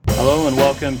Hello and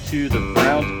welcome to the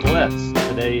Browns Blitz.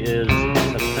 Today is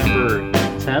September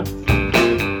 10th,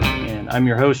 and I'm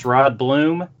your host, Rod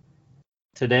Bloom.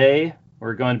 Today,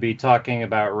 we're going to be talking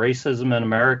about racism in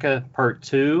America, part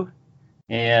 2,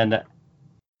 and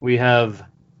we have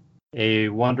a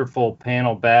wonderful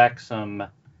panel back, some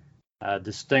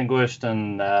distinguished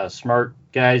and smart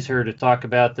guys here to talk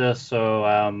about this, so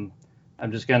I'm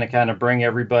just going to kind of bring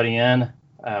everybody in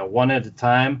one at a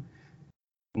time.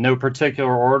 No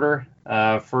particular order.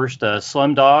 First,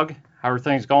 Slim Dog. How are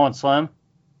things going, Slim?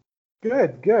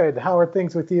 Good. How are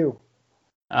things with you?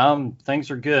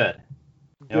 Things are good.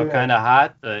 You know, kind of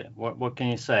hot. What can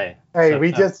you say? Hey,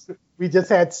 we just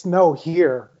had snow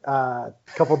here a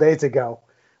couple days ago.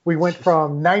 We went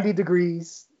from 90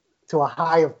 degrees to a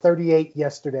high of 38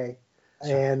 yesterday,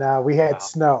 and we had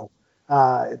snow.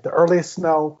 The earliest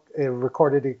snow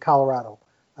recorded in Colorado.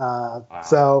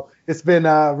 So it's been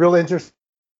real interesting.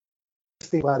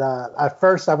 But at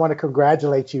first, I want to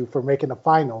congratulate you for making the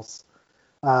finals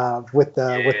with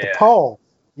the poll.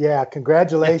 Yeah,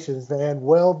 congratulations, man.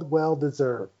 Well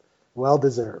deserved. Well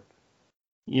deserved.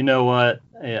 You know what?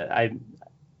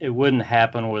 It wouldn't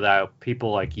happen without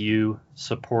people like you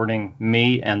supporting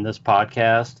me and this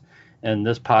podcast. And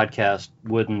this podcast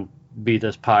wouldn't be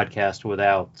this podcast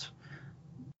without,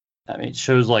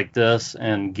 shows like this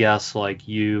and guests like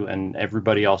you and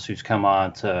everybody else who's come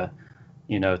on to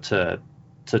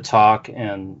talk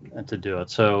and to do it.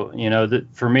 So,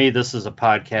 for me, this is a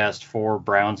podcast for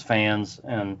Browns fans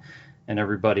and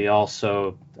everybody else.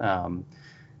 So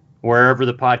wherever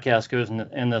the podcast goes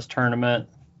in this tournament,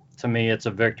 to me, it's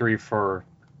a victory for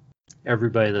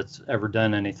everybody that's ever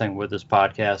done anything with this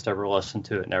podcast, ever listened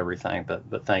to it and everything.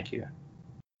 But thank you.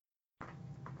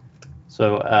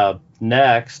 So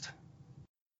next,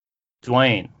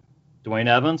 Dwayne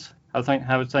Evans. How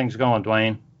are things going,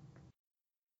 Dwayne?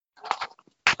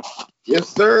 Yes,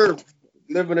 sir.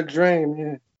 Living a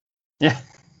dream. Yeah.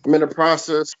 I'm in the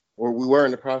process, or we were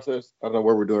in the process. I don't know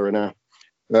what we're doing right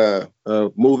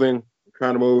now. Moving,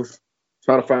 trying to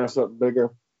find something bigger.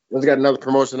 Just got another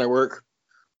promotion at work,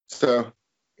 so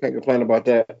can't complain about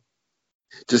that.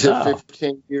 Just hit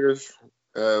 15 years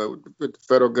with the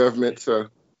federal government, so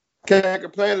can't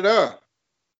complain at all.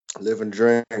 Living a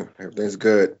dream. Everything's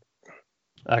good.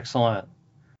 Excellent.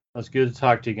 It's good to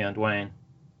talk to you again, Dwayne.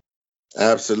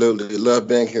 Absolutely. Love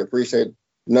being here. Appreciate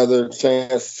another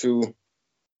chance to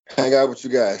hang out with you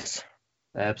guys.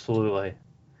 Absolutely.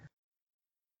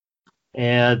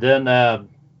 And then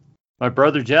my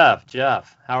brother Jeff.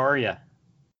 Jeff, how are you?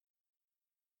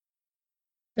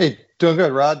 Hey, doing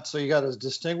good, Rod. So you got a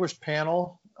distinguished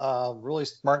panel, really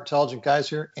smart, intelligent guys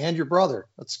here, and your brother.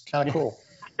 That's kind of cool.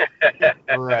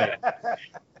 Right.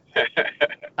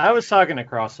 I was talking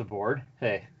across the board.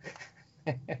 Hey.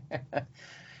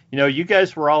 You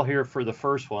guys were all here for the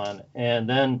first one, and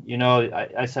then,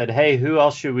 I said, hey, who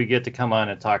else should we get to come on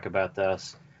and talk about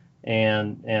this?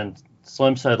 And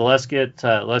Slim said, let's get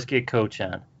Coach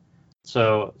in.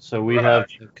 So we have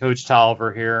Coach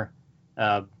Tolliver here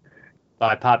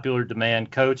by popular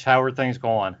demand. Coach, how are things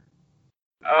going?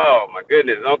 Oh, my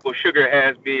goodness. Uncle Sugar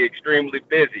has me extremely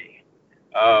busy.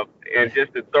 And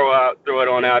just to throw it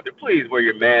on out there, please wear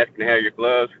your mask and have your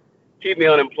gloves. Keep me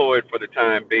unemployed for the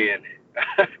time being.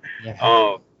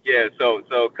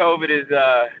 So COVID is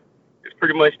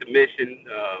pretty much the mission.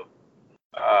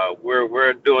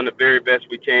 We're doing the very best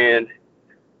we can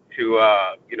to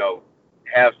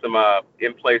have some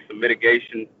in place some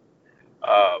mitigation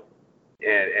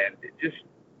and just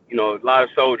a lot of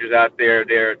soldiers out there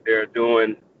they're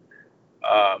doing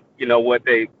what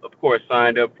they of course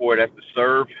signed up for, that's to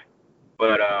serve,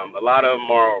 but a lot of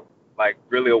them are like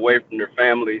really away from their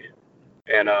families,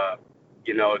 and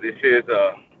this is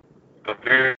a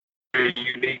very, very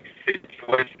unique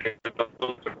situation. There's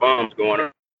lots of bombs going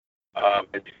on.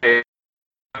 And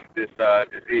this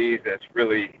disease it's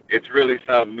really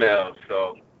something else.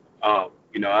 So,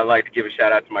 I'd like to give a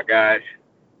shout out to my guys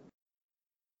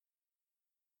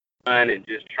and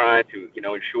just trying to,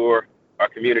 ensure our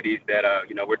communities that,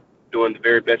 we're doing the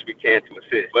very best we can to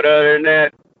assist. But other than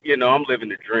that, I'm living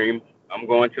the dream. I'm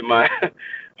going down to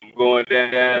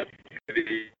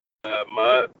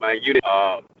my unit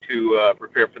to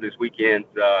prepare for this weekend's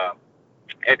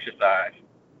exercise.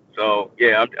 So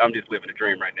yeah, I'm just living a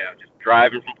dream right now, just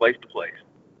driving from place to place.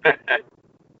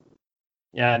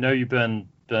 Yeah, I know you've been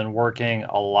working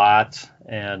a lot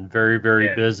and very,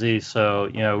 very busy. So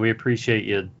we appreciate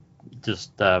you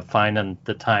just finding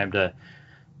the time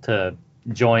to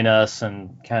join us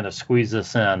and kind of squeeze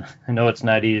us in. I know it's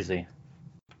not easy.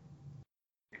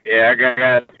 Yeah, I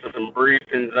got some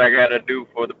briefings I got to do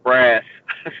for the brass.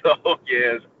 So,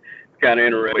 yeah, it's kind of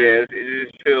interesting. Yeah, it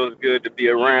just feels good to be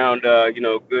around,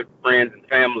 good friends and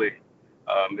family.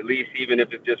 At least even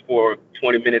if it's just for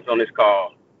 20 minutes on this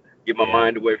call, get my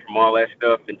mind away from all that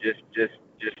stuff and just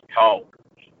talk.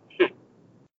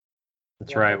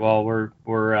 That's right. Well, we're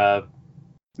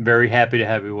very happy to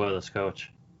have you with us,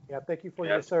 Coach. Yeah, thank you for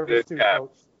your service too, Coach.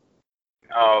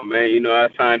 Oh man, I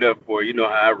signed up for it. You know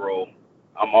how I roll.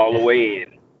 I'm all the way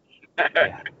in.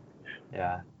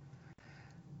 Yeah.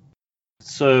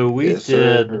 So we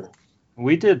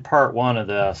did part one of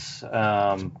this.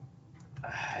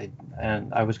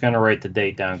 And I was going to write the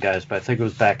date down, guys, but I think it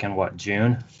was back in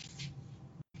June.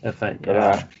 It's probably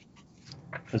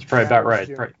about right.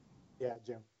 June.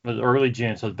 June. It was early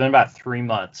June, so it's been about 3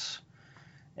 months.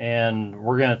 And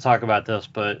we're going to talk about this,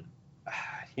 but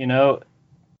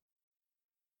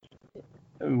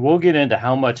we'll get into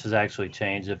how much has actually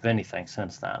changed, if anything,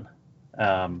 since then.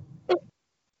 I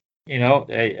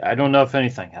don't know if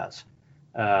anything has.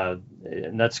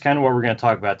 And that's kind of what we're going to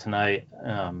talk about tonight.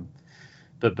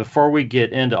 But before we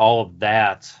get into all of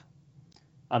that,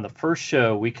 on the first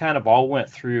show, we kind of all went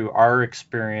through our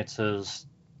experiences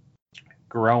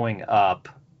growing up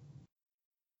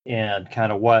and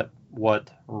kind of what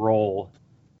role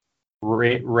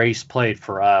race played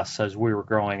for us as we were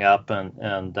growing up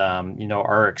and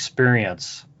our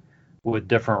experience with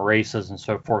different races and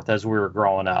so forth as we were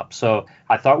growing up. So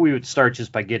I thought we would start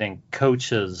just by getting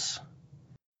Coach's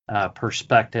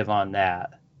perspective on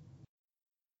that.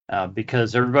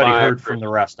 Because everybody heard from the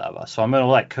rest of us. So I'm going to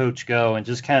let Coach go and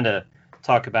just kind of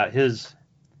talk about his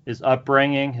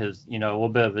upbringing, his, a little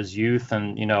bit of his youth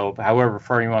and, however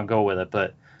far you want to go with it.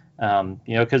 But,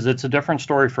 because it's a different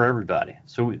story for everybody.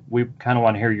 So we kind of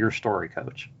want to hear your story,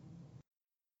 Coach.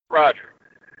 Roger.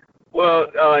 Well,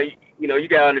 you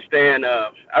got to understand,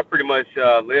 I pretty much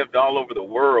lived all over the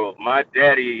world. My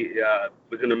daddy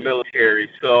was in the military.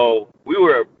 So we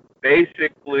were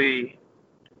basically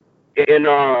we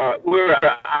were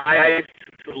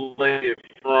isolated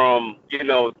from,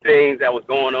 things that was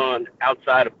going on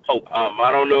outside of Pope. I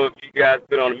don't know if you guys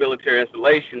been on a military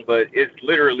installation, but it's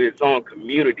literally its own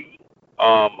community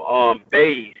on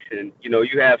base. And,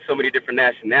 you have so many different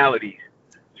nationalities,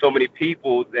 so many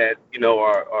people that,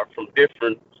 are from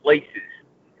different places.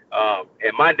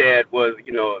 And my dad was,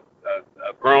 a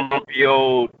grumpy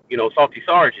old, salty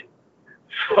sergeant.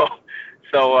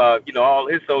 So, all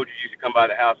his soldiers used to come by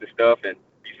the house and stuff and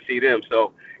used to see them.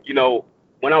 So,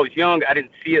 when I was young, I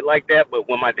didn't see it like that. But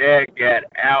when my dad got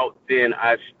out, then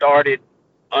I started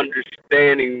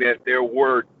understanding that there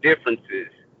were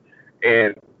differences.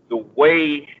 And the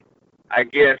way, I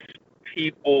guess,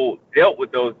 people dealt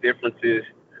with those differences,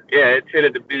 it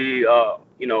tended to be,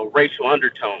 racial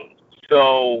undertones.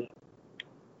 So,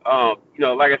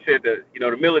 like I said, the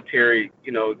military,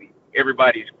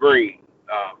 everybody's green.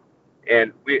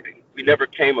 And we never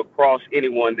came across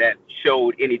anyone that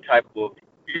showed any type of,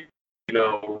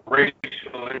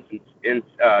 racial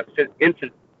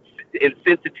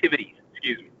insensitivities,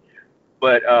 excuse me.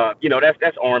 But,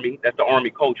 that's Army. That's the Army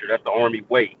culture. That's the Army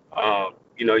way.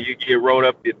 You get rolled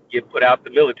up, get put out the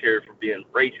military for being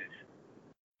racist.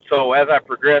 So as I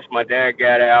progressed, my dad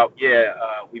got out.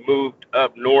 We moved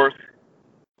up north.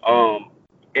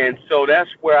 And so that's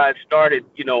where I started,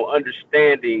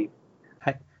 understanding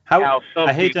how some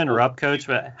I hate to interrupt, Coach,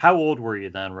 but how old were you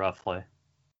then, roughly?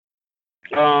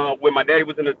 When my daddy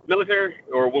was in the military,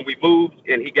 or when we moved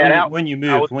and he got out? When you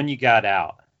moved, when you got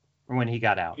out, or when he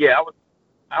got out? Yeah,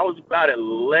 I was about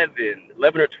 11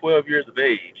 or 12 years of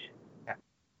age. Yeah.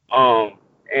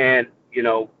 And,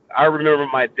 I remember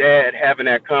my dad having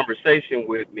that conversation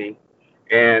with me,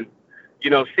 and,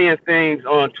 seeing things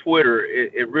on Twitter,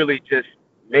 it really just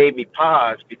made me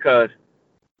pause, because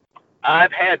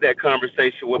I've had that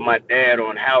conversation with my dad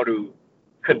on how to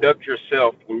conduct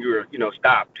yourself when you're,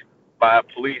 stopped by a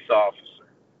police officer.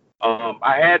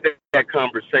 I had that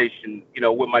conversation,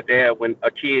 with my dad when a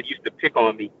kid used to pick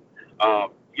on me,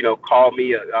 called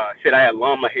me, said I had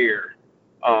llama hair,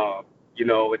 and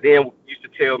then used to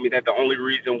tell me that the only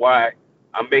reason why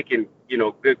I'm making,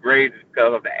 good grades is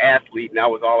because of the athlete, and that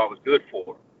was all I was good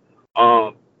for.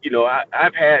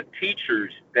 I've had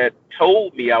teachers that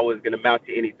told me I was going to amount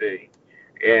to anything.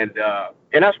 And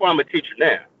that's why I'm a teacher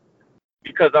now,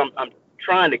 because I'm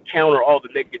trying to counter all the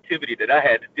negativity that I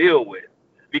had to deal with.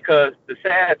 Because the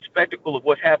sad spectacle of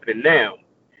what's happening now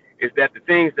is that the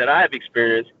things that I've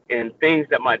experienced and things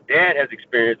that my dad has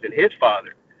experienced and his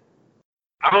father,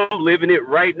 I'm living it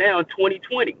right now in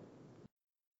 2020.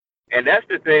 And that's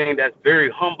the thing that's very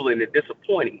humbling and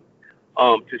disappointing,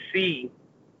 to see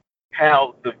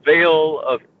how the veil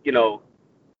of,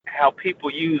 how people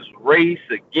use race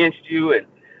against you and,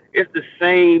 It's the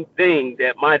same thing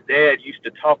that my dad used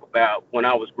to talk about when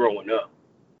I was growing up.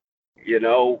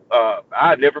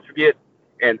 I never forget,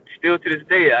 and still to this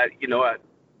day,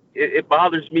 it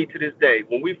bothers me to this day.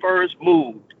 When we first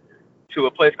moved to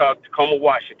a place called Tacoma,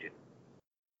 Washington,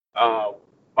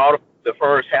 bought the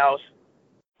first house,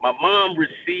 my mom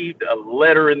received a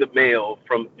letter in the mail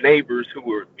from neighbors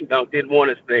who didn't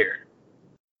want us there.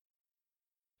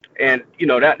 And,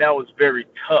 that was very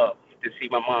tough to see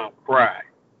my mom cry.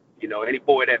 Any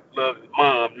boy that loves his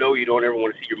mom know you don't ever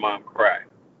want to see your mom cry.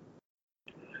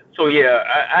 So, yeah,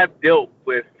 I've dealt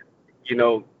with,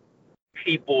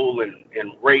 people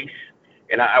and race.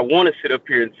 And I want to sit up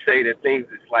here and say that things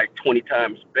is like 20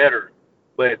 times better,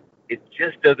 but it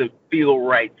just doesn't feel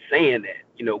right saying that.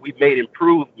 We've made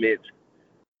improvements,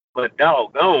 but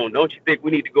doggone, don't you think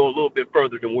we need to go a little bit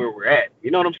further than where we're at?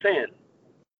 You know what I'm saying?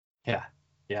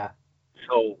 Yeah.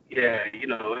 So, yeah,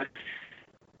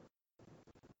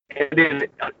 and then,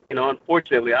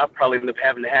 unfortunately, I'll probably end up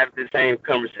having to have the same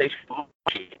conversation with my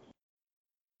kids.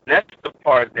 That's the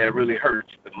part that really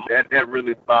hurts. That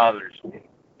really bothers me.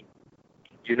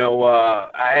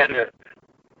 I had a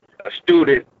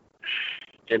student,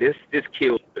 and this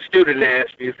killed. The student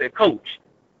asked me and said, "Coach,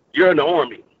 you're in the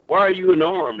Army. Why are you in the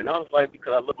Army?" And I was like,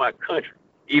 "Because I love my country,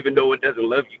 even though it doesn't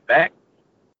love you back."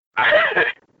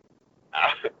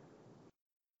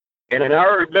 And then I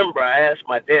remember I asked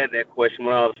my dad that question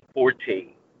when I was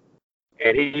 14.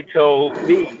 And he told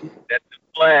me that the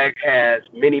flag has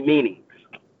many meanings.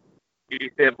 He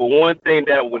said, but one thing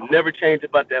that would never change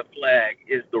about that flag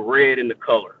is the red in the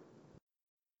color.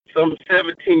 Some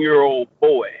 17-year-old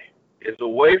boy is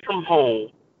away from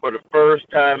home for the first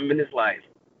time in his life,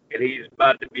 and he's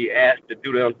about to be asked to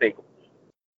do the unthinkable.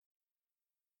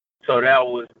 So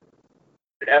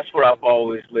that's what I've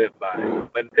always lived by.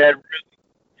 But that really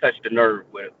touched the nerve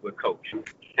with Coach.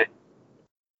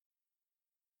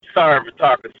 Sorry for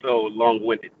talking so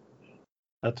long-winded.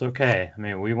 That's okay. I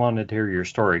mean, we wanted to hear your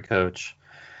story, Coach.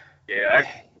 Yeah.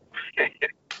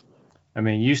 I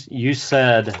mean, you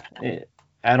said,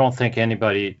 I don't think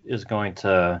anybody is going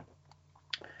to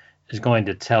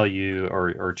tell you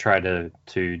or try to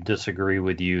disagree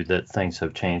with you that things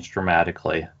have changed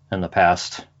dramatically in the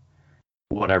past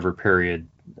whatever period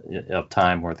of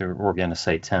time, whether we're going to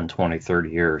say 10, 20, 30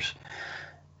 years.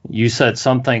 You said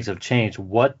some things have changed.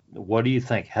 What do you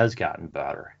think has gotten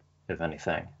better, if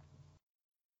anything?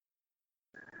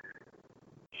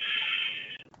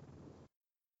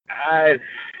 I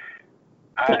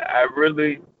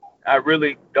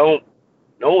really don't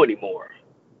know anymore.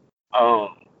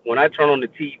 When I turn on the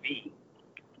TV,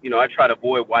 I try to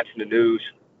avoid watching the news.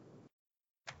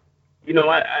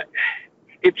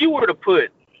 If you were to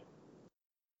put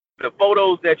the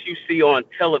photos that you see on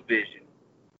television,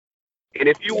 and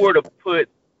if you were to put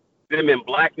them in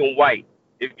black and white,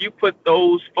 if you put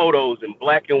those photos in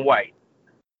black and white,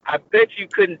 I bet you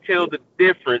couldn't tell the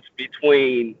difference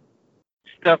between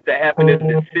stuff that happened in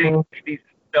the 60s and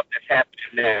stuff that's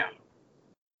happening now.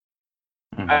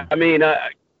 Mm-hmm. I mean,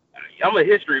 I'm a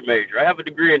history major. I have a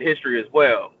degree in history as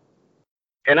well.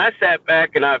 And I sat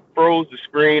back and I froze the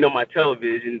screen on my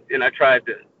television and I tried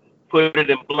to put it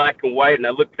in black and white, and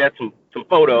I looked at some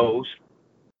photos.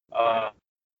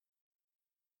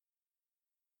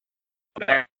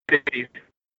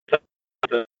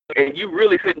 And you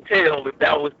really couldn't tell if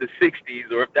that was the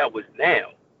 60s or if that was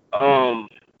now.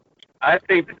 I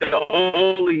think that the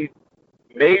only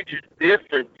major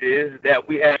difference is that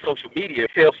we have social media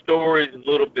to tell stories a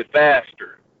little bit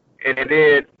faster. And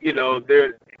then,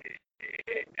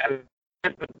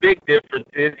 the big difference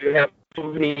is you have so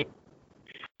many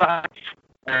sites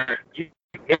where you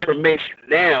get information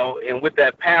now, and with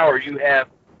that power, you have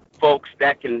folks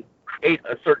that can create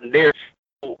a certain narrative.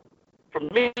 So for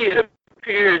me, it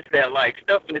appears that like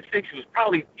stuff in the 60s was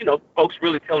probably, folks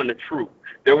really telling the truth.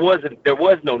 There was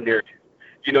no narrative.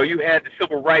 You had the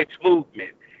civil rights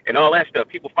movement and all that stuff,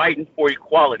 people fighting for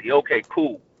equality. Okay,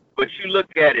 cool. But you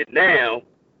look at it now,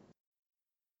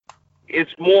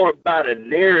 it's more about a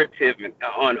narrative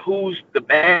on who's the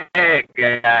bad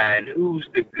guy and who's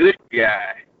the good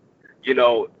guy.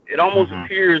 It almost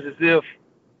appears as if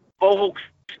folks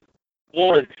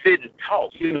want to sit and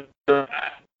talk.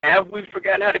 Have we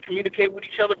forgotten how to communicate with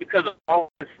each other because of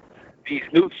all these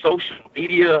new social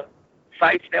media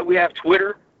sites that we have?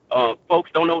 Twitter,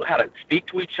 folks don't know how to speak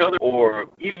to each other, or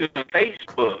even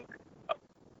Facebook.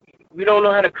 We don't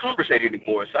know how to conversate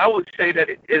anymore. So I would say that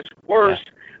it's worse.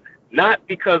 Yeah. Not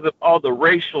because of all the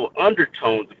racial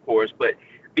undertones, of course, but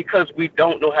because we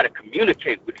don't know how to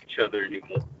communicate with each other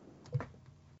anymore.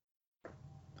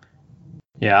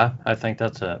 Yeah, I think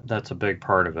that's a big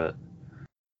part of it.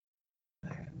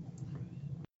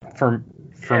 For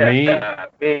me,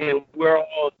 man, we're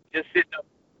all just sitting up.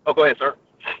 Oh, go ahead, sir.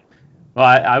 well,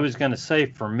 I was going to say,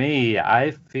 for me,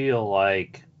 I feel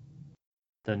like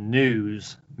the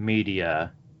news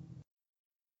media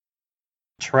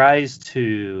tries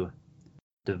to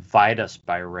divide us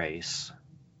by race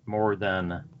more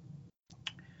than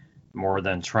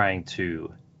trying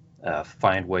to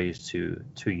find ways to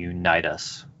unite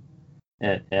us.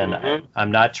 And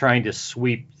I'm not trying to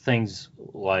sweep things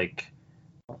like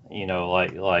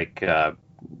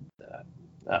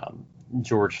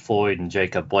George Floyd and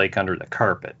Jacob Blake under the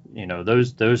carpet.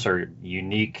 Those are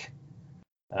unique.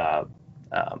 They're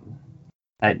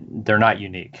not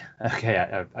unique.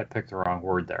 Okay, I picked the wrong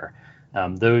word there.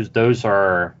 Those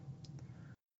are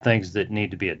things that need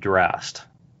to be addressed.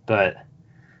 But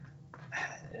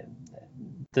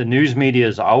the news media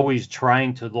is always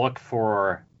trying to look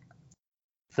for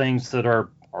things that are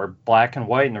black and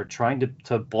white, and they're trying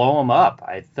to blow them up.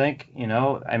 I think,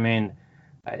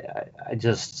 I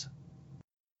just,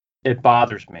 it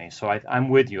bothers me. So I'm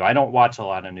with you. I don't watch a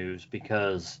lot of news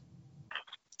because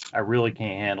I really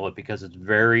can't handle it, because it's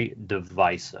very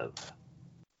divisive.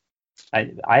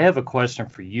 I have a question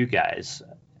for you guys.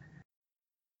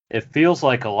 It feels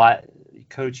like a lot,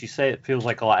 Coach, you say it feels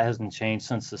like a lot hasn't changed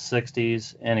since the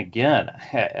 60s. And again,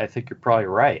 I think you're probably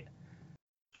right.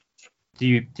 Do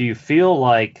you feel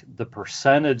like the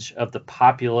percentage of the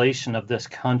population of this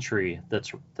country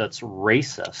that's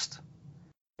racist,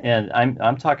 and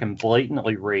I'm talking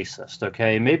blatantly racist,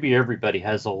 okay? Maybe everybody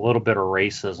has a little bit of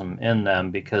racism in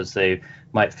them because they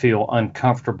might feel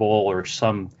uncomfortable or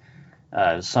some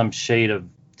shade of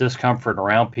discomfort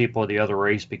around people of the other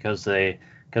race because they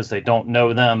don't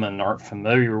know them and aren't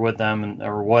familiar with them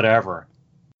or whatever.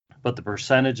 But the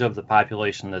percentage of the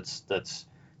population that's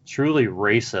truly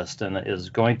racist and is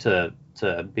going to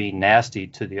be nasty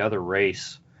to the other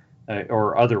race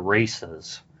or other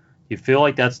races, do you feel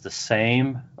like that's the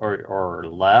same or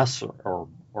less or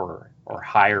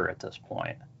higher at this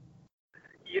point?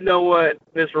 You know what,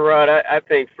 Mr. Rod, I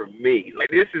think for me,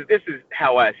 like this is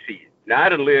how I see it. Now, I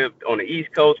done lived on the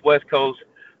East Coast, West Coast,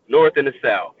 North and the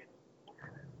South.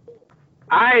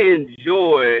 I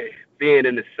enjoy being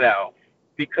in the South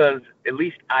because at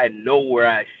least I know where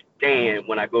I stand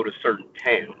when I go to certain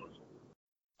towns.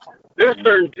 There's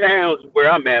certain towns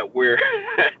where I'm at where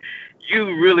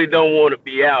you really don't want to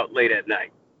be out late at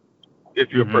night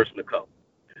if you're a person of color.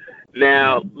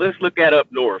 Now, let's look at up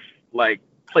north, like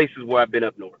places where I've been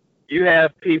up north. You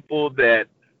have people that,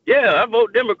 I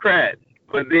vote Democrat.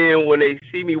 But then when they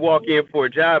see me walk in for a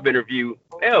job interview,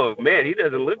 oh, man, he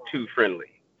doesn't look too friendly.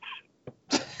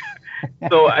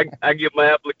 So I get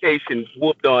my application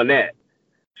whooped on that.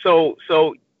 So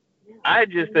I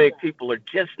just think people are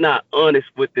just not honest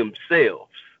with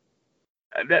themselves.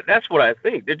 That's what I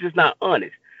think. They're just not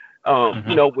honest.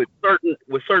 With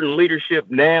certain leadership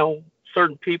now,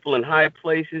 certain people in high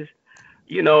places,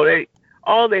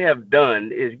 all they have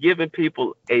done is given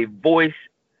people a voice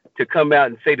to come out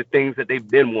and say the things that they've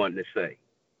been wanting to say.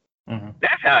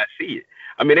 That's how I see it.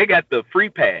 I mean, they got the free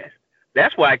pass.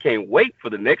 That's why I can't wait for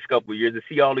the next couple of years to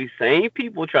see all these same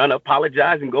people trying to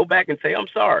apologize and go back and say, I'm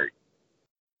sorry.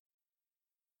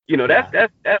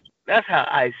 That's how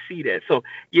I see that. So,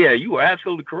 yeah, you are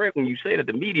absolutely correct when you say that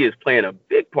the media is playing a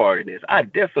big part in this. I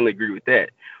definitely agree with that.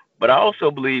 But I also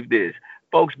believe this.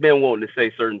 Folks been wanting to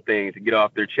say certain things to get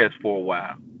off their chest for a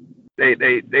while.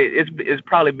 It's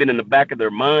probably been in the back of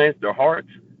their minds, their hearts.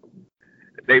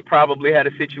 They probably had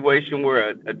a situation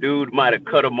where a dude might have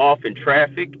cut them off in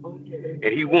traffic and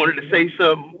he wanted to say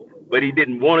something, but he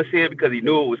didn't want to say it because he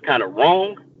knew it was kind of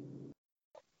wrong.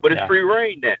 But it's free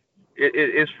reign now.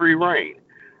 It's free reign.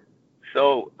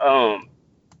 So, I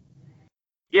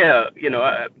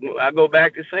go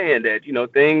back to saying that,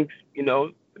 things,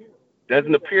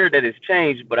 doesn't appear that it's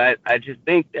changed, but I just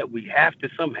think that we have to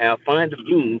somehow find the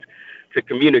means to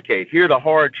communicate, hear the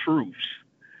hard truths,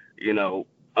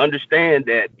 understand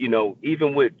that,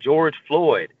 even with George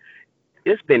Floyd,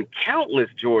 it's been countless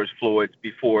George Floyds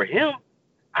before him.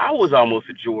 I was almost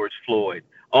a George Floyd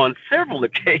on several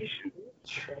occasions.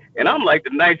 And I'm like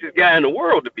the nicest guy in the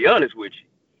world, to be honest with you.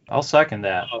 I'll second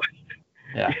that.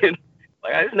 Like,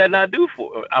 there's nothing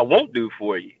I won't do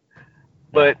for you.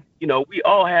 But, we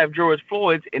all have George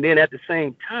Floyds. And then at the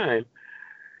same time,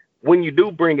 when you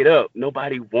do bring it up,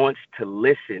 nobody wants to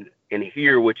listen and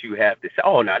hear what you have to say.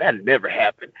 Oh, no, that never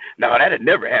happened. No, that had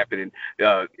never happened.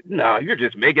 No, you're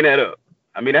just making that up.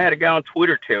 I mean, I had a guy on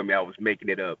Twitter tell me I was making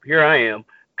it up. Here I am.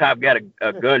 Cop got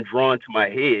a gun drawn to my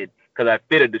head because I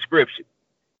fit a description.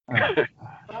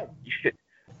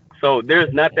 So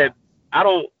there's not that.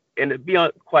 And to be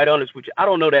quite honest with you, I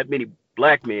don't know that many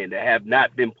black men that have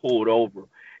not been pulled over,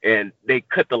 and they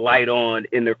cut the light on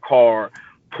in their car,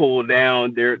 pull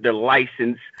down their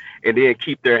license, and then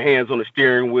keep their hands on the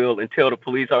steering wheel and tell the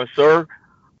police officer, "Sir,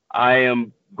 I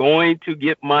am going to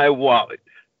get my wallet."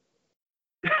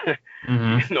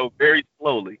 Very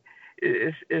slowly.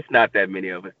 It's not that many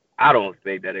of it. I don't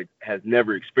think that it has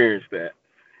never experienced that.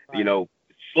 Right.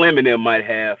 Slim and them might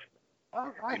have.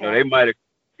 I They have. might have.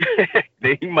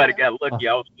 They might have got lucky.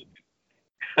 I was.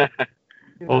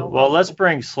 Well, let's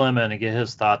bring Slim in and get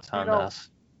his thoughts on this.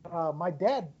 My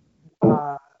dad,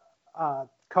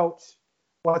 coach,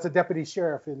 was a deputy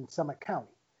sheriff in Summit County,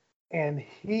 and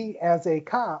he, as a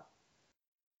cop,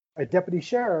 a deputy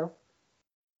sheriff,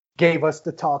 gave us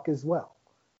the talk as well.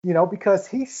 Because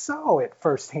he saw it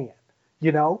firsthand.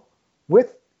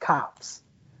 With cops.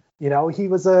 He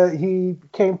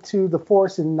came to the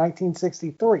force in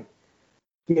 1963.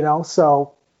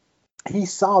 So he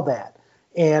saw that.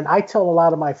 And I tell a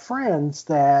lot of my friends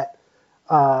that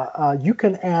you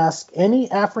can ask any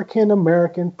African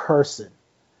American person,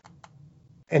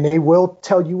 and they will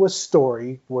tell you a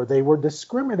story where they were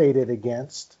discriminated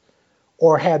against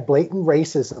or had blatant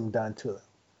racism done to them.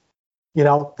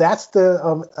 That's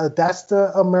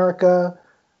the America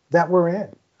that we're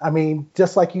in. I mean,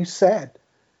 just like you said,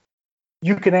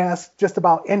 you can ask just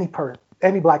about any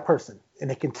black person, and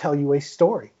they can tell you a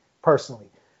story personally.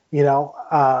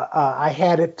 I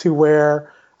had it to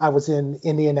where I was in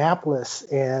Indianapolis,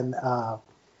 and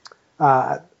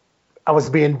I was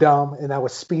being dumb, and I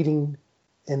was speeding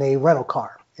in a rental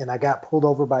car, and I got pulled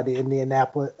over by the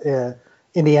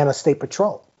Indiana State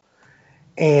Patrol.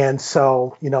 And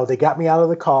so, they got me out of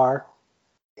the car,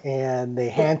 and they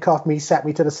handcuffed me, sat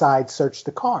me to the side, searched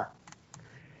the car.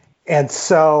 And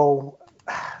so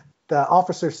the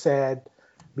officer said,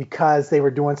 because they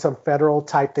were doing some federal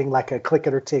type thing like a click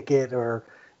it or ticket or,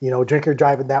 drink or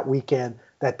driving that weekend,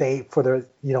 that they, for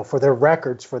their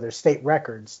records, for their state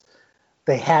records,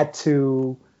 they had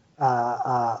to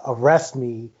arrest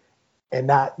me and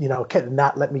not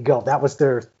let me go. That was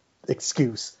their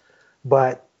excuse.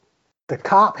 But the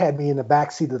cop had me in the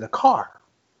back seat of the car,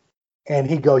 and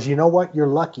he goes, "You know what? You're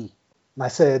lucky." And I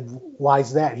said,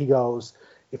 "Why's that?" He goes,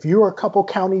 "If you were a couple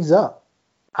counties up,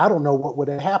 I don't know what would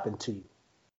have happened to you."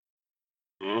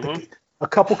 A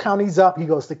couple counties up, he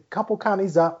goes, "The couple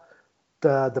counties up,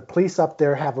 the police up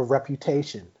there have a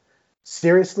reputation.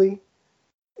 Seriously,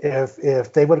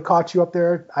 if they would have caught you up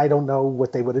there, I don't know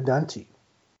what they would have done to you."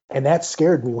 And that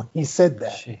scared me when he said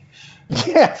that.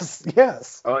 Sheesh.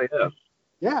 Yes. Oh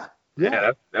yeah.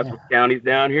 Yeah. That's what counties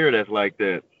down here that's like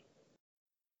that.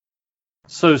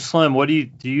 So Slim, what do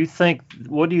you think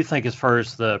as far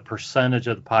as the percentage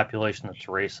of the population that's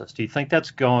racist? Do you think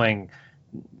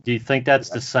that's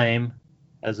the same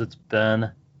as it's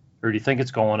been, or do you think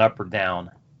it's going up or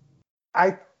down?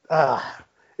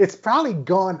 It's probably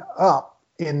gone up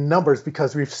in numbers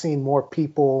because we've seen more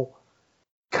people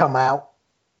come out,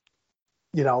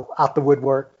 out the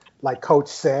woodwork, like Coach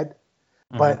said.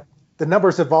 Mm-hmm. But the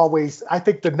numbers have always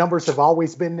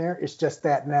been there. It's just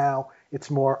that now it's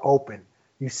more open.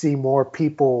 You see more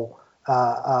people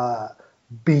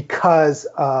because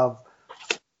of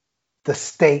the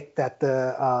state that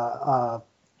the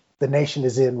nation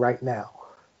is in right now,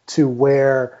 to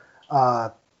where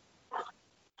 4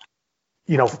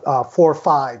 or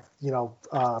 5,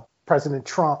 President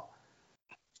Trump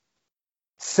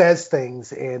says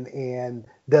things and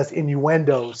does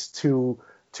innuendos to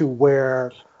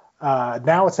where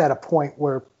now it's at a point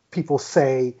where people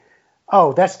say,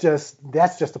 "Oh, that's just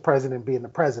the president being the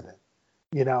president,"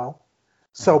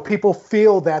 So people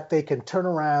feel that they can turn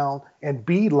around and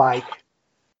be like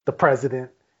the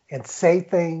president and say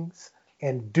things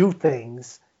and do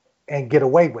things and get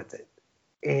away with it.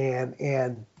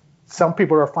 And some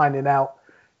people are finding out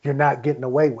you're not getting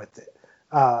away with it.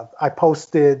 I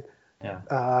posted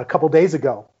a couple days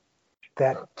ago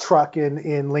that truck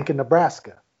in Lincoln,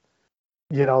 Nebraska,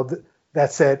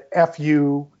 that said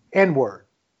 "F-U, N-word,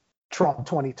 Trump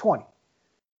 2020."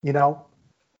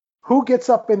 Who gets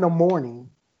up in the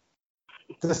morning,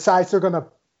 decides they're going to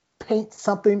paint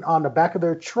something on the back of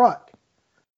their truck,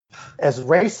 as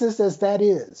racist as that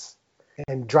is,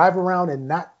 and drive around and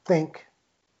not think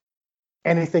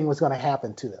anything was going to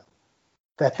happen to them?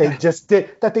 That they just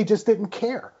didn't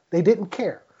care. They didn't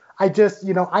care.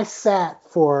 I sat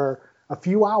for a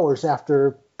few hours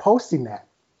after posting that,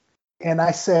 and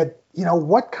I said,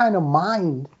 what kind of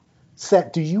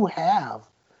mindset do you have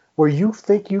where you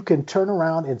think you can turn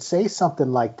around and say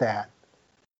something like that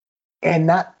and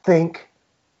not think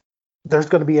there's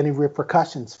going to be any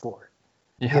repercussions for it?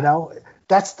 Yeah.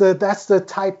 That's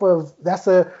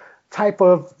type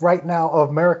of right now of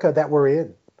America that we're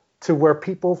in, to where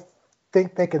people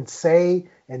think they can say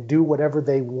and do whatever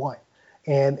they want.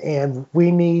 And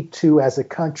we need to, as a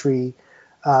country,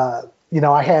 I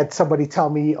had somebody tell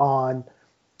me on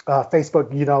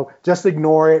Facebook, just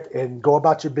ignore it and go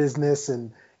about your business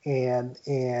and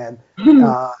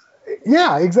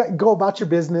yeah, exactly. Go about your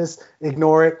business,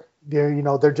 ignore it.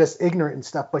 They're just ignorant and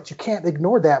stuff, but you can't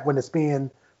ignore that when it's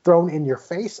being thrown in your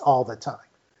face all the time.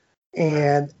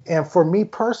 And for me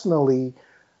personally,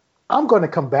 I'm going to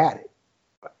combat it.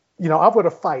 I'm going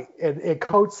to fight. And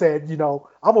Coach said, I'm going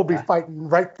to be fighting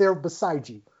right there beside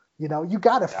you. You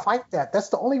got to fight that. That's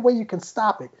the only way you can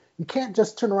stop it. You can't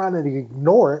just turn around and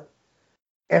ignore it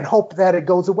and hope that it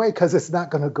goes away, because it's not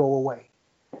going to go away.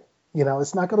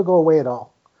 It's not going to go away at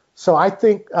all. So I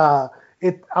think I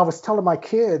was telling my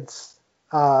kids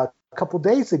a couple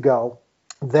days ago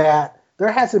that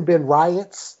there hasn't been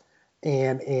riots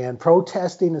and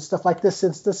protesting and stuff like this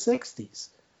since the 60s.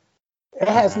 It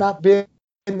has not been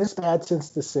this bad since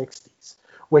the 60s,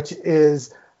 which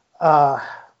is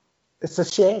it's a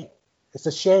shame. It's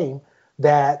a shame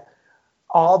that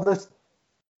all the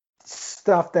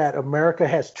stuff that America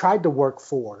has tried to work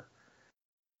for,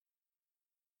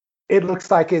 it looks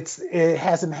like it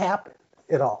hasn't happened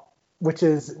at all, which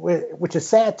is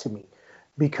sad to me,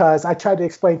 because I tried to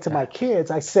explain to my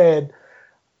kids. I said,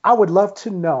 I would love to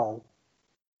know,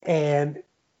 and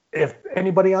if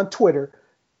anybody on Twitter,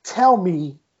 tell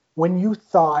me when you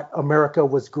thought America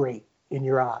was great in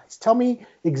your eyes. Tell me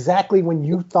exactly when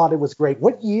you thought it was great.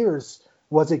 What years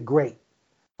was it great?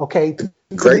 Okay,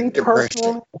 Great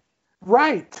Depression.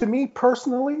 Right. To me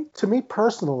personally,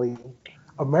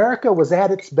 America was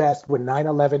at its best when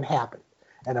 9/11 happened,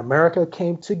 and America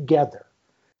came together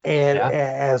and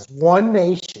as one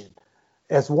nation.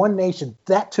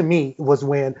 That to me was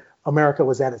when America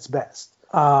was at its best.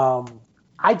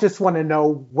 I just want to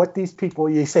know what these people,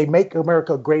 you say, make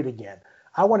America great again.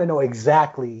 I want to know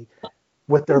exactly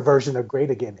what their version of great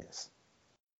again is.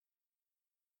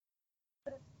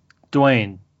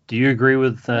 Dwayne, do you agree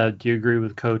with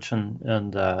Coach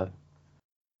and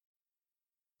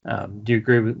do you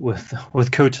agree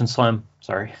with Coach and Slim?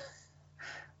 Sorry.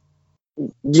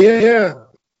 Yeah.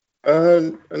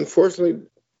 Unfortunately,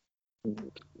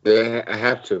 I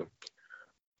have to.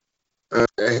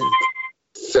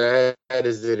 Sad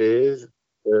as it is,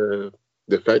 the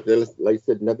fact that, like I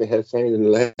said, nothing has changed in the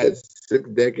last 6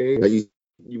 decades. Like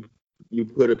you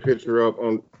put a picture up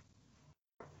on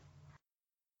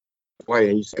white,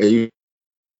 and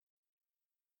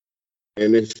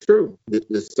and it's true.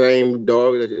 The same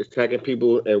dog that is attacking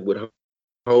people with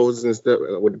hoses and stuff,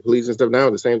 with the police and stuff now,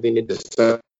 the same thing that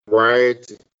the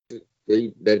riots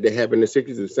that happened in the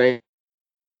 60s, the same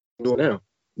doing now.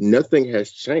 Nothing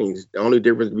has changed. The only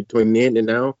difference between then and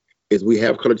now is we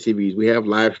have color TVs, we have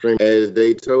live stream. As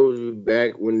they told you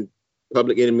back when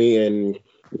Public Enemy and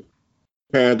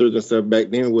Panthers and stuff back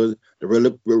then was the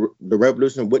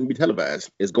revolution wouldn't be televised.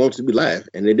 It's going to be live,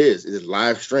 and it is. It's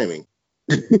live streaming.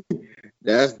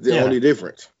 That's the only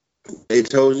difference. They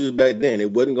told you back then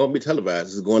it wasn't going to be televised.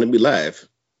 It's going to be live,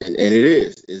 and it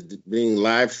is. It's being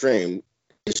live streamed.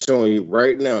 It's showing you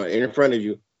right now in front of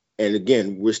you. And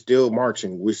again, we're still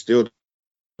marching. We're still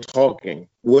talking.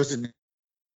 What's the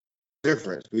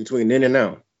difference between then and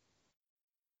now?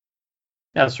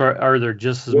 Yes, are there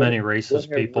just as many racist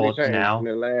people now in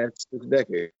the last 6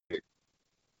 decades?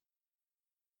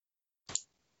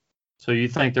 So you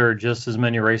think there are just as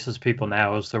many racist people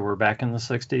now as there were back in the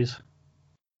 60s?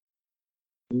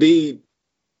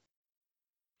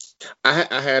 I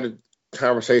had a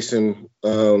conversation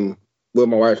with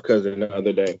my wife's cousin the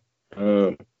other day,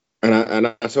 and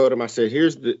I told him, I said,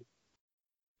 here's the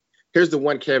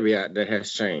one caveat that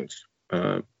has changed.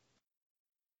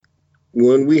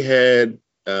 When we had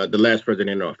the last president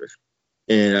in office,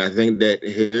 and I think that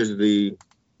here's the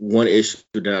one issue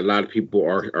that a lot of people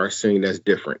are seeing that's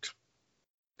different.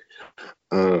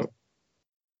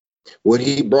 What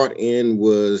he brought in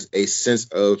was a sense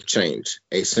of change,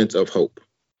 a sense of hope,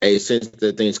 a sense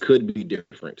that things could be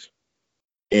different.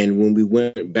 And when we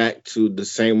went back to the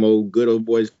same old good old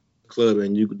boys club,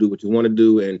 and you could do what you want to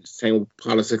do, and same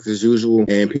politics as usual,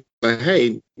 and people are like,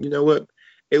 hey, you know what?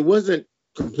 It wasn't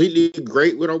completely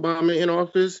great with Obama in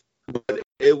office, but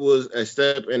it was a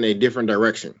step in a different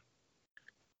direction.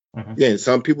 Mm-hmm. Again,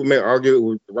 some people may argue it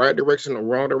was the right direction or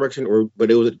wrong direction, but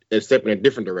it was a step in a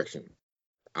different direction.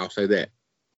 I'll say that.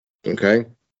 Okay?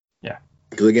 Yeah.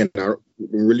 Because again, we're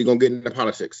really going to get into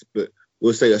politics, but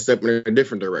we'll say a step in a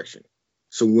different direction.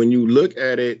 So when you look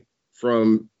at it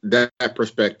from that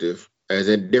perspective as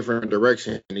a different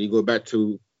direction, and you go back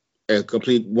to a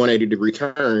complete 180-degree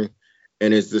turn,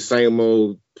 and it's the same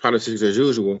old politics as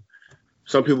usual,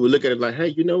 some people look at it like, hey,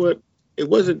 you know what? It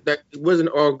wasn't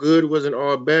all good, it wasn't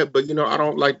all bad, but I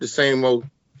don't like the same old,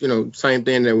 same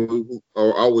thing that we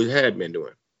always had been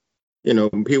doing.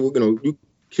 People, you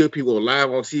kill people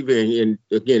alive on TV, and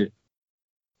again,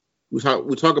 we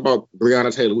talk about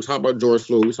Breonna Taylor, we talk about George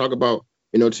Floyd, we talk about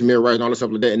Tamir Rice and all this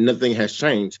stuff like that, and nothing has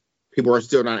changed. People are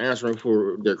still not answering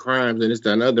for their crimes and this,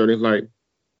 that, and other. And it's like,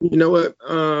 you know what?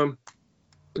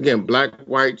 Again, black,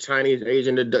 white, Chinese,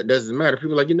 Asian, it doesn't matter.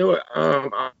 People are like, you know what?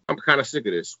 I'm kind of sick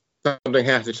of this. Something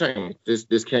has to change.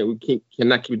 We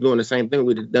cannot keep doing the same thing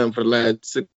we've done for the last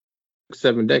 6,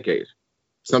 7 decades.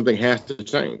 Something has to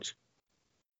change.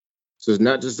 So it's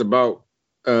not just about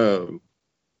racism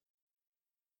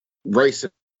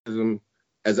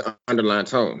as an underlying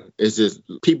tone. It's just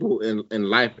people in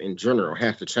life in general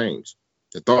have to change.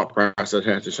 The thought process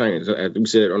has to change, as we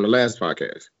said on the last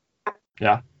podcast.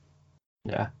 Yeah.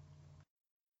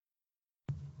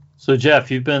 So,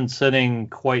 Jeff, you've been sitting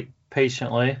quite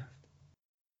patiently.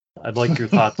 I'd like your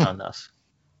thoughts on this.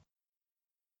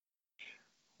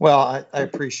 Well, I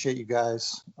appreciate you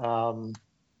guys. I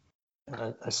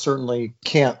certainly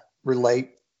can't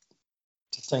relate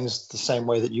to things the same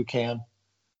way that you can.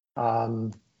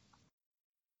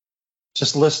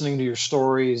 Just listening to your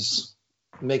stories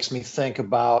makes me think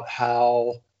about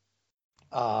how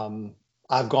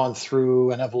I've gone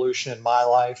through an evolution in my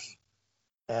life,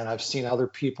 and I've seen other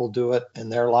people do it in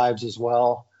their lives as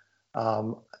well.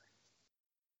 Are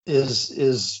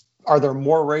there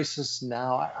more racists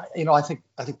now? I think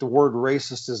the word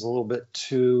racist is a little bit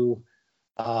too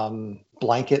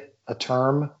blanket a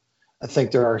term. I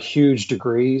think there are huge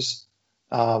degrees.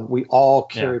 We all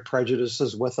carry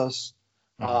prejudices with us.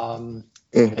 And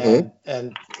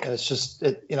it's just,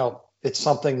 it's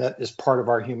something that is part of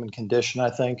our human condition,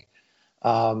 I think.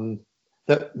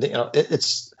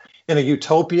 It's in a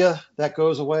utopia that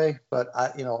goes away, but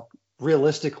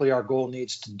realistically, our goal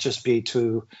needs to just be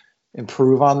to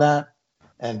improve on that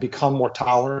and become more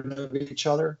tolerant of each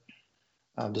other,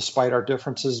 despite our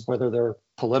differences, whether they're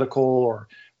political or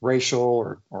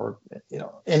racial or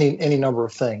any number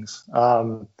of things.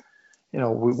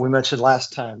 We mentioned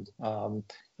last time,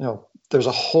 there's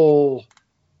a whole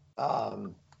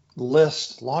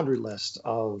laundry list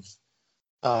of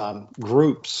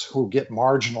groups who get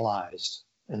marginalized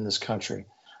in this country.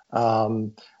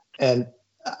 And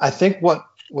I think what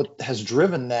has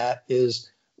driven that is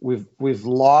we've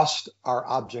lost our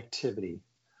objectivity.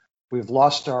 We've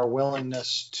lost our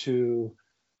willingness to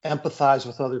empathize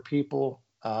with other people.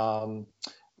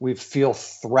 We feel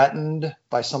threatened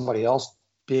by somebody else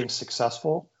being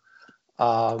successful.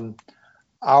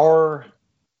 Our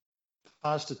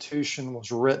Constitution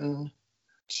was written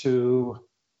to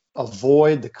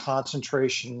avoid the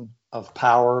concentration of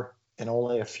power in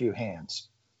only a few hands.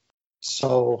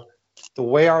 So the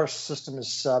way our system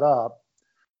is set up,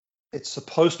 it's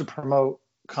supposed to promote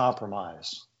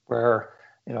compromise, where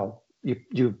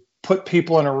you put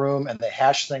people in a room and they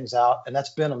hash things out, and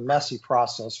that's been a messy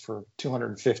process for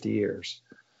 250 years.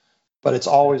 But it's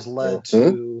always led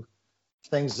to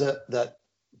things that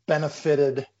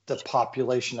benefited the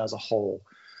population as a whole.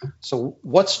 So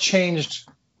what's changed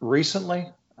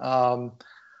recently?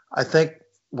 I think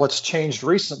what's changed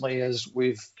recently is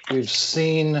we've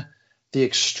seen the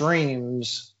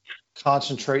extremes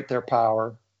concentrate their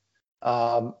power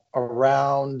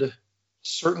around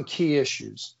certain key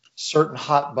issues, certain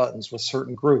hot buttons with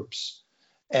certain groups.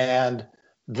 And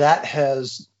that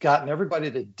has gotten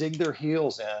everybody to dig their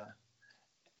heels in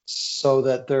so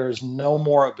that there's no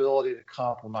more ability to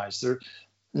compromise.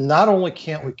 Not only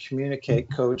can't we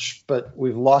communicate, Coach, but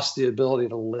we've lost the ability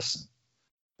to listen.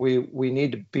 We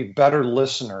need to be better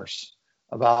listeners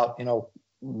about,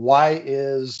 why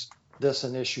is this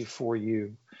an issue for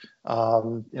you?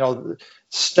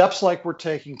 Steps like we're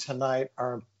taking tonight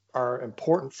are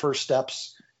important first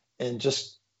steps in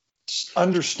just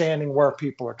understanding where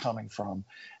people are coming from.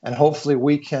 And hopefully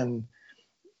we can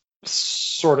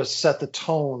sort of set the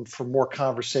tone for more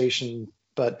conversation.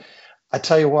 But I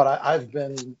tell you what, I've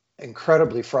been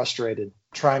incredibly frustrated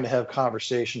trying to have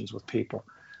conversations with people.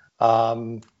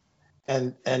 And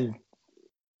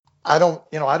I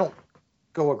don't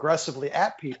go aggressively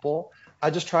at people. I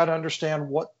just try to understand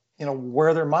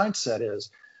where their mindset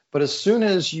is. But as soon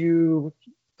as you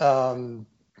nail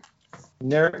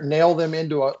them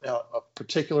into a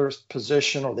particular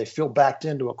position, or they feel backed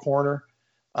into a corner,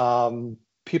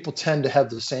 people tend to have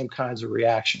the same kinds of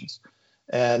reactions,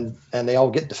 and they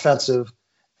all get defensive.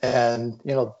 And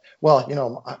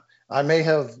I may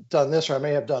have done this or I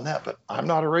may have done that, but I'm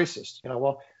not a racist.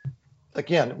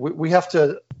 Again, we have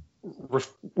to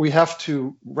we have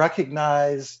to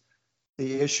recognize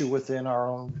the issue within our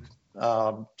own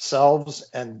selves,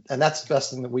 and that's the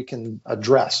best thing that we can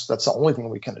address. That's the only thing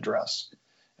we can address.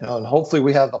 And hopefully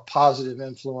we have a positive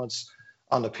influence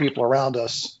on the people around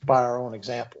us by our own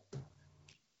example.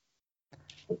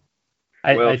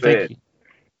 I think,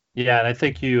 yeah, and I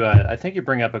think you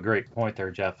bring up a great point there,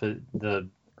 Jeff. The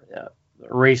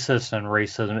racist and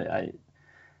racism,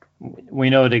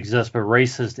 we know it exists, but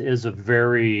racist is a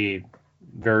very,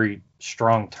 very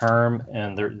strong term,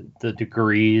 and the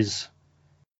degrees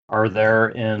are there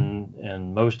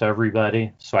in most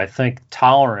everybody. So I think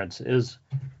tolerance is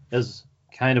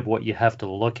kind of what you have to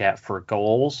look at for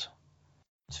goals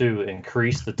to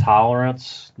increase the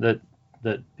tolerance that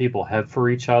people have for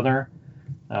each other.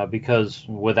 Because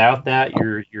without that,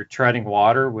 you're treading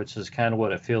water, which is kind of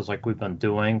what it feels like we've been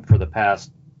doing for the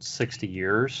past 60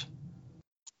 years.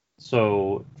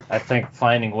 So I think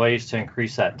finding ways to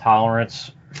increase that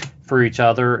tolerance for each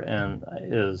other and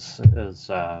is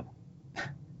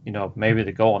maybe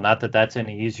the goal. Not that that's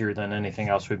any easier than anything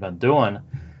else we've been doing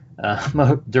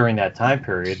during that time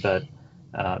period, but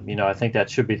I think that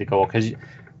should be the goal, because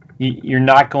you're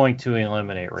not going to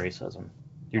eliminate racism.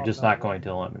 You're just not going to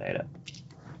eliminate it.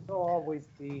 It'll always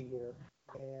be here,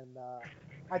 and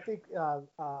I think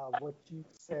what you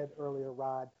said earlier,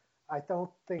 Rod, I don't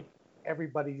think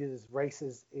everybody is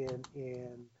racist in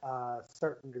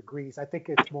certain degrees. I think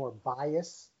it's more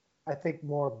bias. I think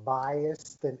more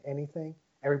bias than anything.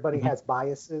 Everybody has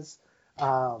biases.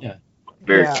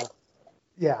 Very.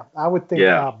 Yeah. I would think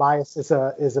bias is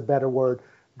a better word.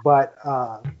 But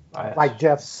like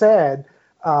Jeff said,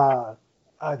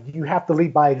 you have to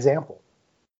lead by example.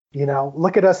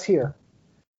 Look at us here.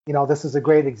 This is a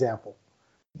great example.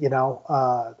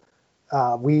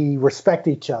 We respect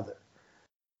each other.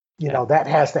 That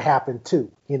has to happen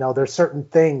too. There's certain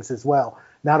things as well.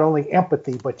 Not only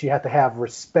empathy, but you have to have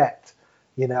respect,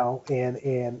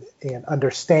 and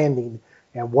understanding,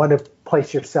 and want to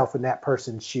place yourself in that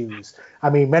person's shoes. I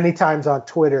mean, many times on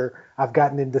Twitter, I've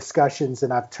gotten in discussions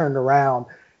and I've turned around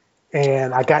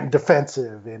and I gotten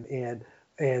defensive and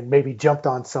maybe jumped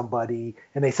on somebody,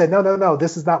 and they said, no,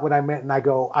 this is not what I meant. And I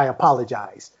go, I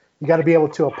apologize. You got to be able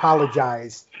to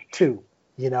apologize too,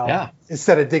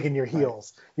 instead of digging your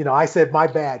heels. I said, my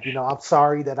bad. I'm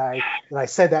sorry that I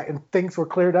said that, and things were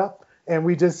cleared up, and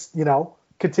we just,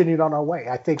 continued on our way.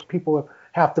 I think people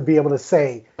have to be able to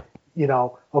say,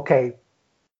 okay,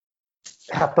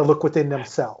 have to look within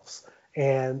themselves,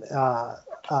 and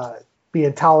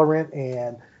being tolerant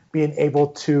and being able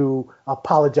to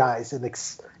apologize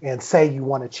and say you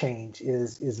want to change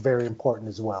is very important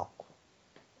as well.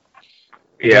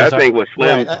 Yeah, I think what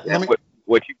Slim,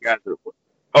 what you guys are.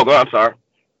 Oh, I'm sorry.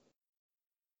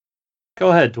 Go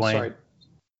ahead, Dwayne.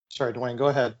 Sorry, Dwayne. Go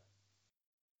ahead.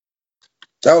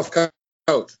 That was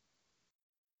Coach.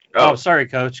 Oh, sorry,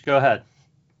 Coach. Go ahead.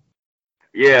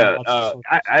 Yeah,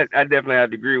 I definitely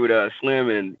have to agree with Slim,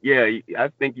 and yeah, I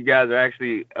think you guys are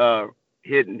actually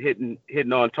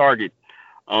hitting on target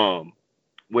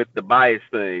with the bias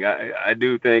thing. I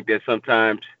do think that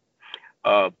sometimes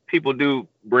people do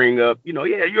bring up,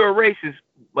 yeah, you're a racist,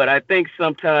 but I think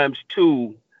sometimes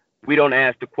too we don't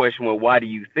ask the question, well, why do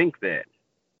you think that?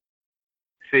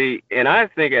 See, and I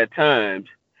think at times,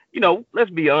 let's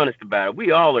be honest about it.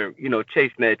 We all are,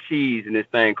 chasing that cheese in this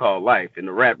thing called life, in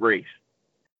the rat race.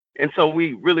 And so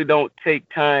we really don't take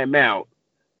time out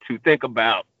to think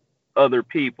about other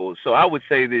people. So I would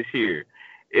say this here: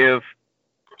 if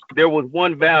there was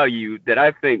one value that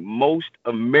I think most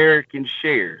Americans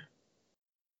share,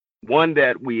 one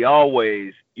that we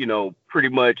always, pretty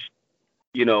much,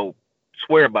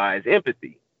 swear by, is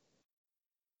empathy.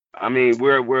 I mean,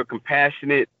 we're a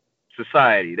compassionate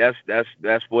society.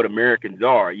 That's what Americans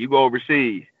are. You go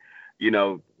overseas,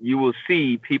 you will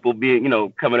see people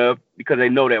being, coming up because they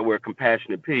know that we're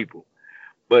compassionate people.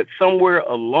 But somewhere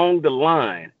along the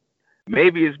line,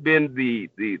 maybe it's been the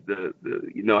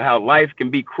how life can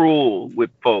be cruel with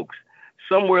folks.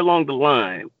 Somewhere along the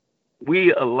line,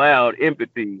 we allowed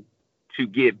empathy to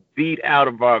get beat out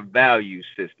of our value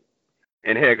system.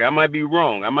 And heck, I might be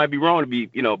wrong. I might be wrong to be,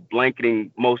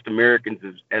 blanketing most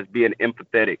Americans as being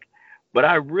empathetic. But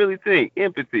I really think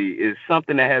empathy is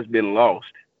something that has been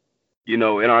lost, in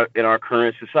our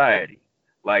current society.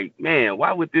 Like, man,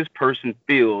 why would this person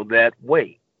feel that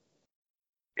way?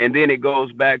 And then it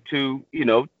goes back to,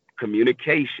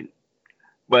 communication.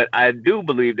 But I do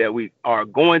believe that we are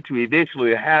going to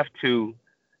eventually have to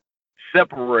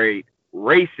separate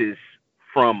races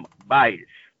from bias.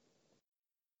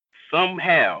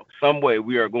 Somehow, some way,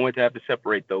 we are going to have to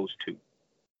separate those two.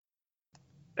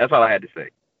 That's all I had to say.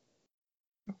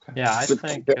 Yeah, I So,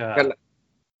 think and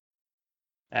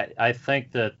I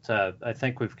think that I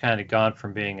think we've kind of gone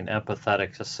from being an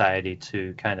empathetic society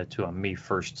to a me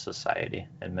first society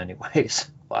in many ways.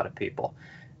 A lot of people,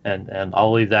 and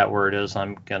I'll leave that where it is.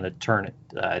 I'm going to turn it.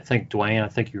 I think Dwayne. I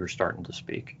think you were starting to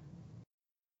speak.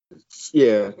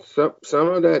 yeah, some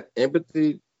of that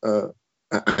empathy.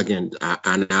 Again,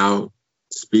 I now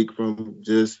speak from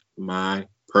just my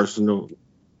personal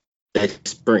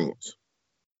experience.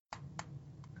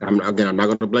 I'm not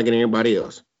going to blanket anybody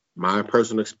else. My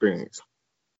personal experience.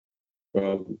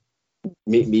 Me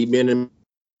being in the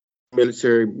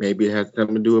military, maybe it has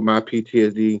something to do with my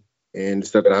PTSD and the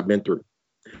stuff that I've been through.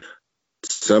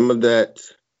 Some of that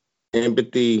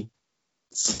empathy,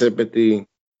 sympathy,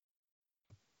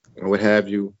 and what have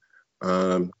you,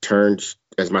 turns,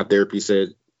 as my therapist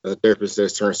says,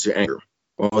 turns to anger.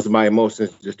 Most of my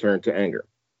emotions just turn to anger.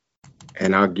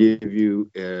 And I'll give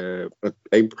you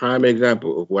a prime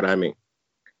example of what I mean.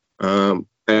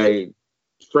 A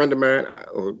friend of mine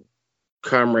or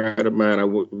comrade of mine I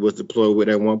was deployed with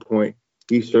at one point,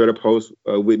 he shared a post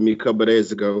with me a couple of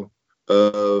days ago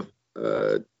of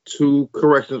two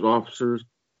corrections officers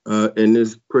in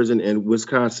this prison in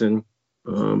Wisconsin.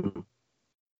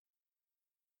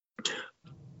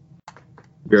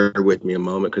 Bear with me a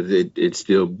moment because it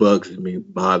still bothers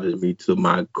me to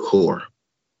my core.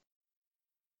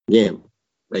 Yeah,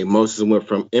 like emotions went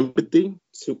from empathy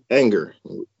to anger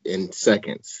in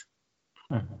seconds.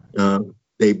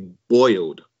 They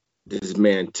boiled this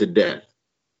man to death.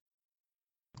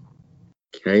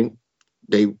 Okay,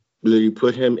 they literally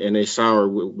put him in a shower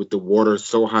with the water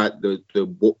so hot the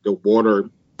water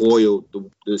boiled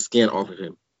the skin off of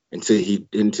him until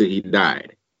he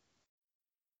died.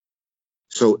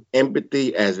 So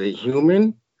empathy as a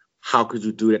human, how could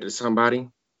you do that to somebody?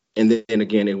 And then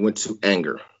again, it went to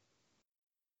anger.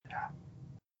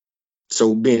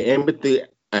 So being empathy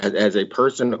as a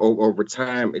person over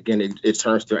time, again, it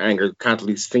turns to anger,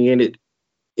 constantly seeing it,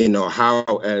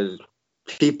 how as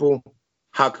people,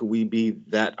 how could we be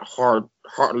that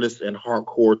heartless and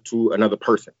hardcore to another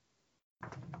person?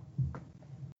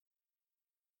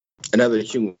 Another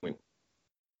human.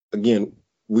 Again,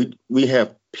 we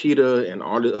have PETA and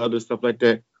all the other stuff like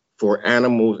that for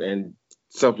animals and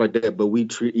stuff like that, but we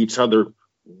treat each other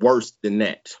worse than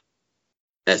that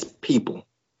as people.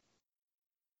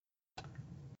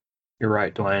 You're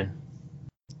right, Dwayne.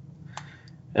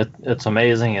 It's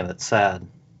amazing and it's sad.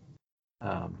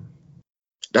 That's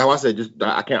why I said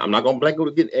I'm not gonna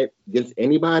blanket against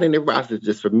anybody and everybody. I said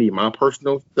just for me, my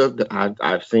personal stuff that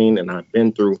I've seen and I've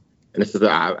been through, and this is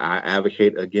I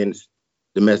advocate against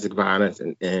domestic violence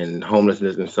and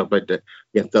homelessness and stuff like that,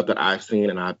 against stuff that I've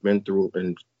seen and I've been through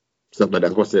and stuff like that.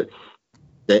 That's what I said.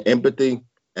 That empathy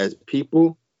as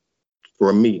people,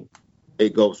 for me,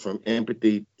 it goes from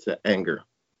empathy to anger.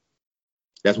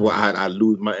 That's why I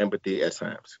lose my empathy at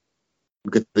times,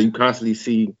 because you constantly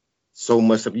see so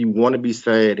much of you want to be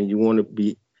sad and you want to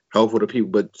be helpful to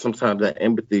people, but sometimes that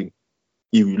empathy,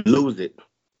 you lose it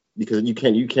because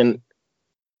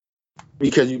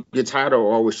because you get tired of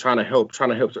always trying to help,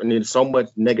 and there's so much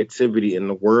negativity in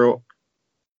the world.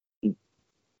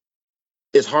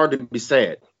 It's hard to be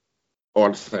sad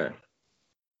all the time.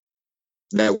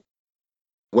 That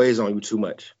weighs on you too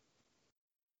much.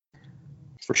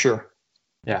 For sure.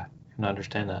 Yeah, I can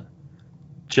understand that.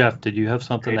 Jeff, did you have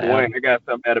something to Dwayne, add? I got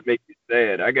something that'll make you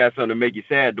sad. I got something to make you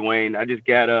sad, Dwayne. I just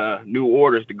got new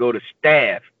orders to go to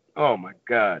staff. Oh my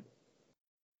God.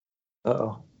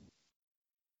 Uh-oh.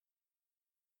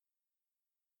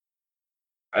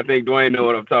 I think Dwayne know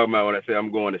what I'm talking about when I say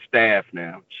I'm going to staff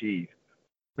now. Jeez.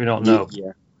 We don't know.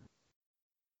 Yeah.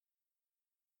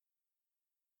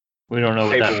 We don't know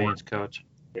what that Paperwork. means, Coach.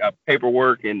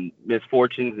 Paperwork and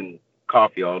misfortunes and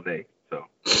coffee all day. So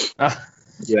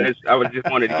Yeah. I was just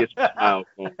wanted to get some smiles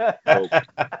on folks.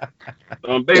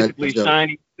 So I'm basically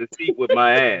shining the seat with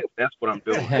my ass. That's what I'm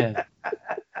doing.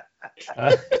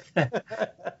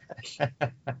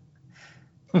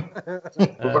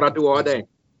 That's what I do all day.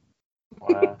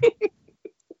 Wow.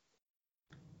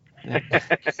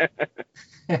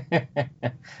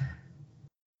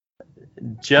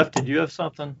 Jeff, did you have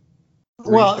something?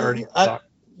 Well,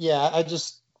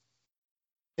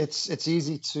 it's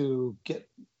easy to get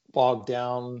bogged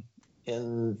down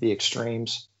in the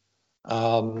extremes.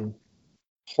 Horrible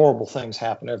things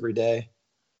happen every day.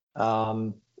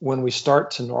 When we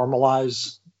start to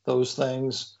normalize those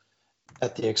things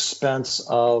at the expense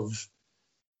of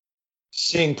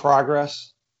seeing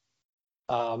progress,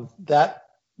 that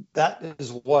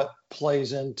is what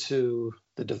plays into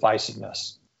the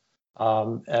divisiveness.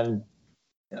 And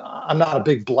I'm not a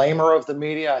big blamer of the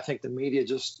media. I think the media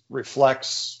just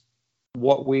reflects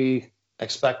what we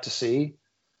expect to see.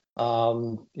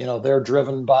 They're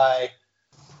driven by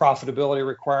profitability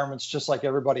requirements just like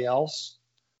everybody else.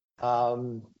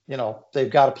 They've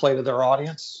got to play to their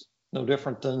audience, no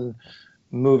different than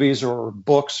movies or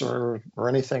books or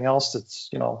anything else that's,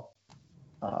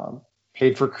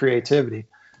 paid for creativity.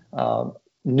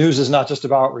 News is not just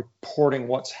about reporting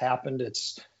what's happened.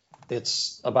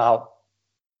 It's about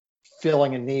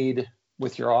filling a need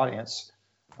with your audience.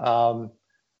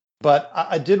 But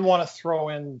I did want to throw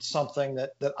in something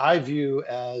that I view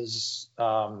as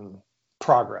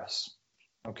progress.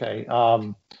 Okay.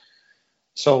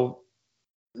 So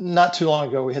not too long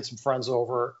ago, we had some friends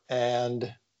over,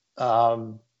 and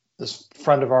this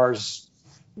friend of ours,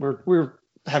 we were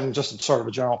having just sort of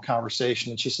a general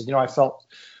conversation, and she said, I felt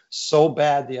so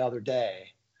bad the other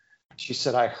day. She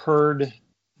said, I heard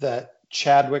that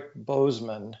Chadwick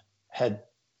Boseman had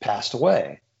passed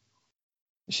away.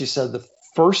 She said, the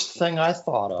first thing I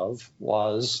thought of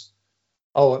was,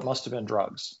 oh, it must have been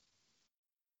drugs.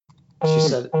 She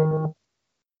said,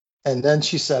 and then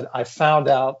she said, I found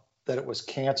out that it was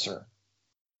cancer.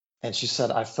 And she said,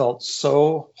 I felt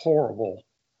so horrible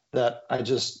that I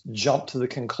just jumped to the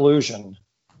conclusion,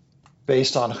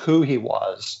 based on who he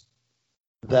was,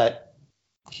 that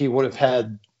he would have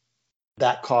had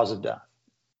that cause of death.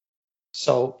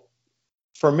 So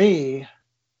for me,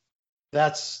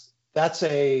 that's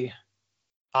a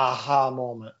aha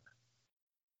moment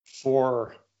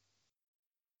for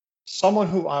someone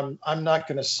who I'm not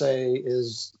going to say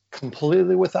is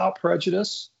completely without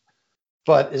prejudice,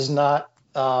 but is not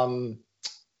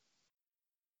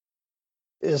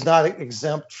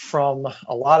exempt from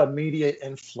a lot of media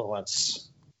influence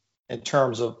in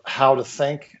terms of how to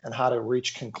think and how to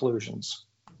reach conclusions.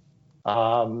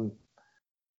 For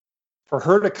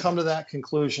her to come to that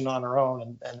conclusion on her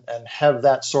own and have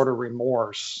that sort of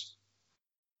remorse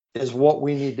is what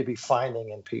we need to be finding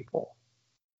in people.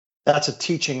 That's a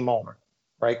teaching moment,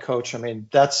 right, Coach? I mean,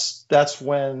 that's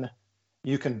when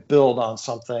you can build on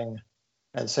something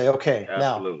and say, okay,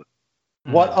 Absolutely.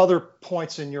 Now, what other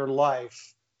points in your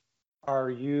life are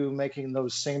you making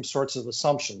those same sorts of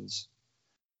assumptions?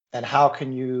 And how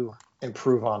can you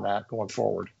improve on that going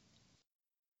forward?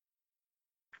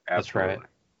 That's right.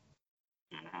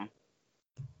 Mm-hmm.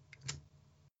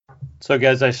 So,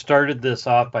 guys, I started this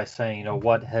off by saying,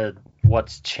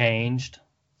 what's changed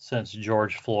since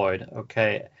George Floyd?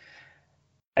 Okay,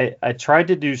 I tried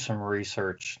to do some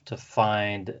research to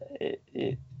find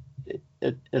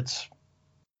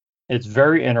it's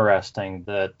very interesting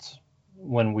that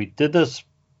when we did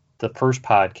the first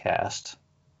podcast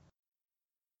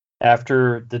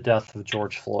after the death of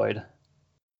George Floyd,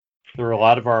 there were a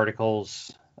lot of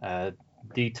articles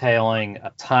detailing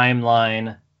a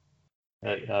timeline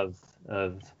of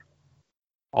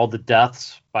all the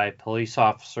deaths by police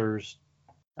officers,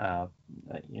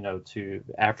 to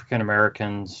African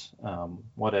Americans,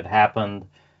 what had happened.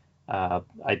 I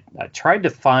tried to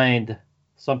find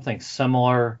something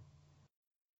similar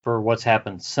for what's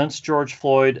happened since George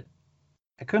Floyd.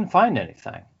 I couldn't find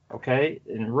anything. Okay,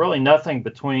 and really nothing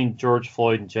between George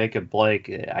Floyd and Jacob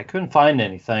Blake. I couldn't find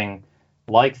anything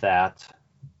like that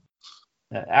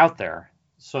out there.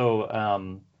 So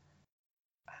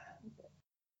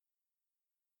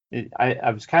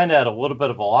I was kind of at a little bit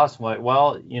of a loss. I'm like,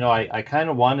 well, I kind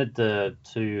of wanted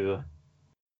to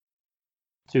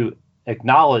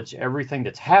acknowledge everything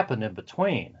that's happened in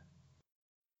between,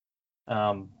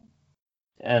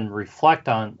 and reflect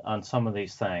on some of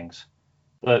these things.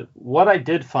 But what I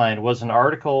did find was an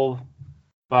article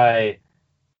by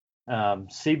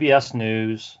CBS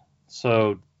News.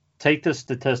 So take the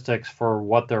statistics for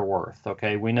what they're worth.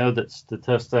 Okay, we know that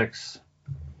statistics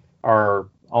are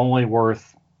only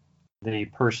worth the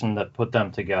person that put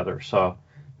them together. So,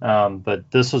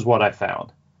 but this is what I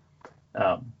found.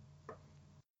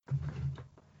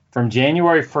 From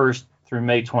January 1st through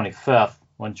May 25th,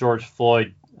 when George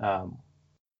Floyd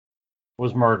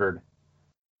was murdered,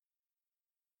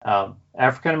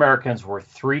 African Americans were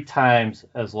 3 times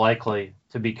as likely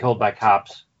to be killed by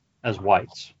cops as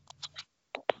whites.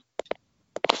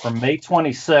 From May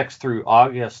 26th through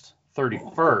August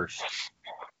 31st,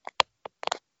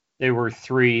 they were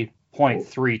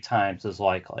 3.3 times as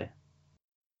likely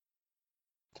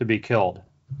to be killed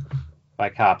by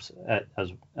cops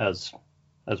as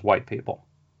white people.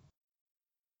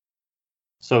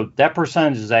 So that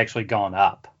percentage has actually gone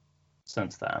up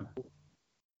since then.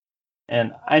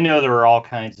 And I know there are all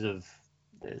kinds of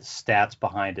stats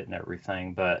behind it and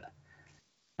everything, but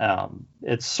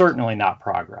it's certainly not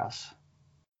progress.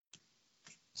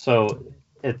 So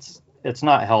it's it's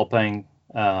not helping.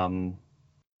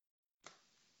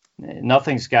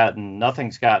 Nothing's gotten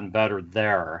better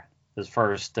there as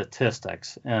far as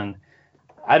statistics. And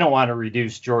I don't want to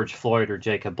reduce George Floyd or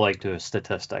Jacob Blake to a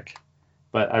statistic,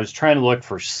 but I was trying to look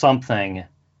for something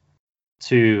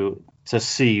to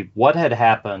see what had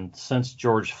happened since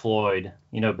George Floyd,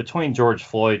 between George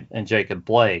Floyd and Jacob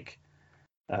Blake,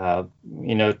 to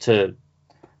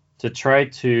try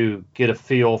to get a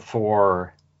feel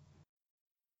for,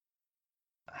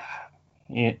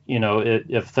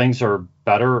 if things are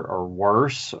better or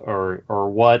worse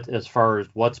or what, as far as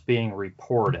what's being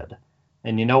reported.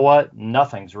 And you know what?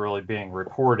 Nothing's really being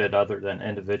reported other than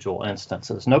individual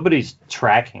instances. Nobody's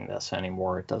tracking this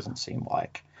anymore, it doesn't seem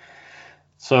like.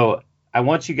 So I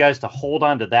want you guys to hold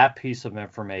on to that piece of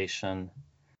information.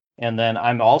 And then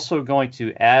I'm also going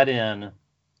to add in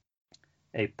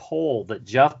a poll that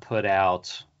Jeff put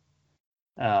out.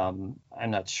 I'm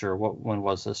not sure when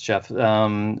was this, Jeff?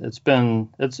 It's been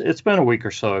a week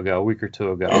or two ago.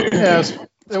 Yes,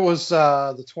 it was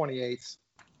the 28th.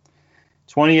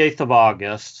 28th of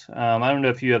August. I don't know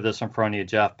if you have this in front of you,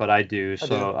 Jeff, but I do.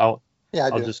 I'll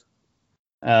just.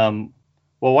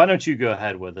 Well, why don't you go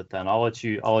ahead with it then? I'll let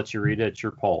you read it. It's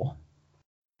your poll.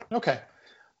 Okay.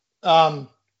 I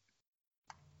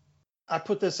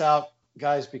put this out,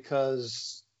 guys,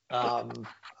 because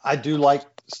I do like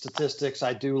statistics.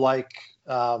 I do like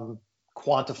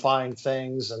quantifying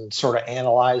things and sort of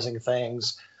analyzing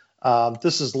things.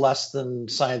 This is less than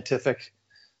scientific.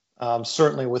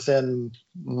 Certainly within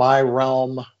my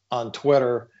realm on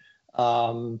Twitter,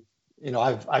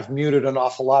 I've muted an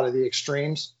awful lot of the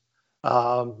extremes.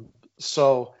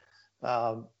 So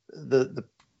the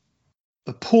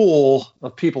pool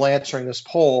of people answering this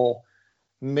poll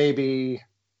may be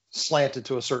slanted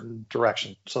to a certain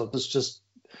direction. So let's just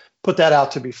put that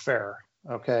out to be fair.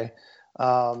 Okay.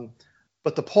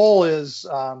 But the poll is,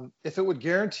 if it would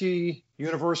guarantee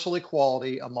universal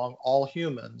equality among all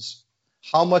humans,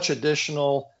 how much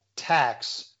additional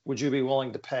tax would you be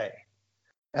willing to pay?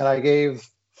 And I gave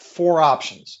 4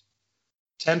 options: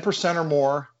 10% or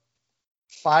more,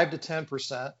 5 to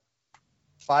 10%,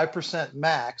 5%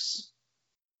 max,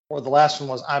 or the last one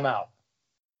was I'm out.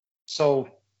 So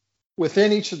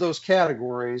within each of those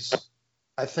categories,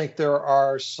 I think there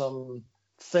are some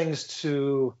things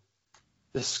to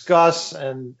discuss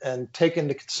and take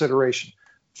into consideration.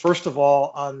 First of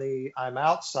all, on the I'm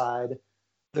out side,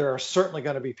 there are certainly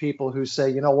going to be people who say,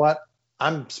 you know what,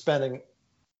 I'm spending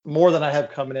more than I have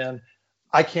coming in.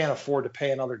 I can't afford to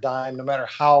pay another dime, no matter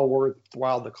how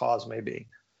worthwhile the cause may be.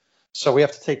 So we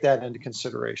have to take that into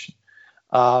consideration.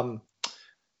 There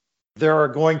are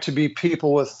going to be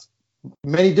people with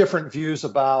many different views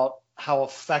about how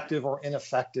effective or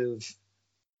ineffective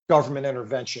government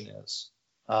intervention is.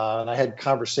 And I had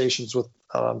conversations with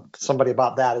somebody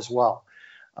about that as well.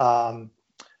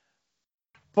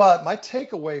 But my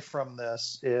takeaway from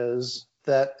this is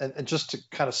that, and just to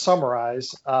kind of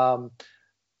summarize, the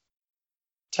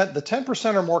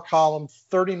 10% or more column,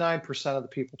 39% of the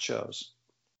people chose.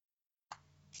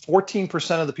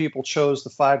 14% of the people chose the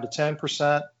 5 to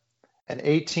 10%, and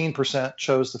 18%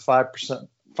 chose the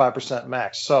 5%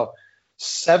 max. So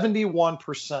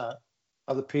 71%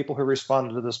 of the people who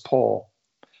responded to this poll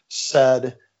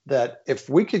said that if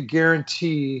we could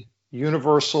guarantee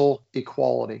universal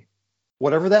equality,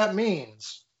 whatever that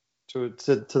means to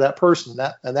that person,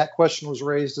 that question was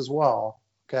raised as well.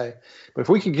 Okay, but if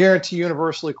we could guarantee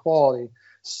universal equality,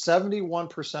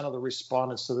 71% of the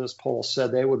respondents to this poll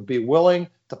said they would be willing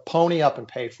to pony up and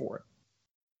pay for it.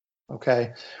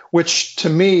 Okay, which to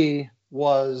me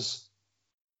was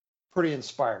pretty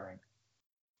inspiring.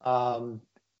 When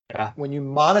you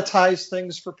monetize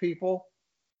things for people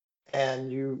and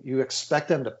you expect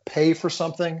them to pay for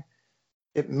something,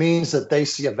 it means that they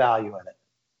see a value in it.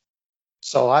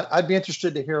 So I'd be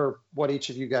interested to hear what each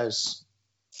of you guys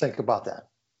think about that.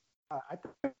 I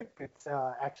think it's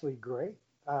actually great.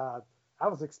 I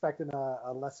was expecting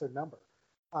a lesser number.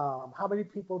 How many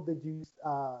people did you,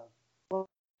 what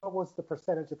was the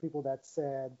percentage of people that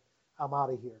said, I'm out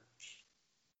of here?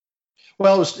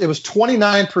 Well, it was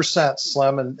 29%,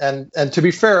 Slim. And to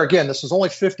be fair, again, this was only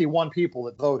 51 people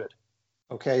that voted.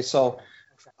 Okay, so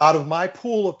out of my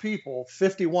pool of people,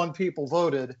 51 people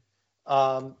voted.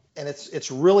 And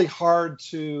it's really hard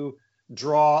to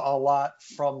draw a lot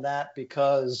from that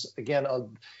because, again,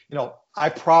 I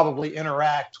probably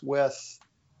interact with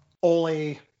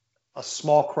only a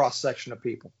small cross section of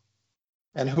people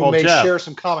and who may share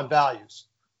some common values.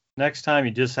 Next time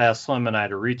you just ask Slim and I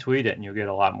to retweet it and you'll get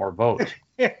a lot more votes.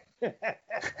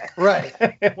 Right.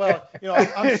 Well,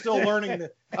 I'm still learning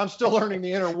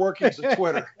the inner workings of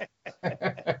Twitter.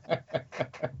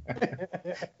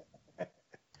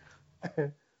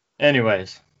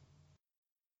 Anyways.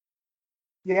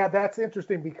 Yeah, that's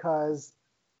interesting because,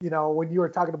 when you were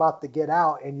talking about the Get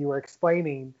Out and you were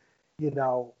explaining,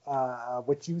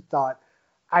 what you thought,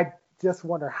 I just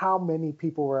wonder how many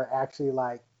people were actually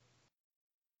like,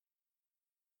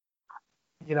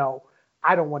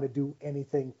 I don't want to do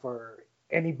anything for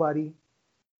anybody,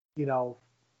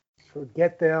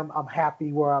 forget them. I'm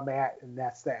happy where I'm at, and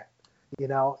that's that,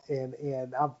 and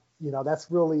I'm,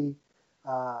 that's really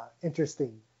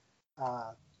interesting.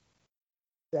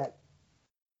 That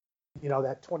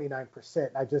that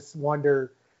 29%. I just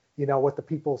wonder, what the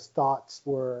people's thoughts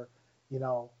were,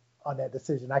 on that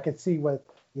decision. I can see with,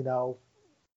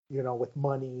 with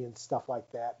money and stuff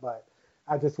like that, but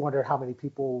I just wonder how many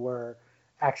people were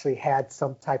actually had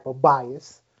some type of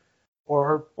bias,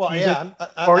 or well, even, yeah,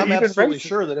 or I'm even absolutely racist.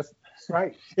 sure that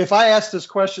Right. if I asked this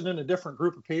question in a different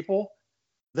group of people,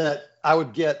 that I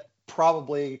would get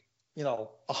probably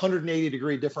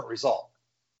 180-degree different result.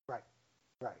 Right.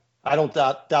 I don't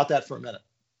doubt that for a minute.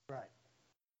 Right.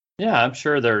 Yeah, I'm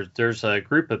sure there's a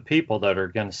group of people that are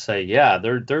going to say, yeah,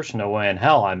 there's no way in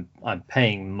hell I'm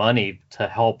paying money to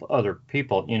help other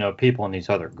people, people in these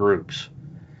other groups,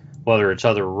 whether it's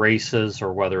other races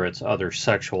or whether it's other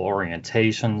sexual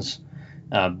orientations.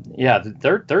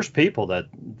 There's people that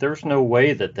there's no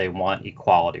way that they want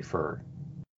equality for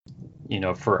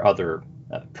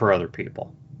other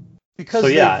people. Because so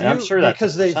yeah, I'm sure that's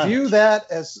because they view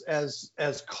that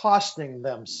as costing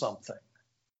them something.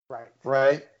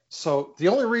 Right. So the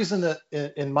only reason that,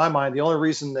 in my mind,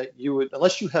 that you would,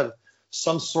 unless you have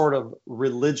some sort of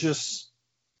religious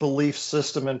belief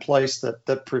system in place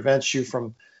that prevents you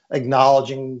from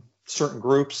acknowledging certain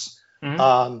groups,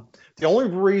 the only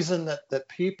reason that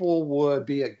people would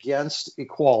be against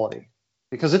equality,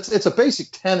 because it's a basic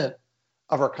tenet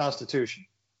of our Constitution.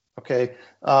 Okay.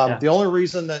 The only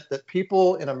reason that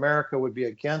people in America would be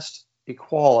against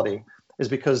equality is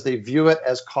because they view it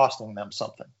as costing them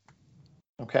something.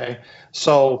 Okay.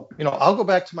 So, I'll go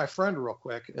back to my friend real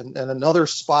quick and another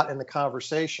spot in the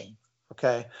conversation.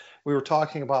 Okay. We were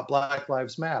talking about Black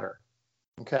Lives Matter.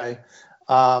 Okay.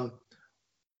 Well,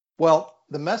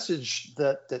 the message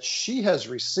that she has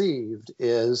received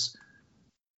is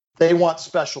they want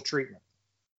special treatment.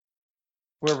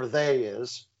 Whoever they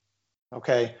is,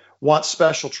 okay, want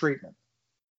special treatment.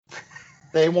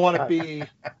 They want to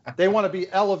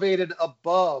be elevated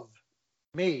above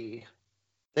me.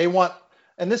 They want,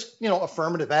 and this,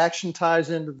 affirmative action ties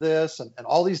into this and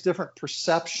all these different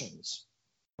perceptions,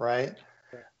 right?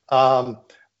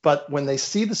 But when they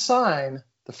see the sign,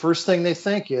 the first thing they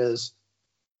think is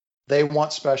they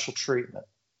want special treatment.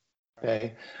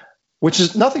 Okay. Which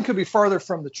is, nothing could be farther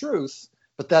from the truth,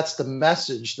 but that's the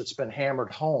message that's been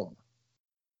hammered home.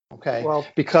 Okay. Well,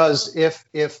 because if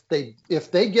they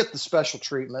get the special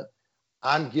treatment,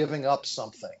 I'm giving up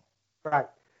something. Right.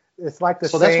 It's like the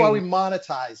so saying, that's why we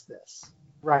monetize this.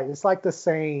 Right. It's like the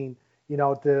saying,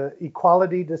 the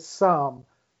equality to some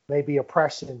may be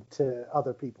oppression to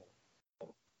other people.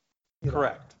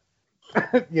 Correct.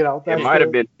 It might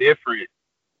have been different.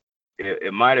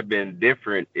 It might have been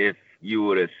different if you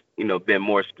would have, been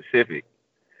more specific,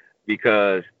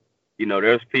 because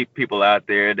there's people out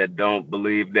there that don't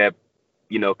believe that,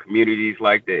 communities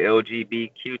like the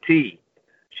LGBTQ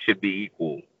should be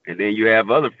equal. And then you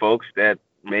have other folks that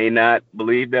may not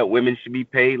believe that women should be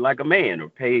paid like a man or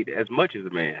paid as much as a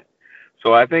man.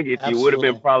 So I think if you would have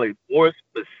been probably more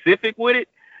specific with it,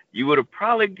 you would have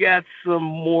probably got some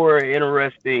more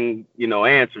interesting,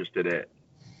 answers to that.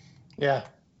 Yeah.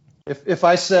 If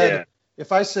I said,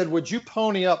 would you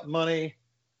pony up money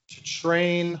to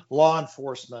train law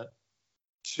enforcement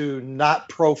to not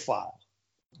profile,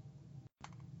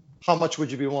 how much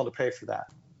would you be willing to pay for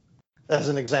that? As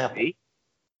an example.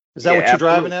 Is that what you're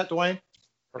driving at, Dwayne?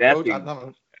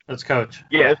 That's Coach.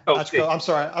 Yeah, it's Coach. I'm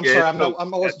sorry. I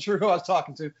wasn't sure who I was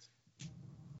talking to.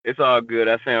 It's all good.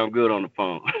 I sound good on the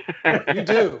phone. You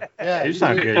do. Yeah. You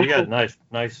sound good. You got a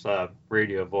nice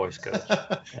radio voice, Coach.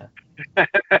 Yeah.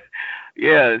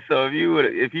 Yeah. So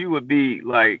if you would be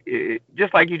like,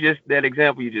 just like that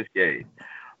example you just gave,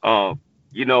 and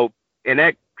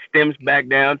that stems back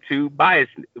down to biases,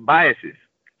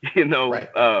 Right.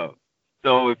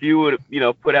 So if you would,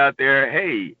 put out there,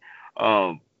 hey,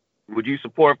 would you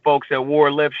support folks that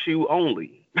wore left shoe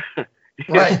only?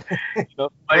 Right.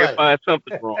 Right. Find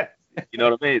something wrong. You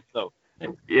know what I mean? So,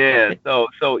 yeah.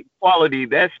 So equality,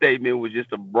 that statement was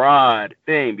just a broad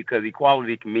thing, because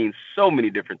equality can mean so many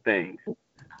different things.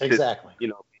 Exactly.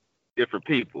 To, different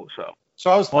people. So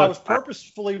I was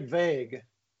purposefully vague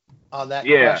on that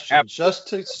question, absolutely. Just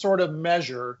to sort of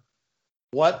measure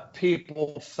what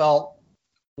people felt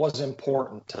was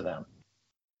important to them.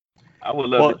 I would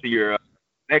love to see your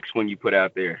next one you put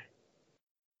out there.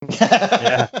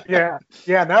 Yeah.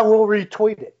 Now we'll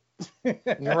retweet it.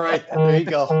 Right. There you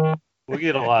go. We'll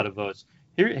get a lot of votes.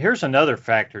 Here's another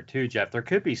factor too, Jeff. There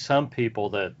could be some people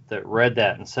that read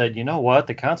that and said, you know what,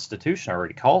 the Constitution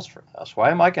already calls for this. Why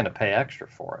am I going to pay extra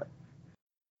for it?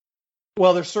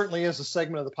 Well, there certainly is a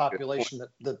segment of the population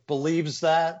that believes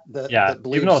that believes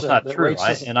even though it's not that true,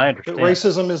 racism, I understand. That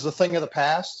racism is a thing of the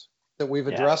past, that we've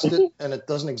addressed it and it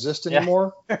doesn't exist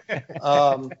anymore.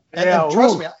 And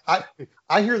trust me,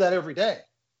 I hear that every day.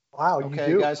 Wow, okay,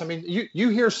 you do. guys. I mean, you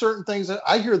hear certain things that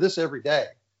I hear this every day.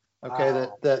 Okay,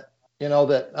 wow.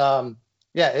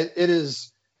 it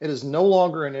is no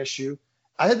longer an issue.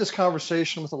 I had this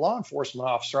conversation with a law enforcement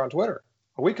officer on Twitter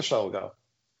a week or so ago,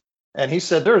 and he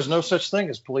said there is no such thing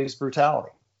as police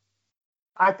brutality.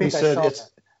 I think he said saw it's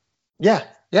that.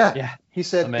 Yeah. He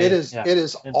said Amazing. it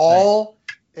is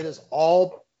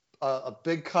all a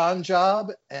big con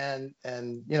job, and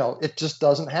it just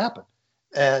doesn't happen.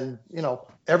 And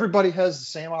everybody has the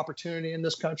same opportunity in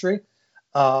this country,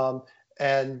 and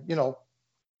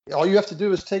all you have to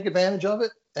do is take advantage of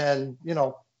it, and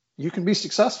you can be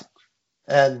successful.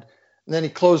 And then he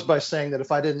closed by saying that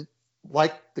if I didn't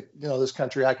like this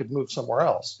country, I could move somewhere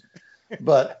else.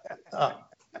 But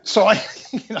so I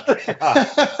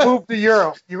move to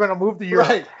Europe. You're going to move to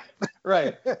Europe.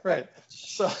 Right.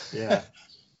 So yeah,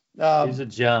 he's a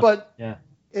jump. But yeah,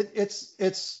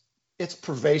 it's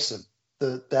pervasive.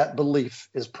 That belief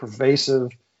is pervasive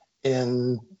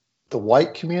in the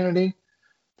white community,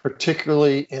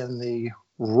 particularly in the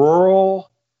rural,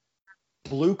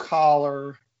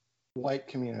 blue-collar white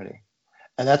community.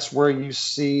 And that's where you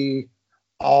see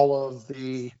all of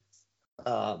the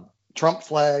Trump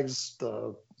flags,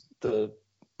 the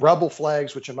rebel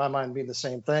flags, which in my mind mean the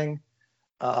same thing.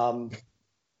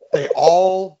 They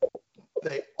all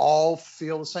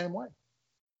feel the same way.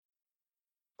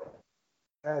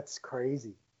 That's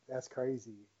crazy.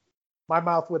 My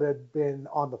mouth would have been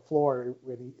on the floor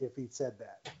if he said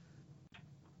that.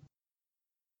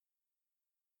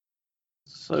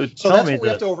 So that's what we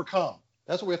have to overcome.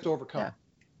 That's what we have to overcome.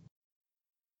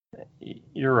 Yeah.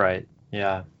 You're right.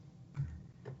 Yeah.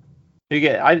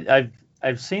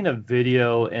 I've seen a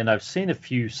video and I've seen a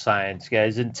few signs,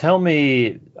 guys, and tell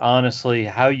me honestly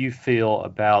how you feel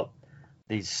about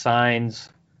these signs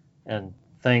and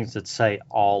things that say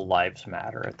all lives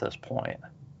matter at this point.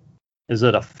 Is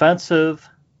it offensive?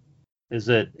 Is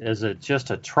it just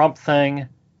a Trump thing,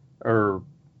 or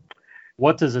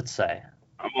what does it say?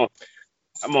 I'm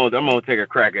gonna take a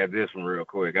crack at this one real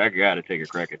quick. I gotta take a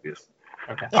crack at this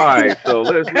one. Okay. All right, so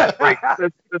let's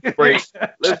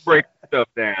break stuff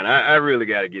down. I really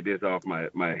got to get this off my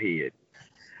head.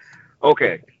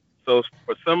 Okay, so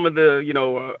for some of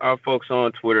the our folks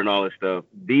on Twitter and all this stuff,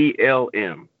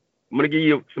 BLM. I'm gonna give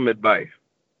you some advice.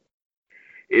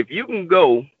 If you can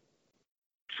go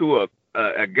to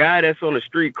a guy that's on the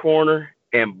street corner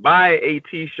and buy a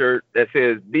T-shirt that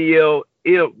says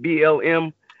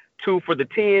BLM 2 for the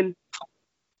 10,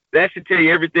 that should tell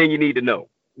you everything you need to know.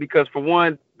 Because for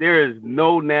one, there is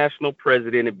no national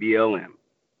president of BLM.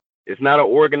 It's not an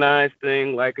organized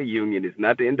thing like a union. It's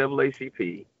not the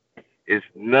NAACP. It's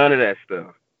none of that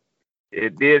stuff.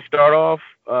 It did start off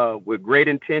with great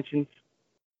intentions,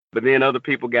 but then other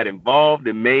people got involved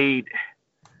and made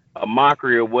a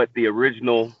mockery of what the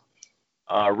original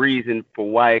reason for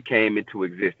why it came into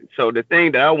existence. So the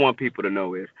thing that I want people to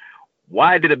know is,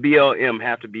 why did a BLM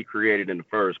have to be created in the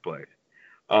first place?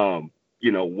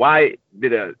 Why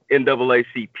did a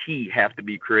NAACP have to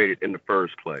be created in the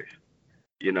first place?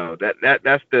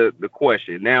 That's the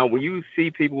question. Now, when you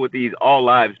see people with these all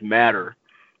lives matter,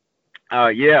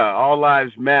 all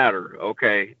lives matter.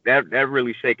 Okay, that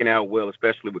really shaking out well,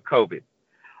 especially with COVID.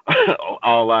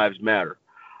 All lives matter.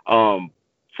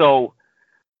 So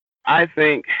I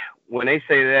think when they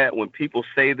say that, when people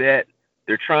say that,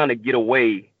 they're trying to get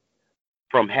away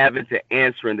from having to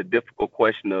answer in the difficult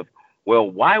question of, well,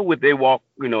 why would they a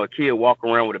kid walk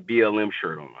around with a BLM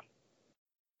shirt on?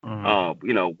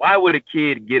 Mm-hmm. Why would a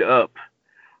kid get up,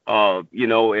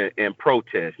 and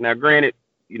protest? Now, granted,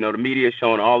 the media is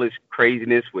showing all this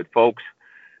craziness with folks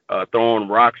throwing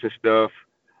rocks and stuff.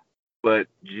 But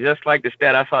just like the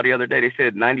stat I saw the other day, they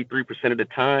said 93% of the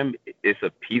time it's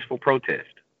a peaceful protest.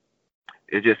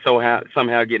 It's just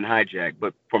somehow getting hijacked.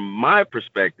 But from my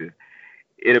perspective,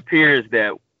 it appears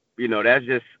that, that's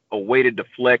just a way to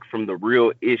deflect from the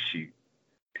real issue.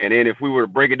 And then if we were to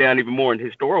break it down even more in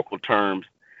historical terms,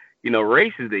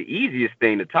 race is the easiest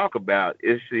thing to talk about.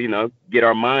 Is get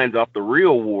our minds off the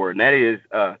real war, and that is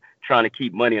trying to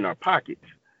keep money in our pockets.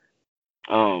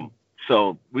 So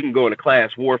So we can go into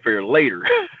class warfare later.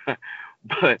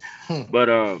 but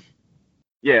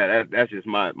yeah, that's just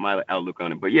my outlook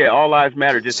on it. But yeah, all lives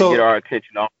matter, just to get our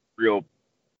attention off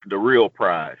the real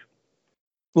prize.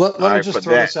 Let me just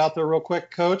throw this out there real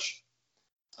quick, Coach.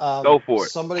 Go for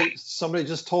it. Somebody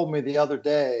just told me the other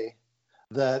day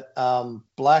that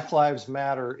Black Lives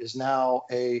Matter is now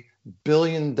a $1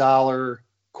 billion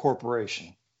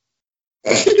corporation.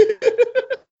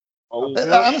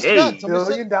 Honest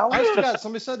to God,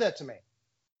 somebody said that to me.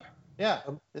 Yeah,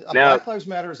 Black Lives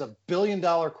Matter is a $1 billion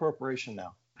corporation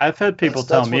now. I've had people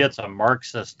tell me it's a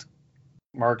Marxist,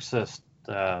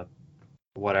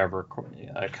 whatever,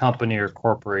 a company or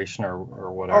corporation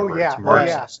or whatever. Oh yeah, it's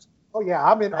Marxist.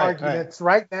 I'm in arguments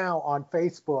right now on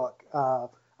Facebook.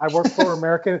 I work for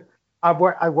American. I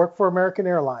work for American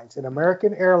Airlines, and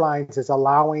American Airlines is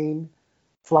allowing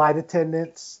flight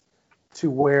attendants to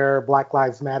wear Black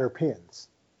Lives Matter pins.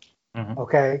 Mm-hmm.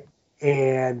 Okay,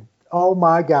 and oh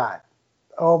my God,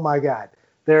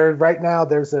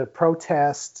 there's a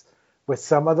protest with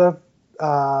some of the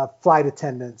flight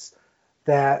attendants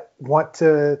that want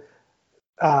to.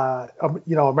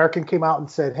 American came out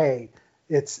and said, "Hey,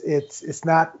 it's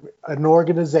not an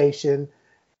organization.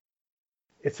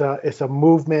 It's a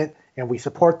movement, and we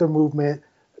support the movement.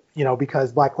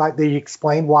 Because Black Lives." They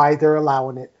explain why they're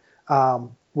allowing it.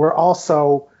 We're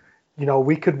also,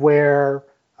 we could wear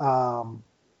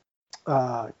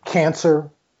cancer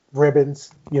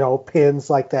ribbons, pins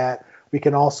like that. We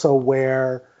can also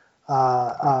wear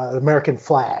American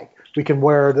flag. We can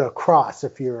wear the cross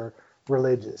if you're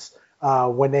religious.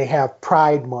 When they have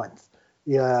Pride Month,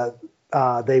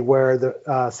 they wear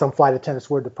some flight attendants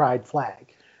wear the Pride flag.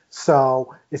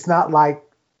 So it's not like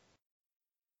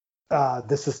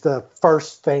this is the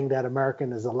first thing that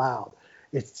American is allowed.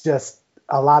 It's just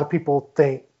a lot of people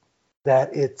think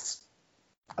that it's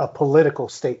a political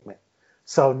statement.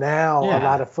 So now a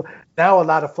lot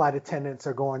of flight attendants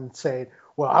are going and saying,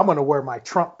 "Well, I'm going to wear my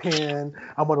Trump pin.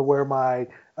 I'm going to wear my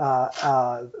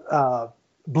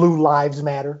Blue Lives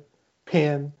Matter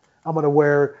pin. I'm going to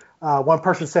wear." One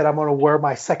person said, "I'm going to wear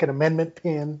my Second Amendment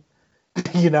pin."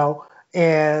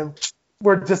 And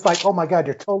we're just like, "Oh my God,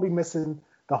 you're totally missing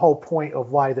the whole point of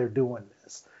why they're doing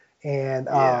this." And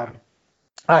I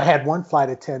had one flight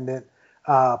attendant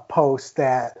post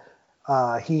that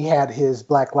he had his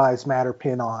Black Lives Matter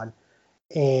pin on,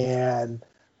 and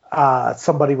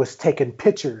somebody was taking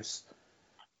pictures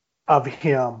of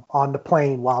him on the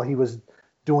plane while he was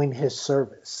doing his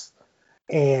service.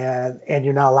 And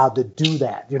you're not allowed to do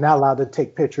that. You're not allowed to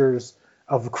take pictures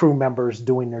of crew members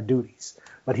doing their duties.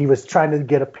 But he was trying to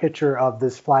get a picture of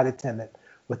this flight attendant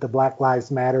with the Black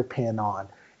Lives Matter pin on,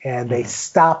 and they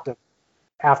stopped him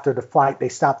after the flight. They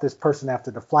stopped this person after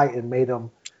the flight and made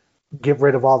him get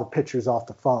rid of all the pictures off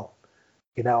the phone.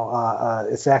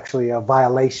 It's actually a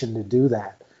violation to do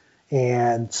that.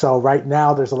 And so right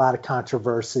now there's a lot of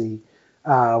controversy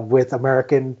with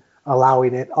American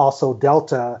allowing it. Also,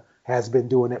 Delta has been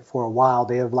doing it for a while.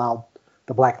 They have allowed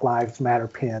the Black Lives Matter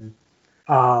pin.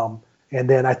 And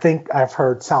then I think I've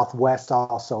heard Southwest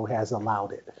also has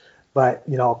allowed it. But,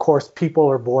 of course, people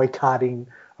are boycotting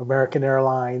American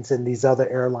Airlines and these other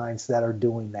airlines that are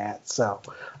doing that. So,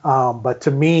 but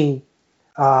to me,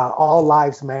 all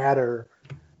lives matter.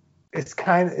 It's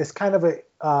kind of an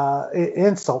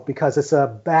insult because it's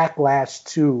a backlash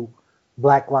to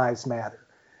Black Lives Matter.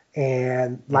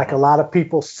 And like a lot of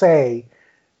people say,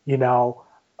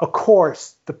 of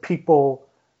course, the people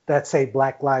that say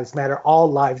Black Lives Matter,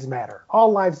 all lives matter.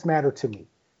 All lives matter to me.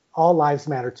 All lives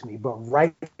matter to me. But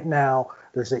right now,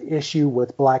 there's an issue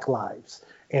with Black lives,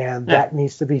 and that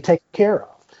needs to be taken care of.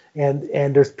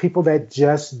 And there's people that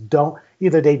just don't,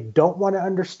 either they don't want to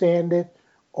understand it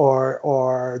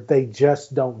or they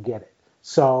just don't get it.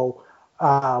 So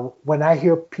when I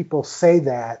hear people say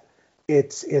that,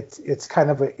 it's kind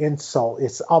of an insult.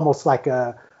 It's almost like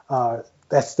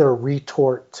that's their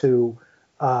retort to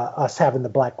us having the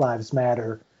Black Lives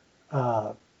Matter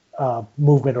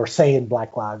movement or saying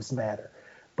Black Lives Matter.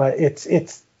 But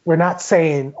we're not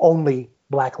saying only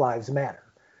Black Lives Matter.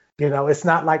 It's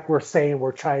not like we're saying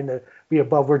we're trying to be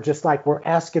above. We're just like, we're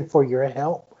asking for your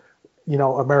help.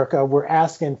 America, we're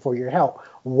asking for your help.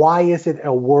 Why is it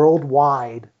a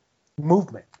worldwide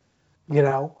movement?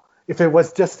 If it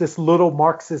was just this little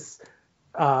Marxist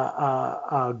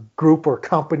group or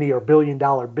company or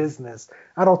billion-dollar business,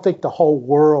 I don't think the whole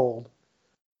world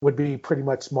would be pretty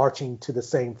much marching to the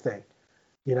same thing.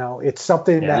 It's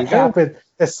something that happened.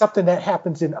 It's something that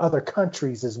happens in other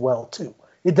countries as well too.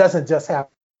 It doesn't just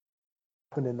happen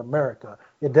in America.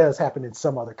 It does happen in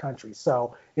some other countries.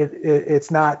 So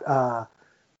it's not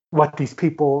what these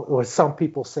people or some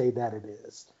people say that it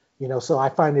is. So I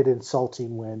find it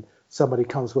insulting when somebody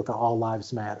comes with an all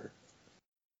lives matter.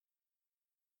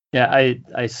 Yeah,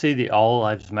 I see the All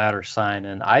Lives Matter sign,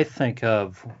 and I think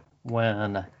of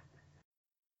when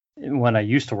I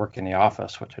used to work in the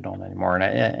office, which I don't anymore,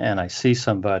 and I see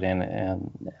somebody and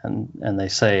they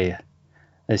say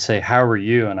how are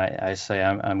you, and I say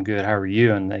I'm good, how are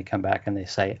you, and they come back and they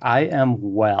say I am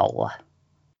well.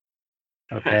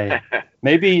 Okay,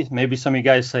 maybe some of you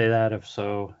guys say that. If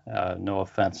so, no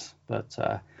offense, but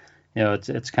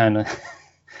it's kind of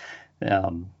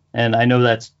and I know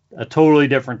that's a totally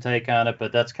different take on it,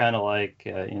 but that's kind of like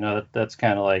that's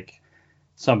kind of like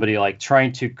somebody like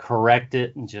trying to correct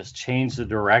it and just change the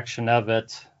direction of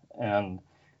it, and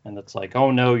it's like,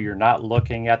 oh no, you're not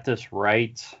looking at this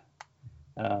right.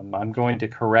 I'm going to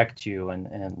correct you,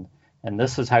 and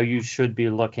this is how you should be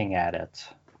looking at it.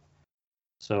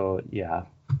 So yeah,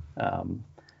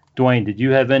 Dwayne, did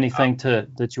you have anything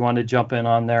that you want to jump in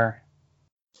on there?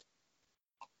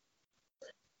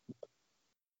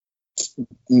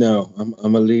 No, I'm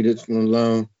gonna leave it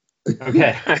alone.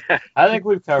 Okay, I think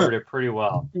we've covered it pretty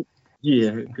well.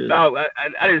 Yeah. Good. No,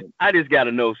 I just got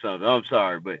to know something. I'm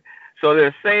sorry, but so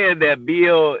they're saying that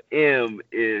BLM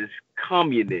is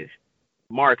communist,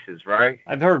 Marxist, right?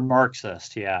 I've heard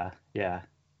Marxist, yeah. And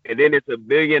then it's $1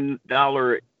 billion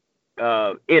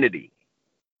entity.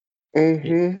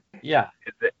 Mm-hmm. Yeah.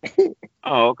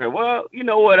 Oh, okay. Well, you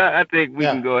know what? I think we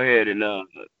can go ahead and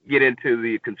get into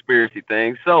the conspiracy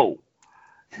thing. So,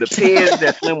 the pins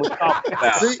that Slim was talking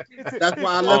about. See, that's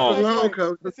why I left it alone,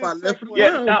 Coach. That's why I left it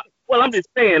alone. Yeah. Well, I'm just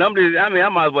saying. I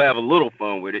might as well have a little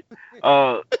fun with it.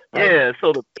 Yeah.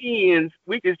 So the pins,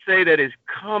 we could say that it's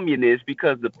communist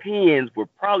because the pins were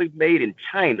probably made in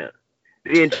China,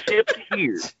 then shipped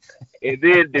here, and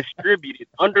then distributed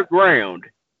underground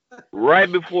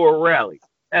right before a rally.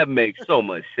 That makes so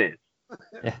much sense.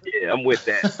 Yeah, I'm with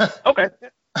that. Okay.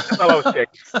 That's all I was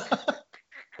checking.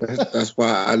 That's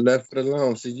why I left it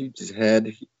alone. So you just had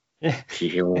to.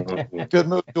 Good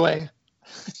move, Dwayne.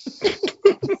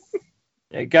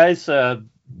 Yeah, guys, the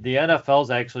NFL is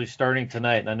actually starting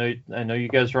tonight, and I know you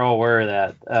guys are all aware of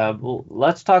that.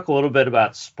 Let's talk a little bit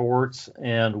about sports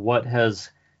and what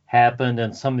has happened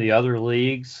in some of the other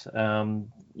leagues. The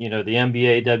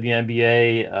NBA,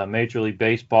 WNBA, Major League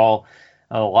Baseball.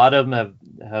 A lot of them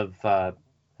have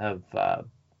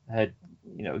had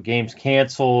games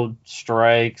canceled,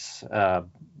 strikes, and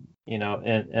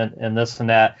this and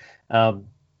that.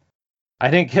 I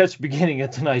didn't catch the beginning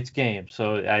of tonight's game,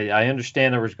 so I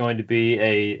understand there was going to be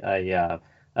a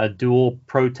dual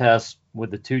protest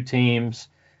with the two teams,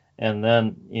 and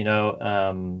then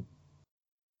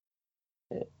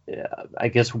I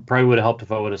guess we probably would have helped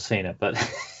if I would have seen it. But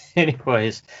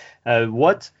anyways,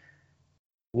 what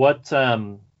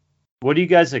do you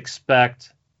guys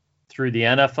expect through the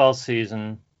NFL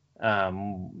season?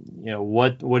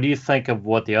 What do you think of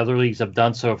what the other leagues have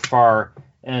done so far,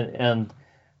 and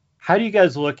how do you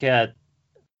guys look at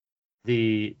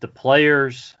the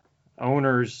players,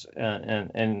 owners,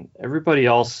 and everybody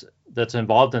else that's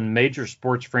involved in major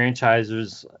sports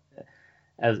franchises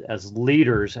as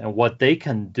leaders, and what they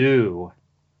can do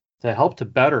to help to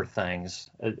better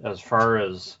things as far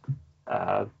as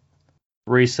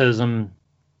racism,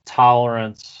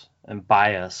 tolerance, and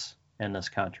bias in this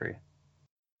country?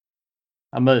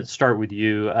 I'm going to start with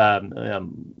you.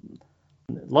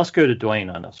 Let's go to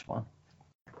Dwayne on this one.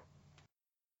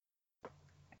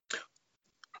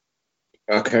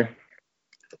 Okay.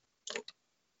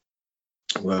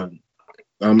 Well,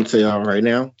 I'm going to tell y'all right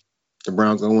now, the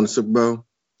Browns going to win the Super Bowl.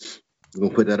 I'm going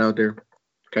to put that out there.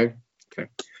 Okay?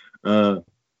 But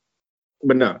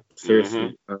no,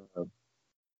 seriously. Mm-hmm.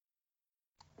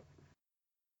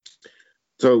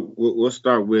 So we'll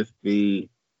start with the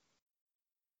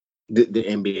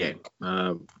NBA.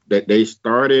 That they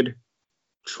started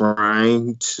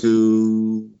trying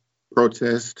to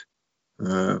protest.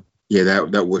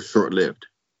 That was short-lived.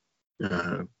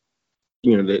 They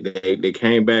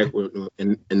came back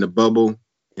in the bubble,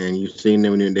 and you've seen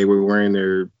them when they were wearing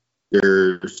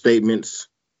their statements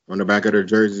on the back of their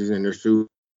jerseys and their shoes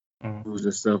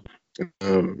and stuff.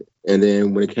 And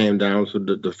then when it came down to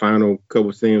the final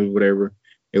couple teams, whatever,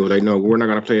 it was like, no, we're not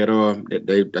gonna play at all. I think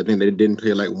they didn't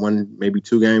play like 1, maybe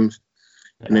 2 games,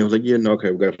 and they was like,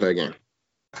 okay, we gotta play again.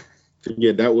 So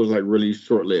that was like really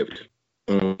short-lived.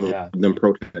 Them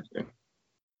protesting.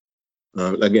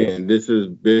 Again, this is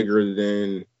bigger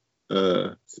than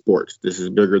sports. This is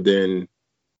bigger than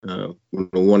 1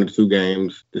 or 2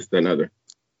 games, this, that, and other.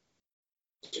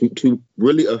 To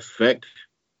really affect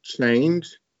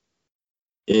change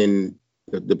in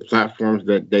the platforms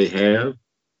that they have,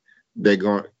 they're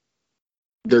going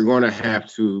to have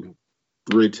to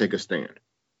really take a stand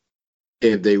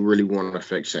if they really want to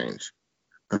affect change.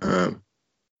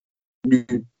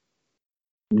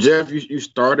 Jeff, you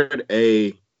started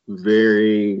a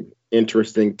very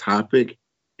interesting topic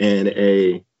and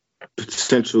a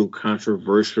potential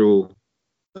controversial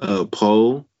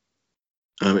poll.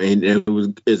 And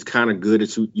it's kind of good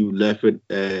that you left it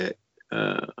at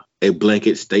a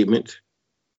blanket statement.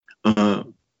 But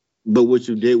what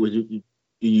you did was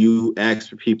you asked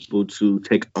for people to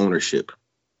take ownership,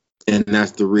 and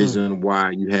that's the reason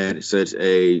why you had such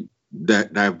a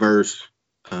diverse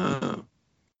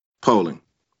polling.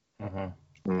 When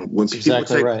that's exactly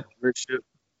people take right. ownership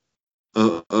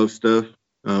of stuff,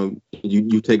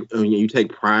 you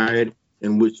take pride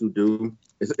in what you do.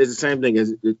 It's the same thing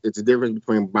as it's a difference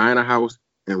between buying a house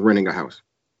and renting a house.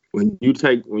 When you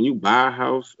buy a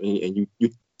house and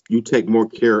you take more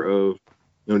care of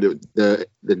the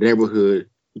neighborhood,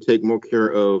 you take more care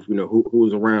of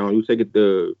who's around. You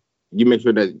make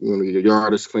sure that your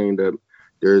yard is cleaned up.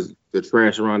 There's the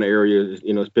trash around the area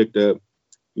is picked up.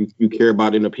 You care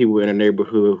about people in the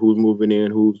neighborhood, who's moving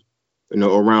in, who's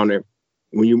around there.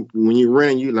 When you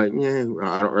rent, you like,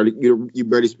 I don't really, you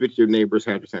barely speak to your neighbors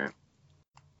half the time.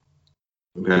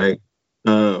 Okay,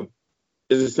 it's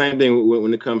the same thing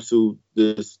when it comes to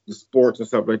the sports and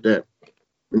stuff like that.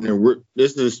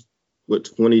 This is what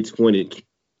 2020.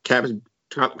 Colin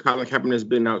Kaepernick has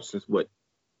been out since what,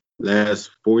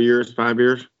 last 4 years, 5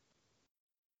 years.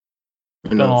 It's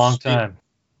been a long time.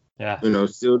 Yeah.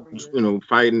 Still,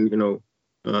 fighting.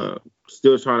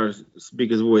 Still trying to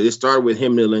speak his voice. It started with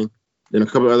him kneeling, then a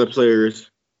couple of other players,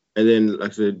 and then, like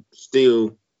I said,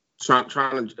 still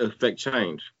trying to affect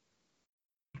change.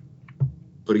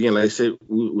 But again, like I said,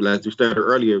 like we started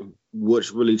earlier,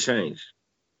 what's really changed?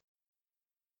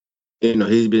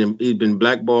 He's been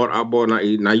blackballed, outballed.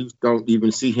 Now you don't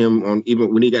even see him on,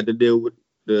 even when he got the deal with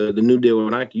the new deal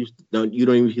with Nike. You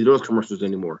don't even see those commercials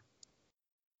anymore.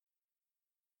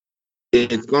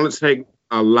 It's going to take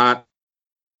a lot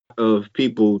of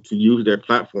people to use their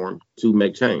platform to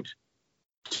make change,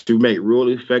 to make real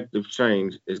effective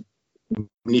change. You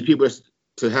need people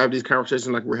to have these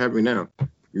conversations like we're having now.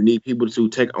 You need people to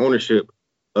take ownership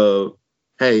of,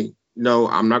 hey, no,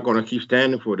 I'm not going to keep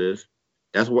standing for this.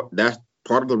 That's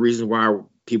part of the reason why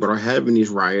people are having these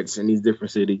riots in these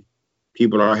different cities.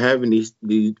 People are having these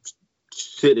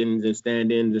sit-ins and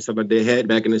stand-ins and stuff like they had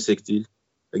back in the 60s.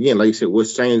 Again, like you said,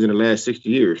 what's changed in the last 60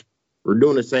 years? We're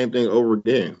doing the same thing over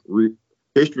again.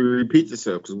 History repeats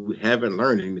itself because we haven't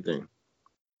learned anything.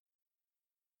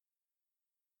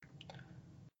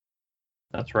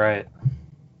 That's right.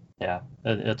 Yeah,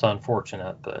 it's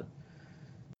unfortunate, but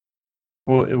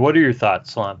what are your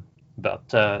thoughts, Slim,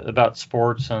 about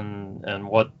sports and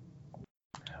what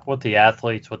the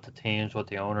athletes, what the teams, what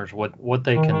the owners, what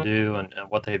they can do and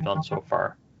what they've done so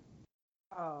far?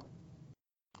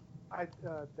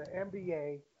 The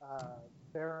NBA,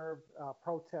 their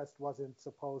protest wasn't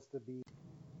supposed to be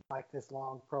like this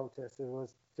long protest. It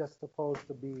was just supposed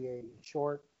to be a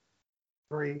short,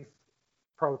 brief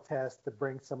protest to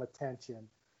bring some attention.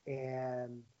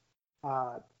 And,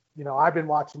 I've been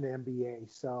watching the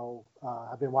NBA, so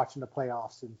I've been watching the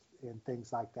playoffs and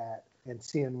things like that and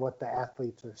seeing what the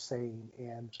athletes are saying.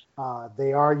 And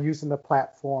they are using the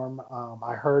platform.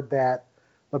 I heard that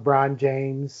LeBron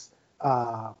James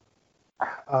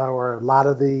or a lot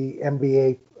of the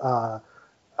NBA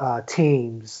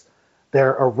teams,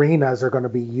 their arenas are going to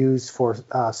be used for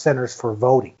centers for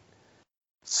voting.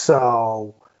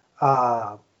 So,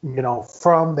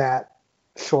 from that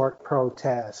short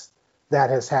protest that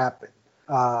has happened,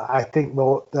 I think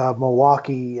the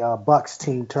Milwaukee Bucks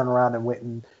team turned around and went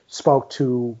and spoke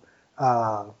to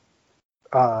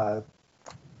the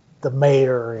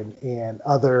mayor and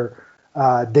other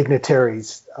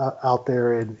dignitaries out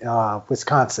there in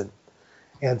Wisconsin.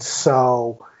 And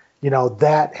so,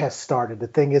 that has started. The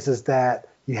thing is that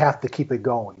you have to keep it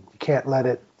going. You can't let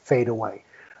it fade away.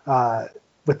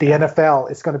 With the NFL,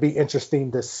 it's going to be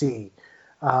interesting to see.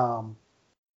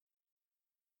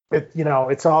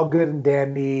 It's all good and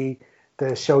dandy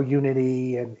to show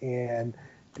unity and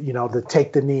to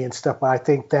take the knee and stuff. But I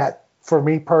think that for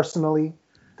me personally,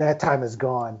 that time is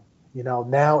gone.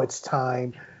 Now it's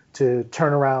time to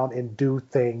turn around and do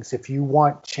things. If you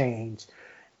want change,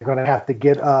 you're going to have to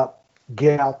get up,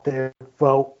 get out there,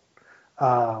 vote,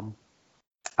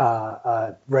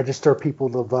 register people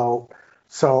to vote.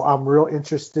 So I'm real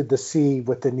interested to see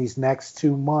within these next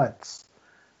 2 months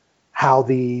how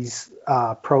these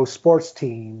pro sports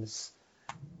teams,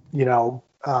 try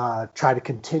to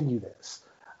continue this.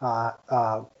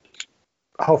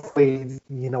 Hopefully,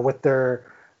 with their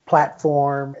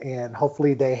platform, and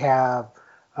hopefully they have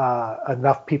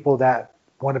enough people that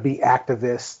want to be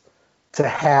activists to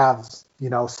have,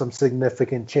 some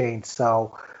significant change.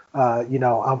 So,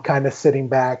 I'm kind of sitting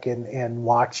back and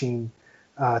watching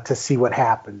to see what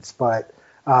happens. But,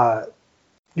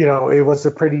 it was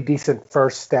a pretty decent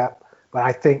first step, but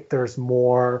I think there's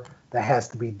more that has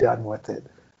to be done with it.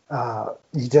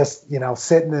 You just,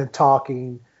 sitting and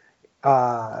talking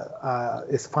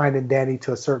is fine and dandy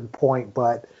to a certain point,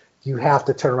 but you have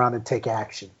to turn around and take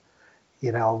action.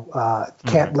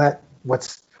 Can't let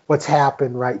what's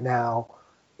happened right now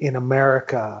in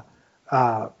America.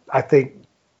 I think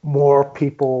more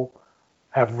people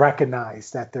have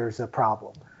recognized that there's a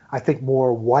problem. I think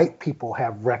more white people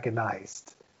have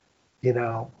recognized,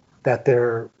 that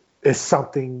there is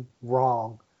something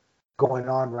wrong going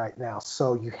on right now.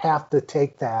 So you have to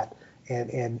take that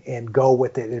and go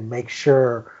with it and make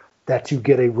sure that you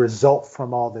get a result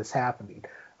from all this happening.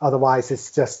 Otherwise,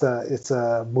 it's just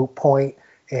a moot point,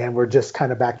 and we're just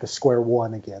kind of back to square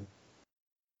one again.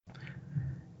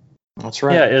 That's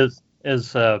right. Yeah,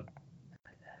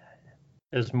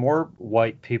 is more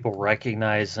white people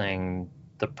recognizing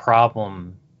the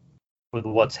problem with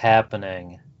what's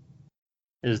happening?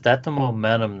 Is that the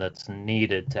momentum that's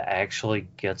needed to actually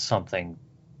get something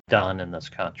done in this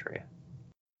country?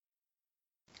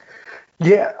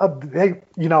 Yeah,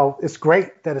 it's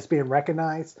great that it's being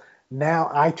recognized. Now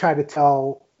I try to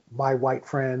tell my white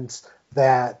friends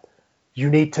that you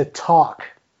need to talk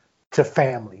to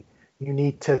family. You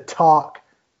need to talk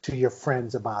to your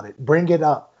friends about it. Bring it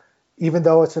up. Even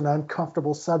though it's an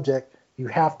uncomfortable subject, you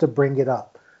have to bring it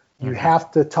up. You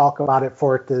have to talk about it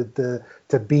for it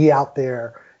to be out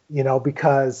there,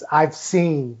 because I've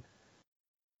seen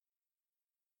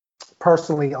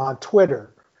personally on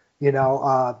Twitter,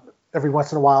 every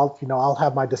once in a while, I'll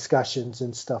have my discussions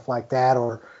and stuff like that,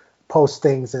 or post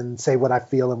things and say what I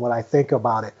feel and what I think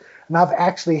about it. And I've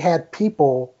actually had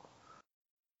people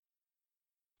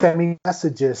send me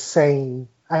messages saying,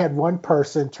 I had one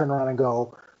person turn around and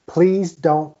go, please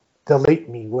don't delete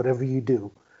me, whatever you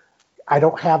do. I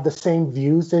don't have the same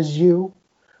views as you,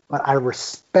 but I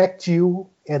respect you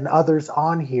and others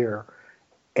on here,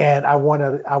 and I want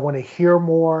to hear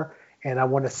more and I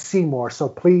want to see more. So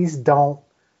please don't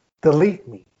delete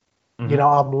me.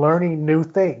 I'm learning new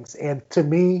things, and to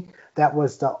me, that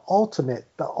was the ultimate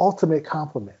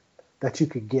compliment that you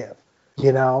could give.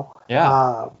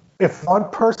 If one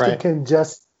person can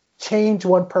just change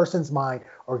one person's mind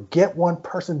or get one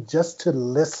person just to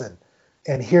listen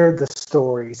and hear the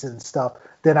stories and stuff,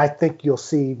 then I think you'll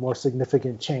see more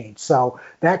significant change. So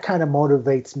that kind of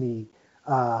motivates me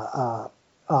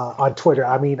on Twitter.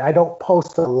 I mean, I don't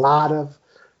post a lot of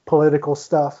political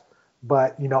stuff,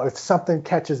 but if something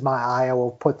catches my eye, I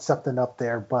will put something up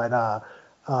there. But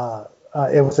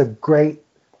it was a great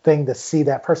thing to see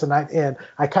that person. And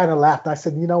I kind of laughed. I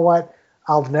said, you know what?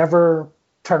 I'll never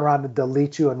turn around and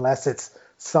delete you unless it's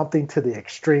something to the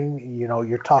extreme.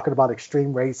 You're talking about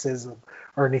extreme racism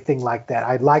or anything like that.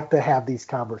 I'd like to have these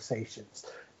conversations.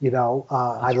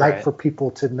 I like for people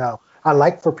to know.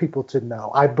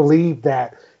 I believe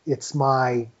that it's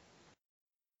my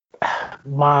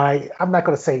I'm not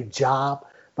going to say job,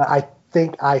 but I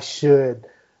think I should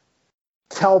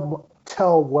tell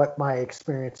what my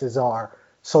experiences are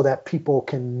so that people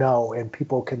can know and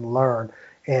people can learn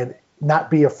and not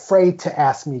be afraid to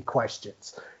ask me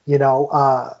questions.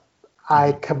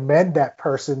 I commend that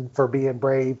person for being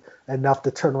brave enough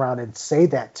to turn around and say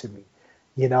that to me,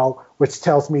 which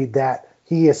tells me that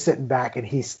he is sitting back and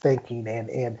he's thinking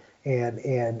and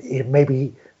it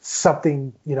maybe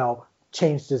something,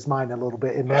 changed his mind a little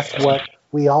bit. And that's what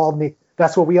we all need.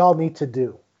 That's what we all need to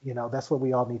do. That's what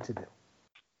we all need to do.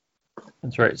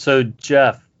 That's right. So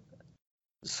Jeff,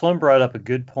 Slim brought up a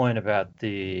good point about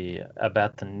the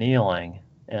kneeling,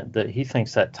 and that he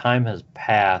thinks that time has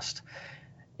passed.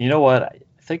 You know what? I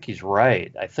think he's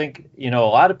right. I think, a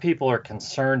lot of people are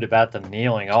concerned about the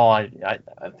kneeling.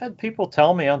 I've had people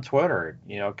tell me on Twitter,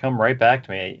 come right back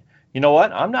to me. You know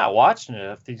what? I'm not watching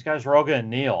it if these guys are all going to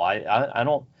kneel.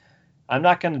 I'm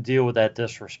not going to deal with that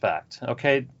disrespect.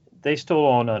 Okay. They still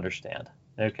don't understand.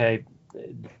 Okay.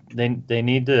 They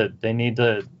need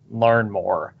to learn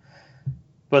more.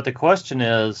 But the question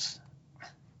is,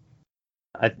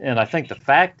 I think the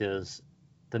fact is,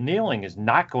 the kneeling is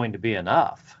not going to be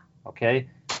enough. Okay,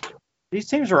 these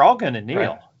teams are all going to kneel.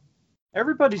 Right.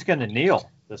 Everybody's going to kneel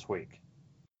this week.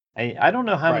 I don't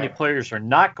know how many players are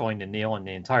not going to kneel in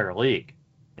the entire league.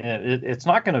 It's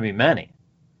not going to be many.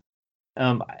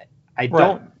 I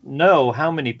don't know how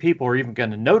many people are even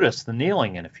going to notice the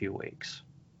kneeling in a few weeks.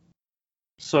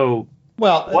 So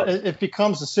Well, it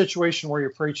becomes a situation where you're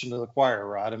preaching to the choir,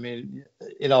 Rod. I mean,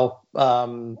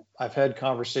 I've had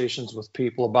conversations with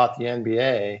people about the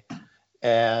NBA,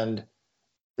 and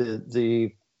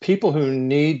the people who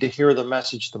need to hear the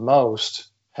message the most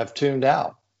have tuned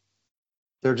out.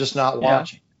 They're just not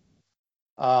watching.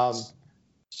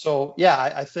 So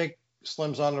yeah, I think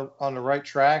Slim's on the right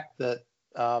track. That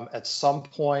at some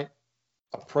point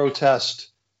a protest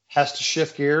has to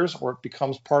shift gears, or it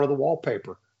becomes part of the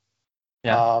wallpaper.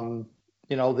 Yeah.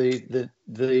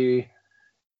 The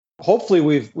hopefully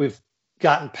we've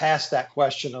gotten past that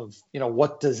question of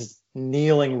what does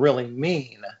kneeling really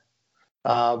mean.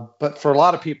 But for a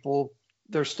lot of people,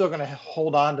 they're still going to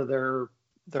hold on to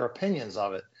their opinions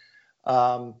of it.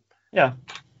 I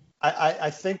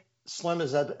think Slim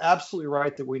is absolutely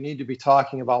right that we need to be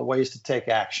talking about ways to take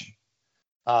action.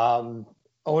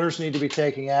 Owners need to be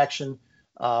taking action.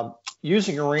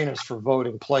 Using arenas for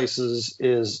voting places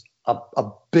is a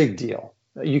big deal.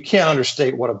 You can't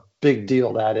understate what a big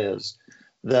deal that is.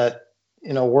 That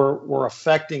we're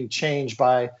affecting change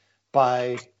by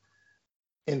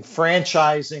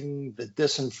enfranchising the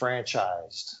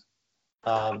disenfranchised,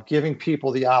 giving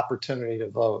people the opportunity to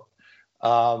vote.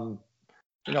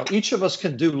 Each of us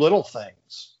can do little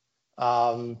things.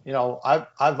 I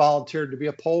volunteered to be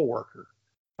a poll worker.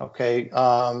 Okay.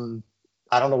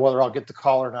 I don't know whether I'll get the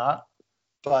call or not,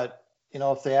 but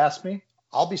if they ask me,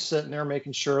 I'll be sitting there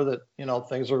making sure that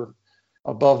things are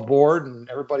above board and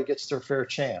everybody gets their fair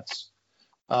chance.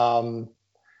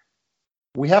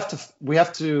 We have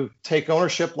to take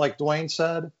ownership, like Dwayne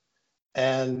said,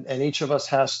 and each of us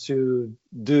has to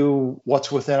do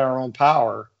what's within our own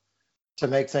power to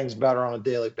make things better on a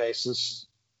daily basis.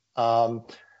 But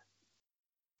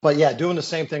yeah, doing the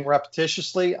same thing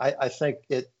repetitiously, I think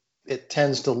it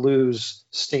tends to lose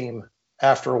steam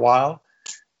after a while,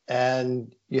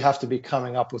 and you have to be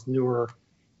coming up with newer,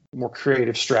 more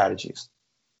creative strategies.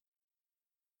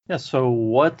 Yeah. So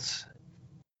what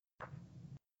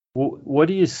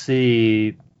do you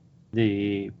see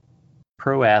the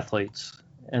pro athletes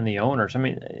and the owners? I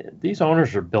mean, these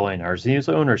owners are billionaires. These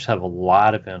owners have a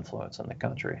lot of influence in the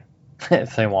country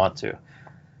if they want to.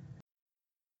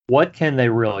 What can they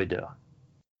really do?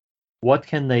 What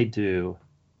can they do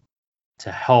to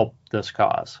help this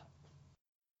cause?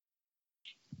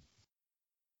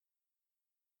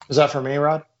 Is that for me,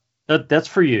 Rod? That's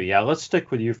for you. Yeah, let's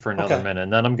stick with you for another minute,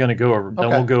 and then I'm going to go over. Okay. Then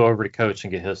we'll go over to Coach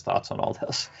and get his thoughts on all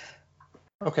this.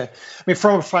 Okay. I mean,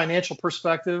 from a financial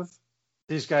perspective,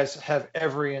 these guys have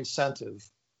every incentive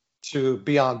to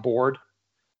be on board.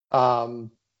 They're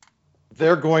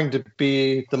going to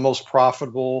be the most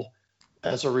profitable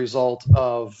as a result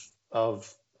of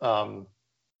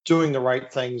doing the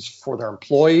right things for their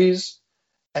employees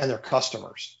and their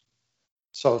customers.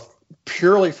 So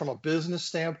purely from a business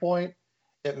standpoint,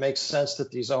 it makes sense that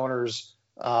these owners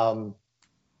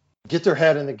get their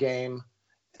head in the game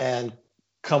and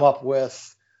come up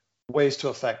with ways to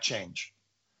affect change.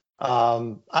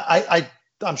 I'm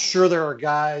sure there are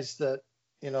guys that,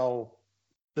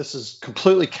 this is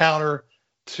completely counter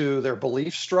to their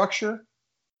belief structure,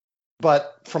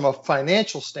 but from a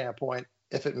financial standpoint,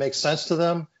 if it makes sense to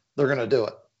them, they're going to do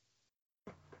it.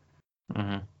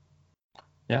 Mm-hmm.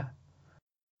 Yeah.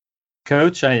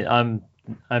 Coach, I'm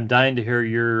dying to hear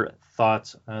your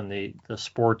thoughts on the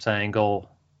sports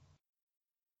angle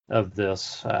of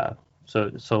this.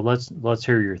 So let's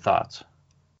hear your thoughts.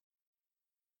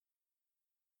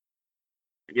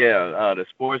 Yeah, the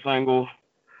sports angle.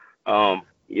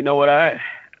 You know what? I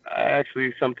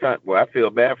actually sometimes, I feel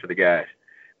bad for the guys,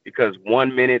 because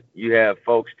 1 minute you have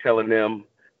folks telling them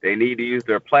they need to use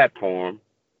their platform,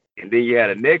 and then you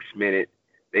had the next minute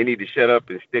they need to shut up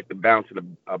and stick to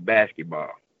bouncing a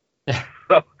basketball.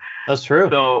 So, that's true.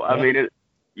 So I mean,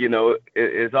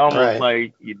 it's almost right.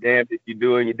 Like you're damned if you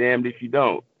do and you're damned if you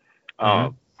don't.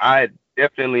 Mm-hmm. I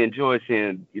definitely enjoy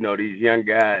seeing these young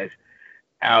guys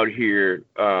out here,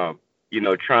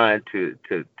 trying to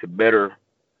better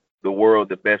the world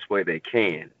the best way they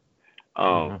can.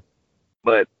 Mm-hmm.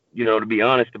 But to be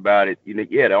honest about it,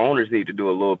 the owners need to do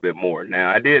a little bit more.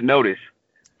 Now, I did notice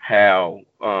how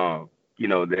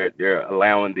they're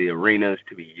allowing the arenas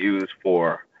to be used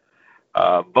for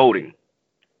voting,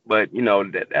 but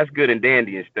that's good and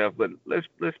dandy and stuff. But let's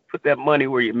put that money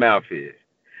where your mouth is.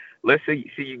 Let's see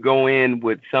you go in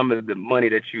with some of the money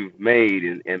that you've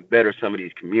made and better some of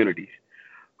these communities.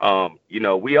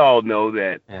 We all know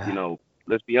that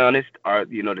let's be honest,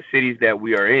 the cities that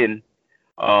we are in,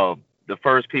 the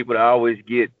first people to always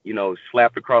get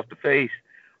slapped across the face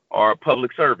are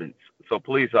public servants, so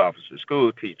police officers,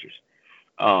 school teachers.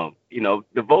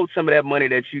 Devote some of that money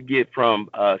that you get from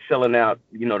selling out,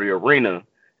 the arena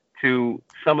to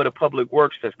some of the public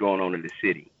works that's going on in the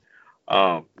city.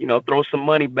 Throw some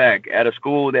money back at a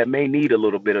school that may need a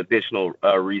little bit additional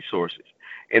resources.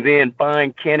 And then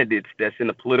find candidates that's in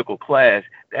the political class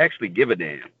that actually give a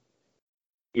damn.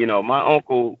 My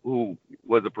uncle, who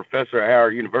was a professor at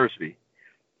Howard University,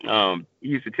 he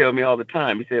used to tell me all the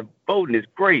time, he said, voting is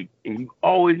great and you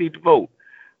always need to vote,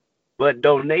 but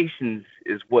donations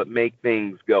is what make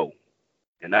things go.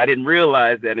 And I didn't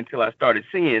realize that until I started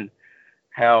seeing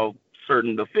how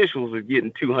certain officials are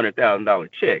getting $200,000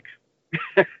 checks.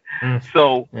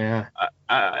 So, yeah,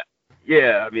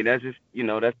 that's just,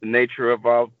 that's the nature of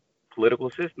our political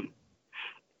system.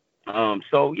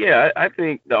 I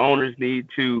think the owners need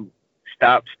to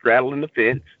stop straddling the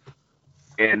fence,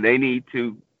 and they need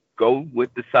to go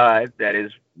with the side that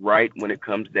is right when it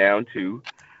comes down to,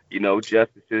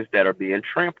 justices that are being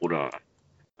trampled on.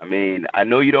 I mean, I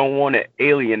know you don't want to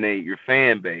alienate your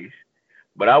fan base,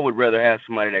 but I would rather have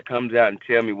somebody that comes out and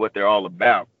tell me what they're all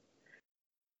about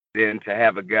than to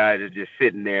have a guy that's just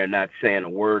sitting there and not saying a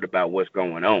word about what's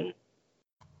going on.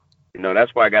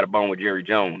 That's why I got a bone with Jerry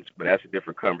Jones, but that's a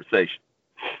different conversation.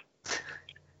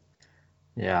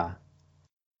 Yeah.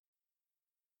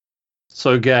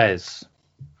 So, guys,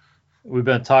 we've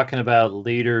been talking about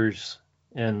leaders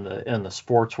in the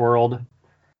sports world.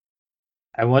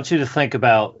 I want you to think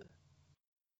about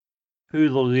who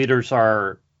the leaders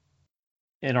are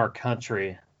in our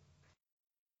country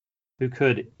who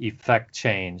could effect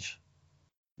change.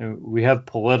 We have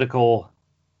political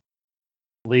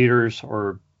leaders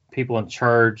or people in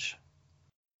charge,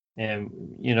 and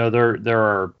there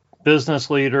are business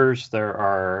leaders, there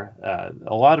are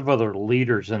a lot of other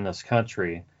leaders in this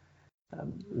country.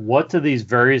 What do these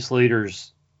various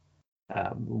leaders,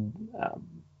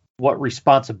 what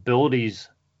responsibilities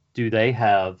do they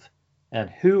have, and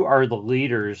who are the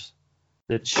leaders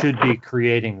that should be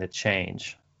creating the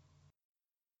change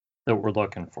that we're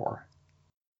looking for?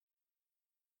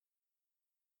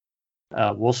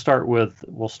 We'll start with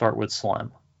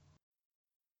Slim.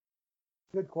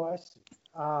 Good question.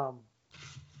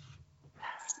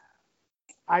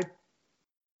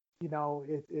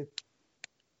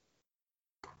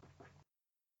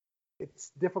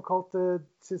 It's difficult to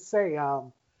say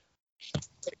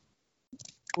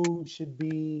who should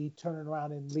be turning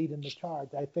around and leading the charge.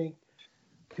 I think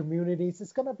communities,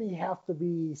 it's going to have to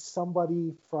be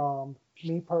somebody from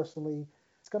me personally.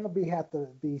 It's going to have to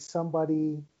be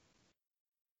somebody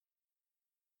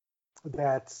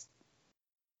that's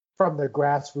from the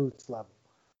grassroots level.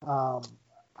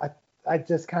 I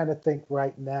just kind of think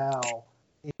right now.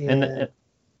 And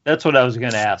that's what I was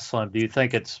going to ask, Slim. Do you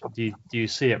think do you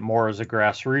see it more as a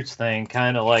grassroots thing,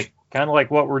 kind of like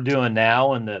what we're doing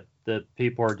now, and that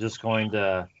people are just going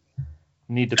to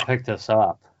need to pick this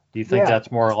up? Do you think that's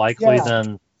more likely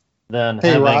than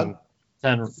having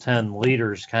 10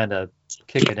 leaders kind of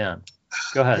kick it in?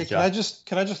 Go ahead, Jeff.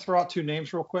 Can I just throw out two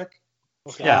names real quick?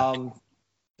 Okay. Yeah.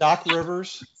 Doc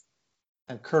Rivers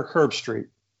and Kirk Herbstreit.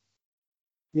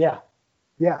 Yeah.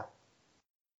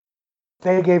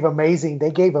 They gave amazing.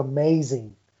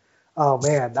 Oh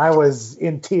man, I was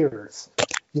in tears,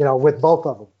 with both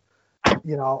of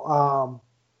them,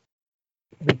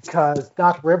 because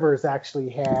Doc Rivers actually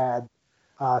had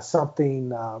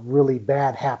something really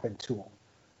bad happen to him.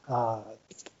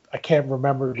 I can't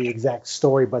remember the exact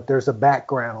story, but there's a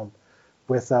background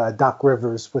with Doc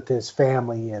Rivers with his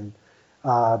family and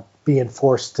being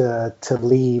forced to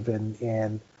leave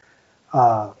and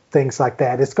things like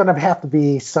that. It's going to have to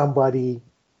be somebody,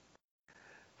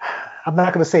 I'm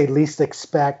not going to say least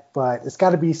expect, but it's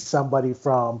got to be somebody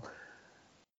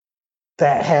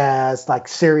that has like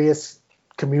serious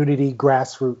community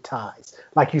grassroots ties.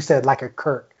 Like you said, like a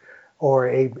Kirk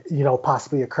or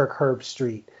possibly a Kirk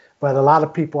Herbstreit. But a lot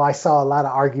of people, I saw a lot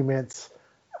of arguments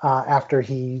after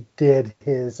he did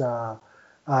his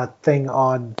thing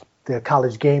on the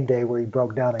College Game Day where he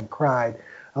broke down and cried.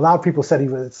 A lot of people said he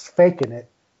was faking it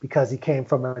because he came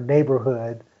from a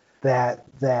neighborhood that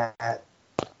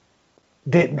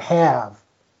didn't have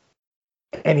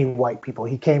any white people.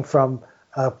 He came from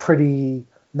a pretty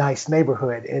nice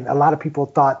neighborhood, and a lot of people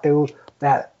thought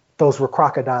that those were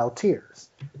crocodile tears.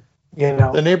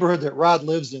 The neighborhood that Rod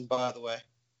lives in, by the way.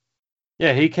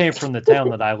 Yeah, he came from the town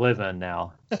that I live in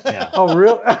now. Yeah. Oh,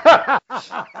 really?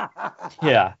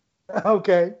 Yeah.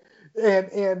 Okay.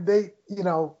 And they,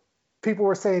 people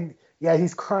were saying, yeah,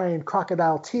 he's crying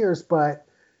crocodile tears, but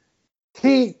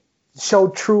he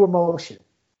showed true emotion.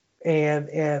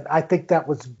 And I think that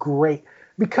was great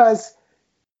because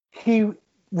he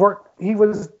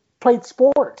played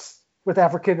sports. with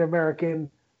African American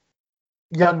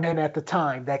young men at the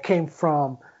time that came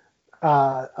from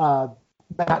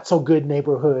not so good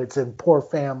neighborhoods and poor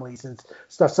families and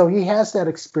stuff. So he has that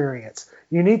experience.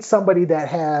 You need somebody that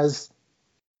has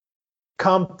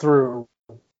come through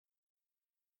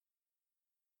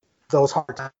those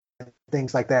hard times,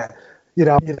 things like that.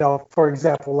 For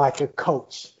example, like a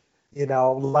coach,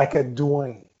 like a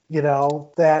Dwayne,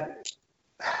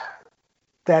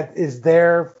 that is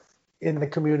there in the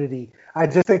community. I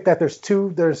just think that there's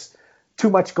too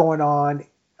much going on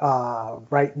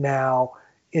right now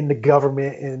in the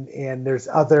government, and there's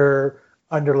other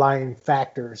underlying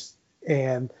factors.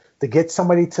 And to get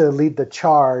somebody to lead the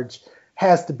charge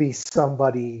has to be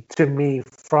somebody, to me,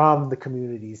 from the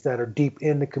communities, that are deep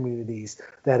in the communities,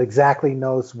 that exactly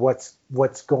knows what's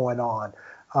going on,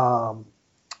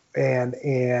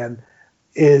 and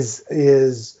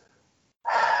is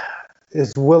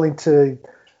willing to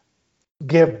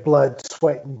give blood,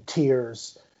 sweat, and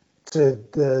tears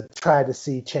to try to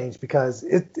see change, because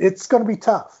it's going to be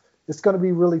tough. It's going to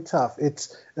be really tough.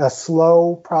 It's a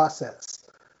slow process.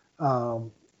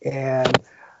 And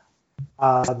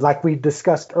like we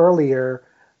discussed earlier,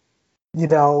 you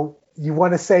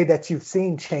want to say that you've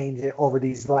seen change over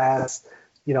these last,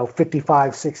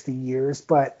 55, 60 years,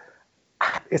 but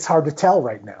it's hard to tell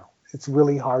right now. It's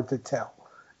really hard to tell.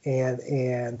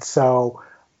 And so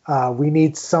we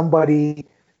need somebody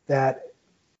that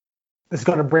is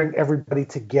going to bring everybody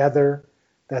together,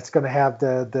 that's going to have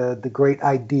the great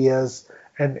ideas,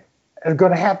 and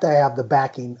going to have the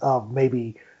backing of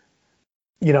maybe,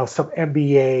 some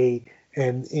NBA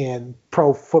and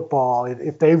pro football.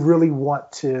 If they really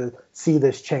want to see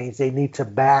this change, they need to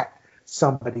back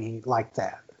somebody like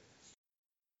that.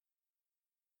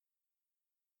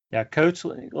 Yeah, Coach,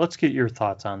 let's get your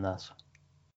thoughts on this.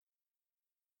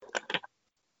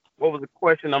 What was the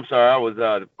question? I'm sorry, I was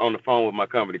on the phone with my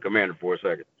company commander for a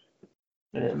second.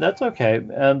 That's okay.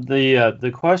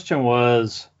 The question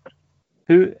was,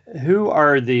 who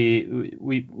are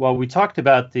we talked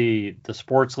about the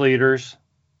sports leaders.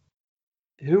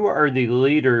 Who are the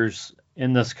leaders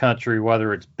in this country,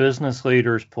 whether it's business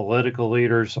leaders, political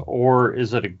leaders, or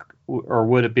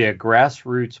would it be a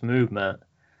grassroots movement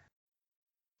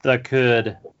that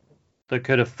could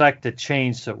affect the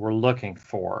change that we're looking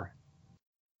for?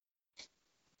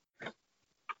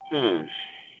 I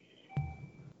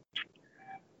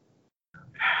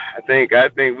think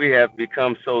we have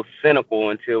become so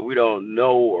cynical until we don't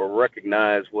know or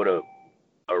recognize what a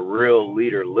real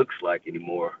leader looks like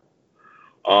anymore.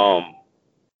 I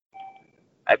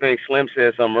think Slim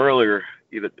said something earlier.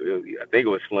 I think it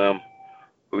was Slim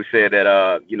who said that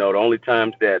the only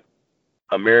times that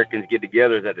Americans get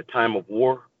together is at the time of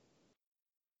war.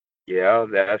 Yeah,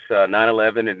 that's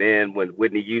 9/11, and then when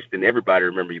Whitney Houston, everybody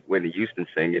remember Whitney Houston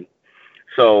singing.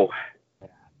 So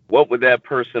what would that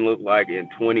person look like in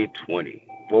 2020?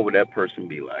 What would that person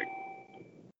be like?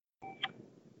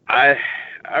 I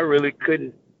really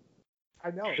couldn't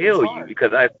tell you,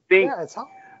 because I think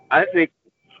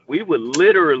we would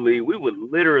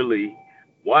literally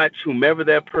watch whomever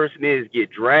that person is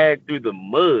get dragged through the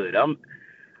mud.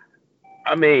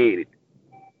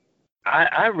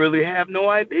 I really have no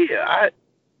idea.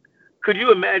 Could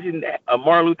you imagine a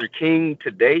Martin Luther King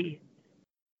today?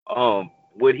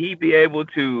 Would he be able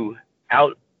to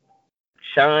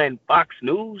outshine Fox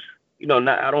News?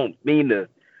 I don't mean to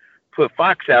put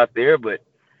Fox out there, but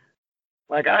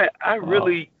like I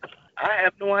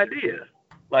have no idea.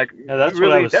 Like, yeah, that's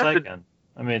what I was thinking.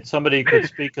 Somebody could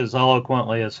speak as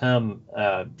eloquently as him.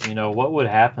 What would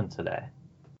happen today?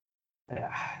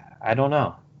 I don't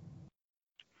know.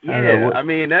 Yeah,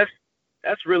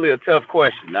 that's really a tough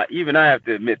question. Even I have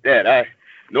to admit that. I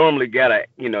normally gotta,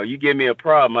 you give me a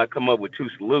problem, I come up with two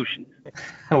solutions.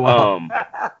 Well,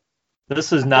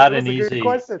 this is not an easy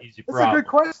question. Easy It's problem. a good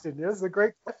question. It's a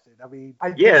great question.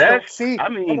 I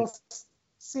don't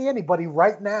see anybody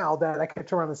right now that I can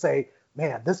turn around and say,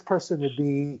 man, this person would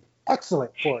be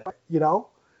excellent for it.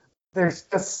 There's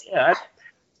just. Yeah,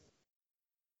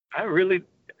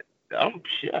 I'm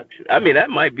shocked. That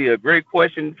might be a great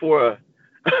question for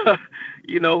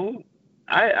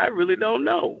I really don't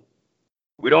know.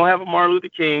 We don't have a Martin Luther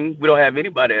King. We don't have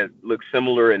anybody that looks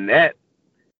similar in that.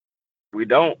 We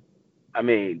don't.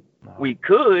 No. We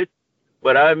could,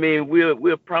 but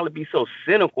we'll probably be so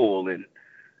cynical and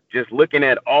just looking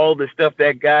at all the stuff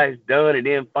that guy's done and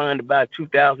then find about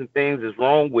 2,000 things is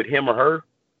wrong with him or her.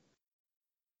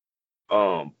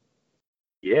 I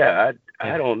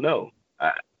don't know.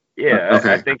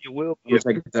 Okay. I think it will be I'm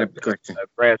gonna take a stab at the question. a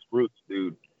grassroots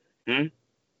dude. I'm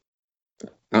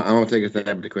gonna take a stab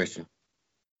at the question.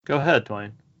 Go ahead,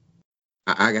 Dwayne.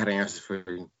 I got an answer for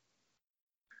you.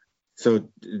 So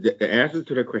the answer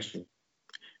to the question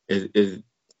is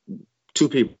two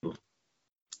people.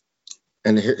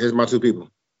 And here's my two people.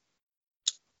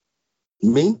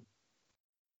 Me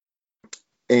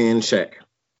and Shaq.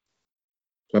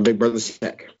 My big brother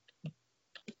Shaq.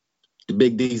 The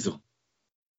big diesel.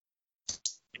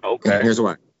 Okay. And here's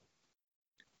why.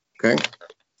 Okay?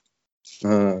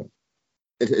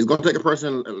 It's going to take a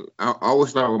person. I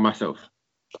always start with myself.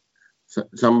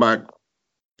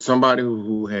 Somebody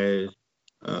who has,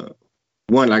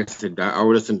 one, like I said, I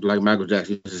always listen to like Michael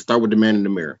Jackson. Start with the man in the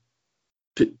mirror.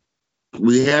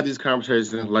 We have these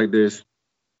conversations like this,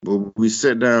 but we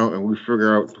sit down and we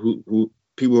figure out who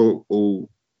people who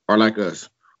are like us,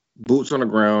 boots on the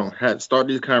ground. Start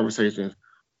these conversations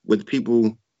with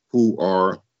people who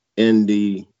are in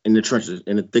the trenches,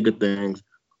 in the thick of things,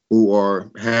 who are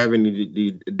having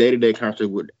the day-to-day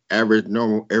conversation with average,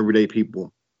 normal, everyday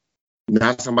people.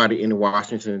 Not somebody in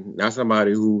Washington, not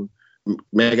somebody who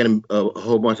making a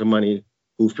whole bunch of money,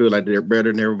 who feel like they're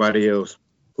better than everybody else,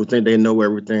 who think they know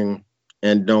everything,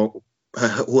 and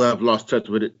who have lost touch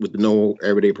with the normal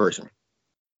everyday person.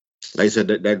 Like I said,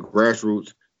 that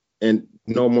grassroots and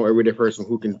normal everyday person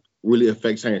who can really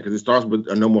affect change, because it starts with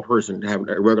a normal person having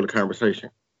a regular conversation.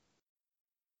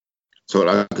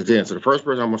 So again, so the first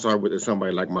person I'm gonna start with is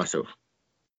somebody like myself,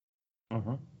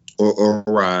 or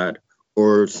Rod,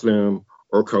 or Slim,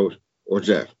 or Coach, or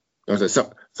Jeff. You know,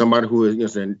 somebody who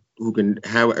is, who can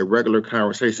have a regular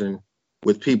conversation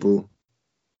with people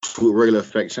to regularly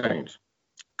affect change.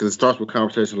 Because it starts with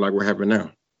conversations like we're having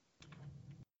now.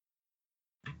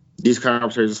 These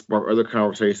conversations spark other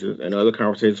conversations, and other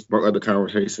conversations spark other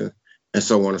conversations, and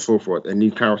so on and so forth. And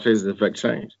these conversations affect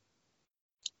change.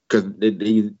 Because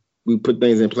we put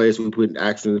things in place, we put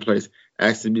actions in place.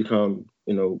 Actions become,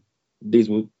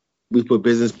 we put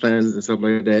business plans and stuff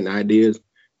like that and ideas,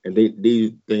 and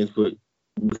these things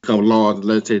become laws.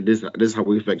 Let's say this is how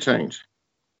we affect change.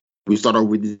 We start off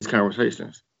with these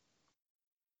conversations.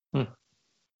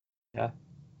 Yeah.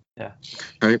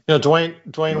 Right?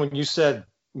 Dwayne, when you said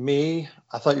me,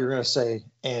 I thought you were going to say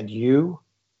and you.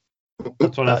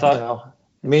 That's what I thought.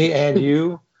 Me and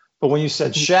you. But when you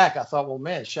said Shaq, I thought, well,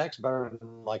 man, Shaq's better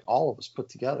than like all of us put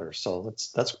together. So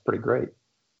that's pretty great.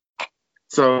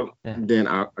 So then,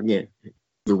 again,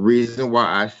 the reason why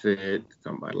I said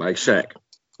somebody like Shaq,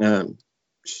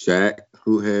 Shaq,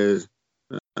 who has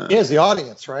he has the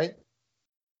audience, right?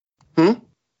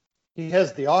 He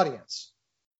has the audience.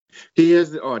 He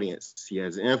has the audience. He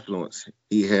has influence.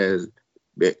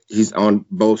 He's on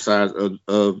both sides of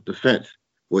the fence.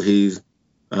 Where he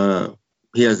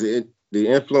has the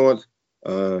influence.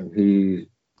 He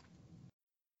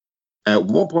at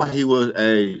one point he was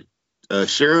a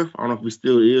sheriff. I don't know if he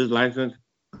still is licensed.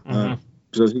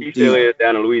 So he still is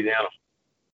down in Louisiana.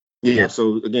 Yeah.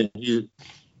 So again, he's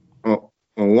on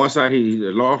one side he's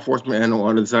a law enforcement, and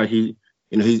on the other side he's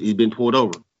been pulled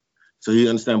over. So he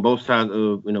understands both sides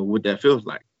of what that feels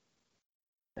like.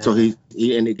 Yeah. So he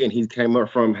came up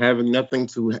from having nothing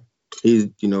to he's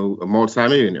a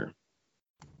multimillionaire.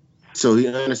 So he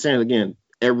understands again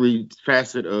every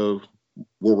facet of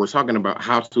what we're talking about,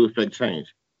 how to affect change.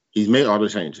 He's made all the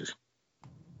changes.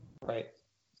 Right.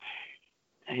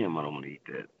 Damn, I don't want to eat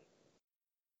that.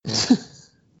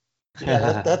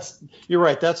 that's you're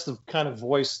right. That's the kind of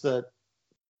voice that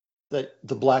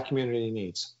the Black community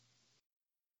needs.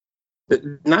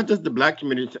 Not just the Black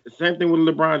community. Same thing with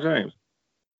LeBron James.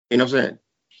 You know what I'm saying?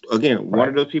 Again, one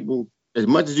of those people. As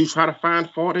much as you try to find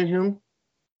fault in him,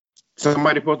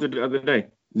 somebody posted the other day.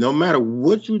 No matter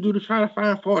what you do to try to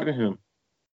find fault in him,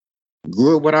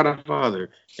 grew up without a father,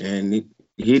 and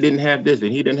he didn't have this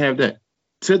and he didn't have that.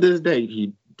 To this day,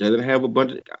 he doesn't have a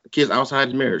bunch of kids outside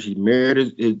his marriage. He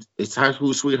married his high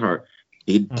school sweetheart.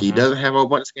 He doesn't have a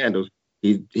bunch of scandals.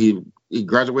 He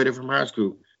graduated from high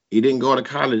school. He didn't go to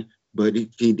college, but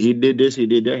he did this, he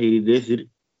did that, he did this.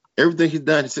 Everything he's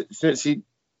done since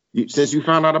you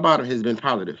found out about him has been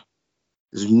positive.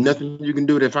 There's nothing you can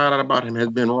do to find out about him has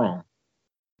been wrong.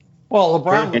 Well,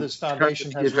 LeBron with his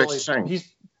foundation has really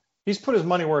he's put his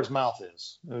money where his mouth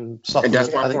is, and something that's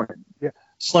that my point.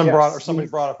 Slim brought, or somebody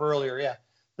brought up earlier. Yeah,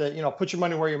 that put your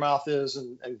money where your mouth is,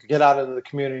 and get out into the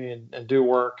community and do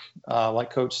work,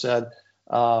 like Coach said.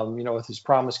 With his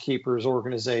Promise Keepers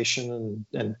organization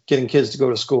and getting kids to go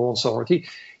to school and so forth.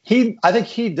 I think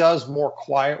he does more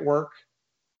quiet work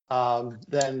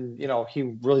than he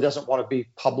really doesn't want to be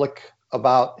public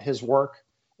about his work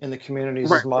in the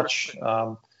communities as much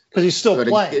because he's still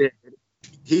playing.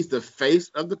 He's the face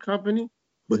of the company,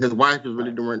 but his wife is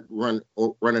really running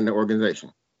the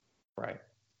organization. Right.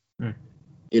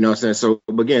 You know what I'm saying? So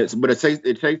again, but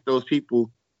it takes those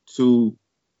people to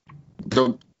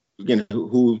again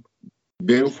who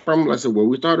been from, let's say, where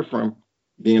we started from,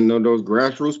 being those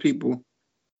grassroots people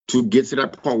to get to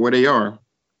that point where they are.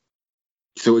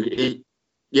 So it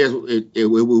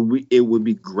would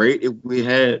be great if we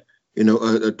had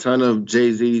a ton of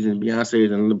Jay-Z's and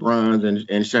Beyonce's and LeBrons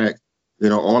and Shaq,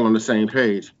 all on the same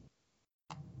page.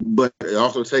 But it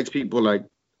also takes people like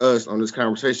us on this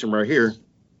conversation right here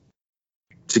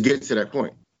to get to that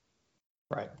point.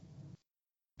 Right.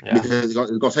 Yeah. Because it's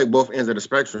going to take both ends of the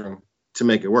spectrum to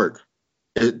make it work.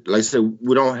 Like I said,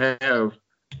 we don't have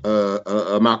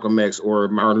a Malcolm X or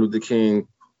Martin Luther King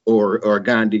or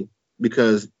Gandhi,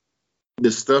 because the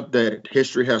stuff that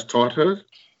history has taught us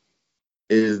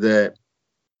is that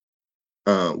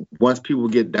once people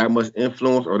get that much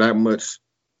influence or that much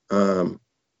power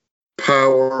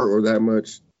or that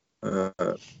much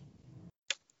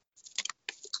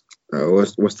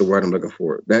what's the word I'm looking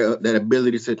for? That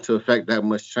ability to affect that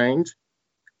much change,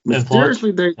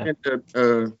 mysteriously they end up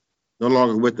no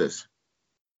longer with us.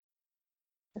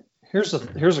 Here's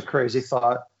a crazy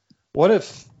thought. What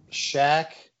if Shaq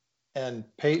and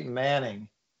Peyton Manning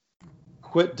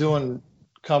quit doing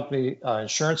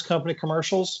insurance company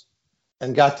commercials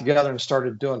and got together and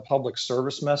started doing public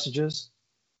service messages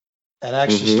and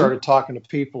actually started talking to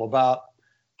people about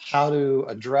how to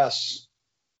address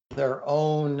their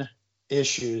own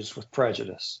issues with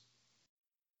prejudice?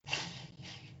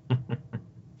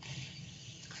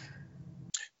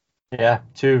 Yeah,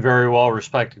 two very well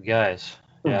respected guys.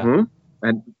 Yeah.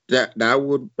 And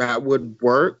that would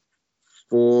work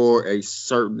for a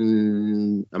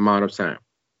certain amount of time.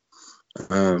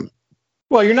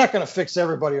 Well, you're not going to fix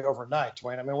everybody overnight,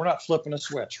 Dwayne. I mean, we're not flipping a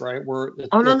switch, right?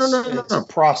 It's a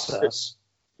process.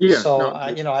 Yeah. So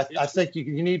I think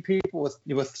you need people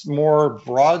with more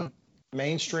broad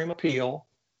mainstream appeal,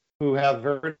 who have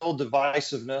very little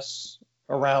divisiveness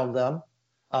around them,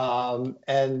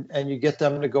 and you get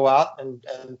them to go out and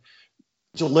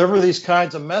deliver these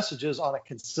kinds of messages on a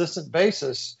consistent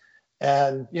basis.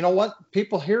 And you know what?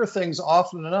 People hear things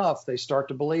often enough, they start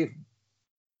to believe them.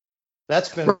 That's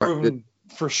been proven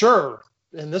for sure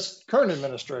in this current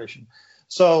administration.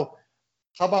 So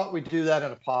how about we do that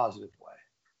in a positive way?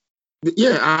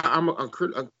 Yeah, I'm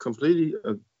completely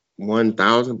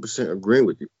 1,000% agreeing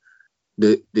with you.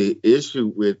 The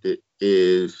issue with it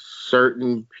is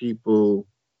certain people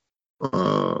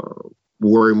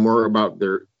worry more about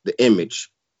the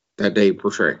image that they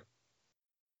portray.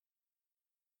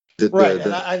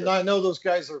 And I know those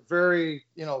guys are very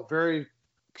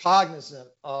cognizant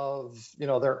of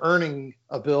their earning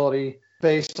ability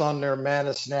based on their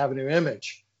Madison Avenue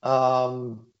image.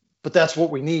 But that's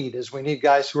what we need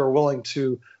guys who are willing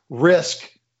to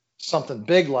risk something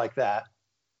big like that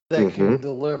can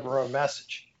deliver a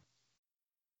message.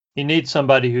 You need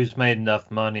somebody who's made enough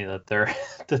money that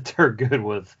they're good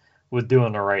with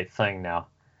doing the right thing now.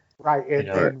 Right,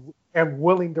 and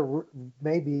willing to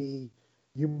maybe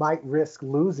you might risk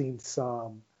losing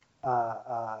some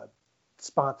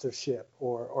sponsorship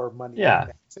or money. Yeah. Like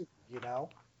that too,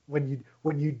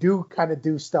 when you do kind of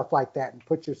do stuff like that and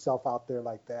put yourself out there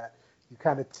like that, you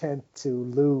kind of tend to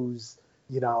lose,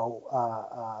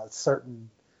 certain.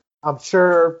 I'm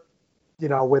sure,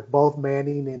 with both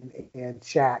Manning and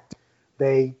Shaq,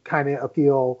 they kind of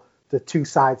appeal to two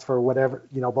sides for whatever,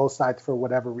 both sides for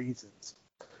whatever reasons.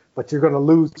 But you're going to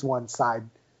lose one side,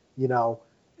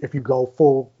 if you go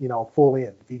full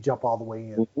in, if you jump all the way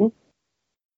in.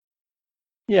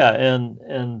 Yeah,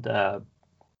 and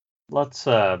let's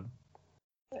you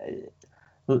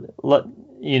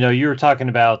were talking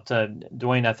about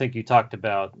Dwayne. I think you talked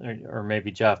about, or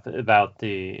maybe Jeff, about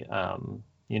the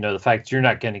the fact that you're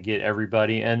not going to get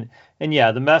everybody, and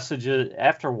yeah, the message is,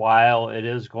 after a while, it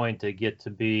is going to get to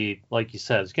be, like you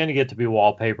said, it's going to get to be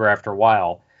wallpaper after a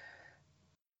while.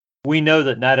 We know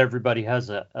that not everybody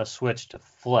has a switch to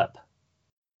flip,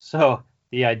 so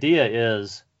the idea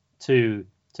is to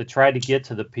try to get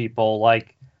to the people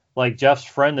like Jeff's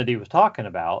friend that he was talking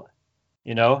about,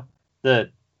 that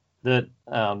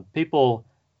people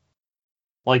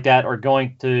like that are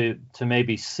going to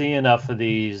maybe see enough of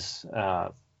these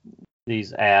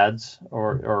ads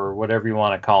or whatever you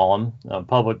want to call them,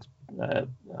 public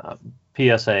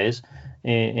PSAs,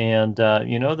 and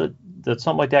that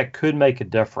something like that could make a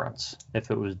difference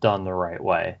if it was done the right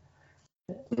way.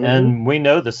 And we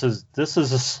know this is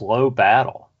a slow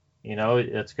battle.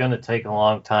 It's going to take a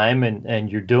long time, and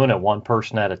you're doing it one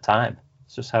person at a time.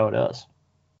 It's just how it is.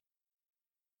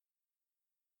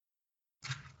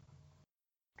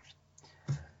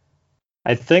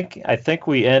 I think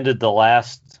we ended the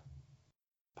last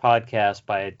podcast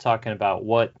by talking about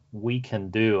what we can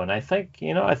do, and I think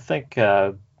we've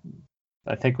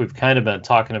kind of been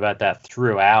talking about that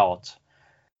throughout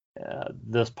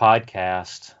this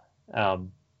podcast. I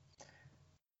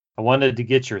wanted to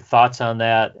get your thoughts on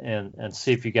that and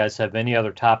see if you guys have any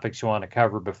other topics you want to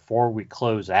cover before we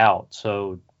close out.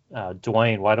 So,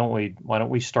 Dwayne, why don't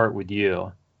we start with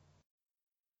you?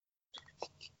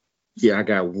 Yeah, I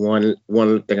got one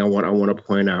thing I want to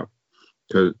point out,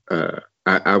 because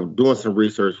I was doing some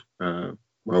research while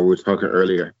we were talking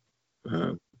earlier.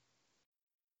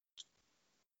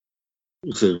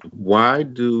 It says, why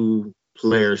do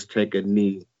players take a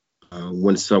knee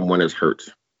when someone is hurt?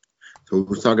 So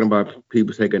we're talking about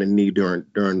people taking a knee during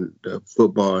the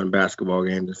football and basketball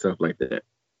games and stuff like that.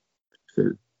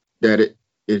 So that it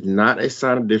is not a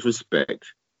sign of disrespect,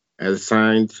 as a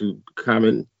sign to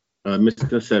common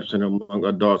misconception among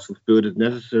adults who feel it is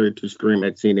necessary to scream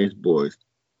at teenage boys.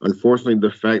 Unfortunately,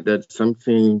 the fact that some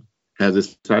team has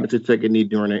decided to take a knee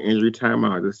during an injury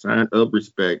timeout is a sign of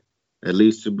respect that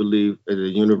leads to belief as a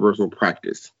universal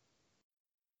practice.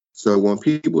 So when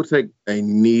people take a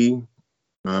knee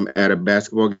at a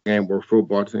basketball game or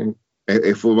football team,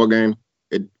 a football game,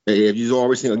 if you've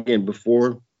always seen, again,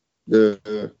 before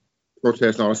the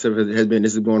protest and all that stuff has been,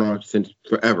 this is going on since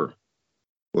forever.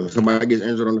 When somebody gets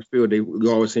injured on the field, we've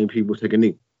always seen people take a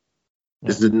knee.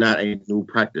 This is not a new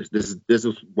practice. This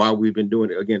is why we've been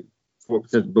doing it, again,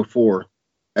 since before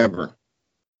ever.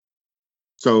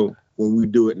 So when we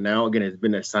do it now, again, it's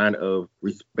been a sign of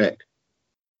respect.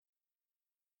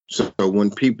 So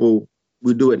when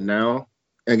we do it now,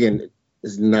 again,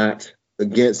 it's not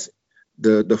against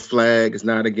the flag, it's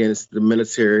not against the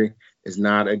military, it's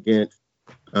not against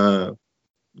the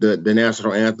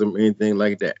national anthem or anything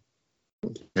like that.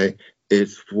 Okay,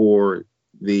 it's for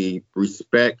the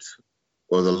respect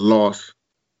or the loss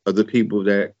of the people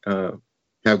that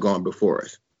have gone before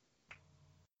us.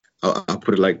 I'll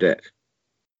put it like that.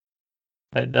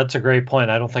 That's a great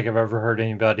point. I don't think I've ever heard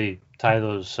anybody tie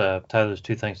those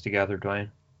two things together,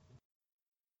 Dwayne.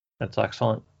 That's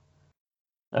excellent.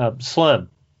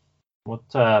 Slim, what?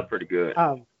 Pretty good.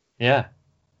 Yeah.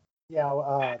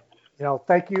 Yeah.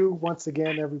 Thank you once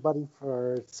again, everybody,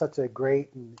 for such a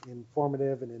great and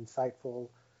informative and insightful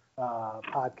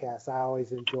podcast. I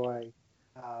always enjoy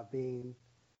being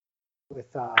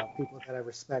with people that I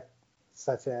respect,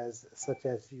 such as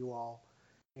you all,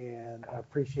 and I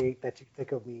appreciate that you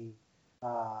think of me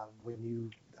when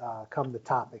you come to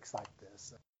topics like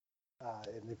this.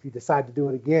 And if you decide to do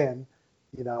it again,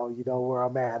 you know where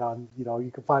I'm at on.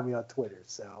 You can find me on Twitter.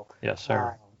 So yes,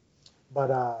 sir.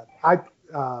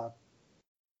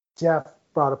 Jeff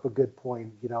brought up a good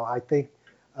point. I think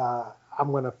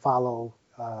I'm going to follow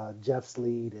Jeff's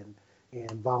lead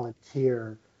and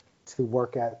volunteer to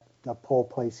work at the pole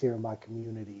place here in my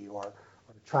community, or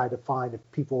try to find if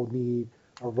people need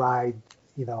a ride,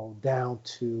 down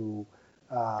to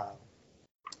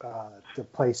the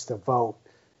place to vote.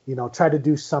 Try to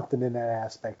do something in that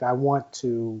aspect. I want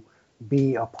to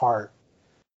be a part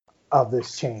of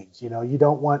this change. You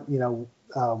don't want,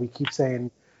 we keep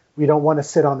saying we don't want to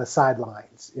sit on the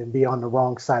sidelines and be on the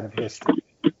wrong side of history.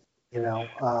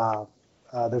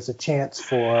 There's a chance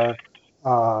for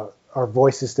our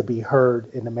voices to be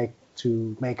heard and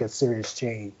to make a serious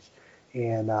change.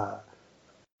 And, I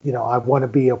want to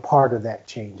be a part of that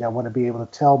change. I want to be able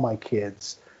to tell my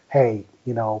kids, hey,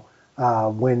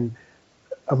 when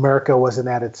America wasn't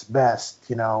at its best,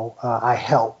 I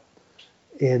helped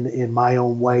in my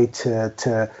own way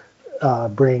to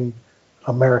bring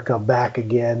America back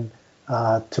again,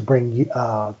 to bring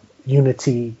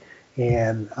unity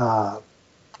and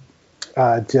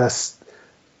just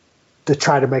to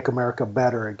try to make America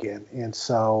better again. And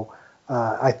so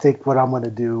I think what I'm going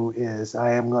to do is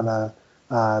I am going to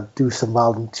do some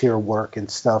volunteer work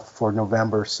and stuff for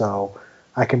November, so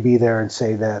I can be there and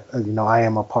say that, I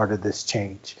am a part of this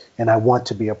change and I want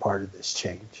to be a part of this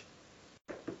change.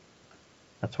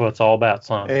 That's what it's all about,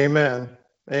 son. Amen.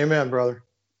 Amen, brother.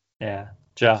 Yeah.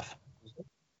 Jeff.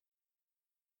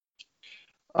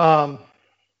 Well,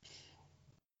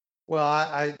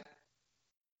 I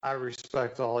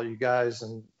respect all you guys,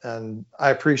 and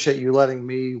I appreciate you letting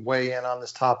me weigh in on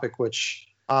this topic, which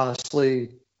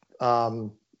honestly,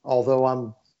 although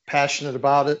I'm passionate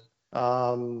about it,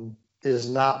 is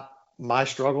not my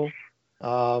struggle.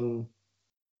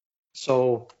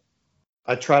 So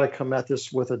I try to come at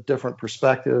this with a different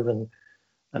perspective, and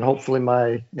hopefully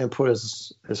my input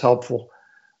is helpful.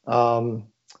 I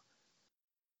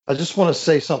just want to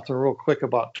say something real quick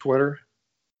about Twitter.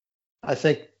 I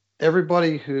think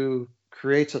everybody who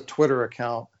creates a Twitter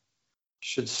account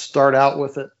should start out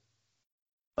with it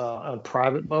on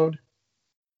private mode,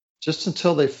 just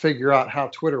until they figure out how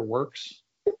Twitter works.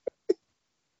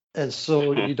 And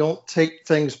so you don't take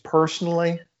things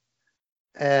personally,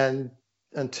 and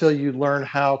until you learn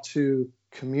how to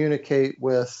communicate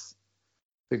with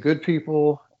the good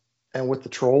people and with the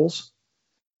trolls,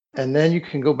 and then you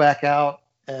can go back out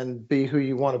and be who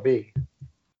you want to be.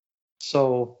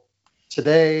 So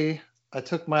today I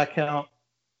took my account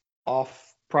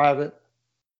off private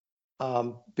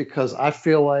because I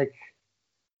feel like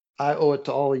I owe it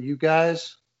to all of you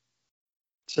guys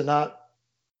to not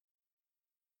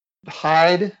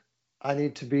hide. I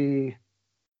need to be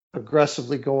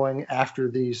aggressively going after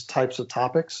these types of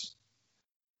topics,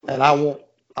 and I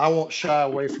won't shy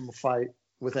away from a fight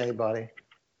with anybody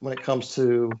when it comes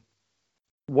to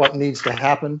what needs to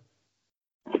happen.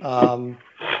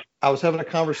 I was having a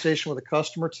conversation with a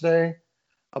customer today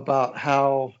about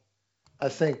how I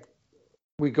think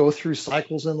we go through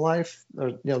cycles in life.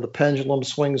 The pendulum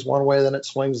swings one way, then it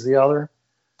swings the other.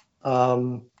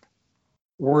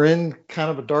 We're in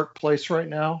kind of a dark place right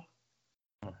now,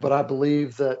 but I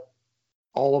believe that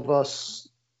all of us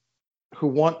who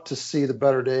want to see the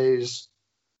better days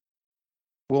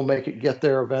will make it get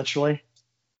there eventually,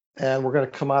 and we're going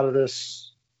to come out of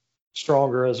this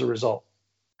stronger as a result.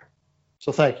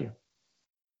 So thank you.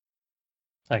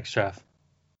 Thanks, Jeff.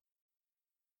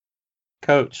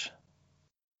 Coach,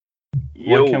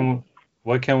 Yo.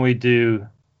 what can we do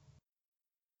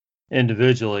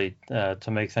individually to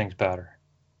make things better?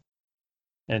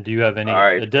 And do you have any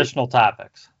additional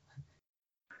topics?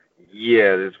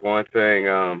 Yeah, there's one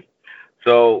thing.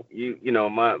 So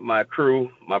my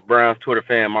crew, my Browns Twitter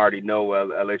fam already know.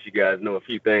 I'll let you guys know a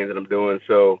few things that I'm doing.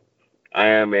 So I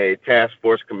am a task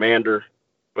force commander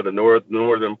for the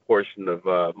northern portion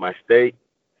of my state.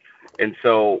 And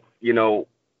so,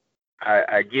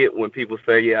 I get when people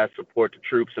say, yeah, I support the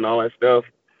troops and all that stuff.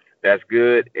 That's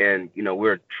good. And,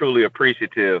 we're truly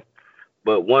appreciative.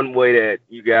 But one way that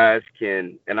you guys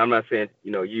can, and I'm not saying,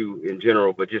 you in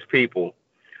general, but just people,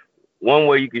 one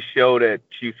way you can show that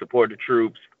you support the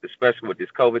troops, especially with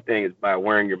this COVID thing, is by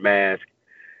wearing your mask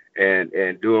and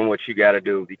doing what you got to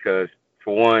do. Because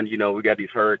for one, we got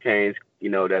these hurricanes,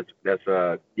 that's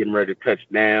getting ready to touch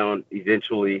down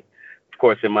eventually. Of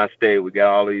course, in my state, we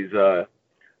got all these,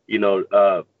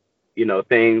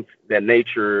 things that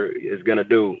nature is going to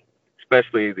do,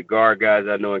 especially the guard guys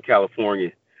I know in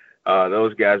California.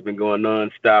 Those guys been going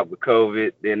nonstop with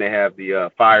COVID. Then they have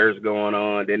the fires going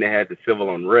on. Then they had the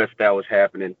civil unrest that was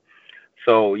happening.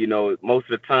 So, most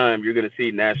of the time you're going to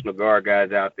see National Guard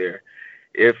guys out there.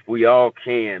 If we all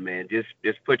can, man,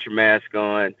 just put your mask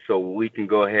on so we can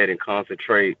go ahead and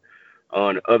concentrate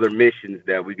on other missions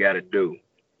that we got to do.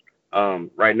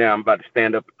 Right now, I'm about to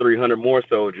stand up 300 more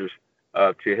soldiers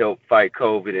to help fight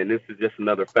COVID, and this is just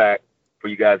another fact for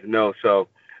you guys to know. So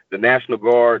the National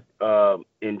Guard,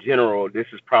 in general, this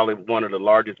is probably one of the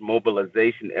largest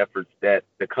mobilization efforts that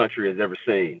the country has ever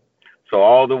seen. So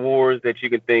all the wars that you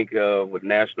can think of with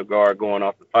National Guard going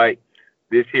off to fight,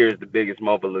 this here is the biggest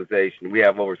mobilization. We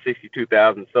have over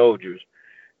 62,000 soldiers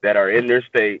that are in their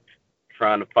states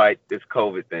trying to fight this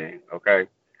COVID thing, okay?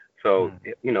 So,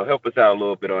 help us out a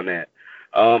little bit on that.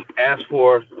 As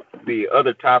for the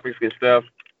other topics and stuff,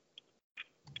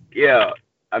 yeah,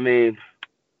 I mean,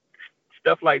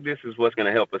 stuff like this is what's going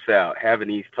to help us out, having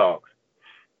these talks.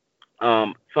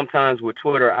 Sometimes with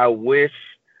Twitter, I wish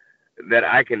that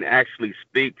I can actually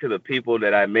speak to the people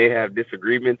that I may have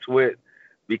disagreements with,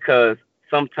 because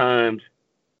sometimes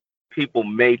people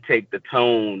may take the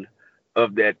tone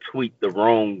of that tweet the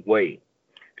wrong way.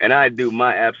 And I do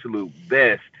my absolute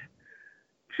best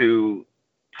to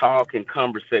talk and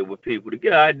conversate with people to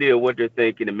get an idea of what they're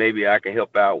thinking, and maybe I can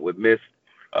help out with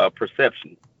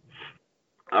misperception.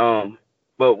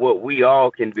 But what we all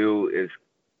can do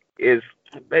is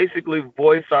basically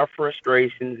voice our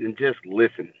frustrations and just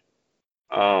listen.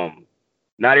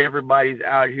 Not everybody's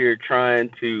out here trying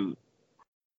to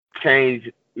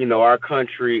change, our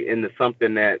country into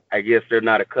something that I guess they're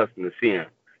not accustomed to seeing.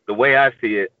 The way I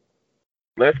see it,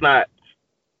 let's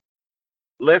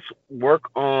work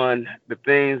on the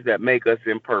things that make us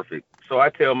imperfect. So I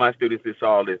tell my students this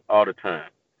all the time.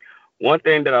 One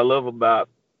thing that I love about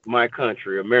my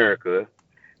country, America,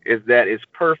 is that it's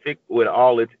perfect with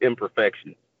all its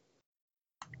imperfections.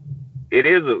 It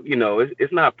is,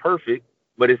 it's not perfect,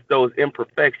 but it's those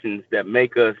imperfections that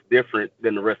make us different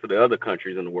than the rest of the other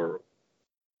countries in the world.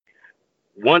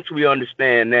 Once we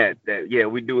understand that yeah,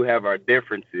 we do have our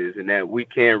differences and that we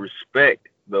can respect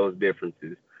those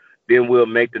differences, then we'll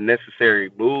make the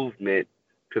necessary movement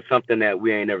to something that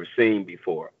we ain't never seen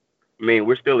before. I mean,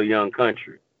 we're still a young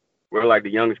country. We're like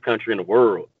the youngest country in the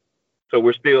world. So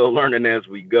we're still learning as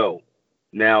we go.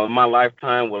 Now, in my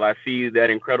lifetime, will I see that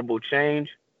incredible change?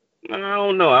 I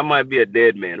don't know. I might be a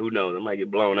dead man. Who knows? I might get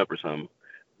blown up or something.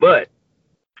 But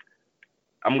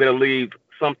I'm going to leave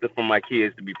something for my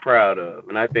kids to be proud of.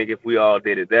 And I think if we all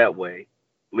did it that way,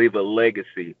 leave a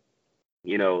legacy,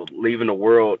 leaving the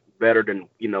world better than,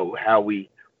 how we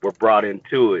were brought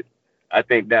into it. I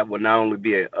think that would not only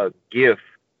be a gift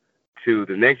to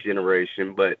the next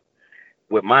generation, but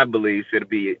with my beliefs, it'll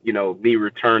be, me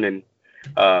returning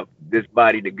this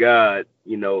body to God,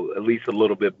 at least a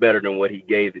little bit better than what he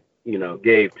gave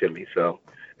to me. So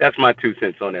that's my 2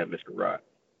 cents on that, Mr. Rod.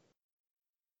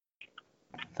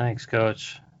 Thanks,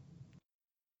 Coach.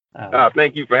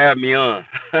 Thank you for having me on.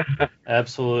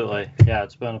 Absolutely. Yeah,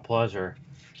 it's been a pleasure.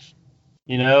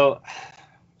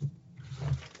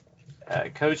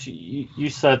 Coach, you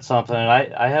said something, and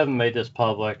I haven't made this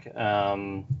public,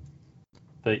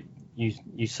 but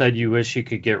you said you wish you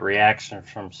could get reaction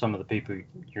from some of the people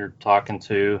you're talking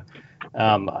to.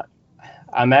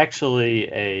 I'm actually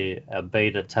a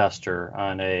beta tester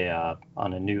on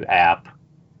a new app,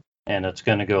 and it's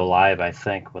going to go live, I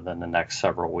think, within the next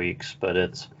several weeks. But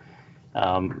it's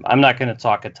I'm not going to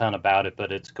talk a ton about it,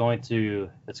 but it's going to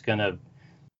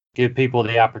give people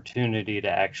the opportunity to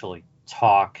actually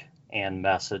talk and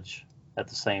message at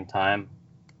the same time.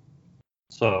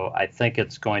 So I think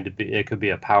it could be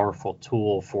a powerful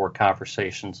tool for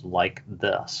conversations like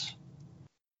this.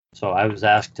 So I was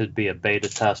asked to be a beta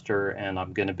tester, and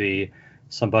I'm going to be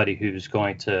somebody who's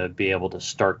going to be able to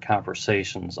start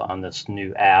conversations on this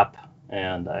new app.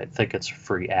 And I think it's a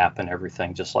free app and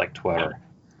everything, just like Twitter.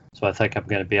 So I think I'm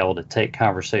going to be able to take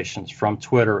conversations from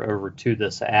Twitter over to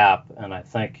this app. And I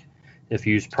think if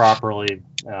used properly,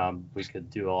 we could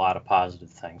do a lot of positive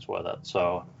things with it.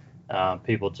 So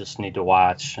people just need to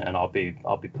watch, and I'll be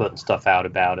putting stuff out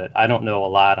about it. I don't know a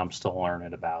lot. I'm still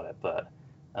learning about it, but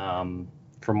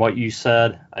from what you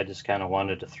said, I just kind of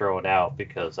wanted to throw it out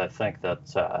because I think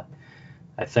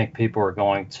people are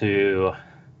going to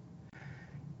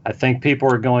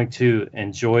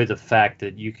enjoy the fact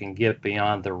that you can get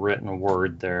beyond the written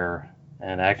word there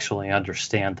and actually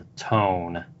understand the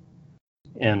tone.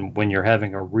 And when you're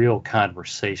having a real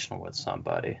conversation with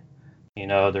somebody,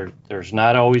 there's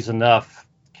not always enough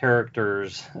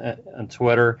characters on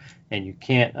Twitter, and you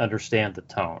can't understand the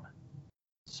tone.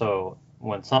 So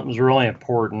when something's really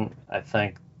important, I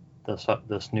think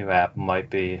this new app might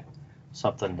be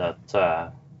something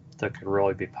that could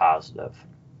really be positive.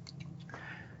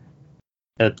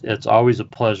 It's always a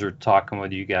pleasure talking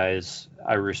with you guys.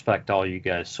 I respect all you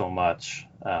guys so much.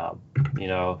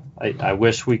 I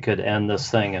wish we could end this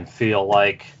thing and feel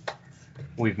like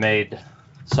we've made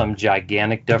some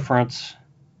gigantic difference,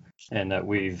 and that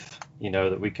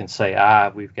that we can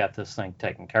say, we've got this thing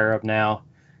taken care of now.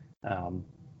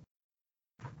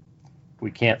 We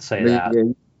can't say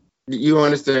that. You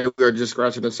understand we are just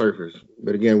scratching the surface.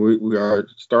 But again, we are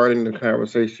starting the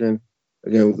conversation.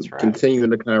 Again, continuing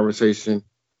the conversation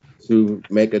to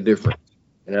make a difference.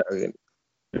 And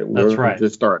That's right.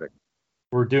 Just starting.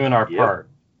 We're doing our part,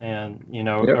 and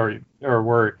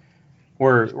or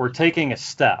we're taking a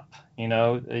step.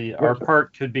 Our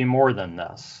part could be more than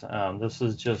this. This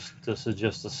is just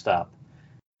a step,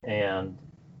 and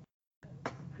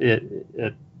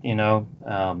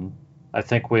I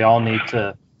think we all need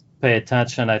to pay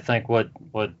attention. I think what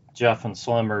Jeff and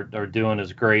Slim are doing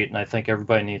is great, and I think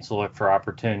everybody needs to look for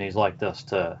opportunities like this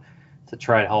to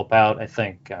try to help out. I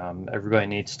think everybody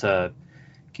needs to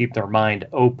keep their mind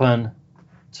open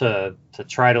to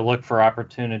try to look for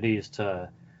opportunities to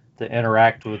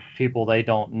interact with people they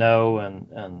don't know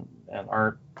and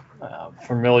aren't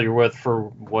familiar with for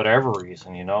whatever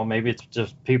reason. Maybe it's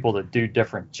just people that do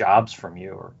different jobs from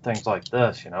you or things like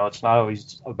this. It's not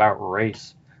always about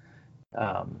race.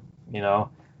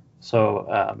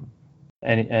 So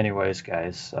anyways,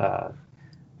 guys,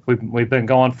 we've been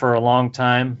going for a long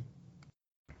time,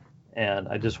 and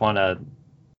I just want to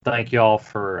thank y'all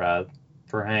for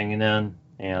hanging in,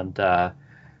 and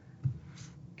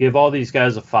give all these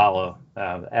guys a follow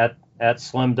at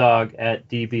SlimDog, at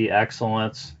DB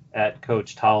Excellence, at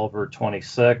Coach Tolliver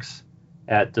 26,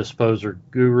 at Disposer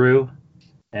Guru,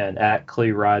 and at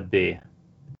Clerod B.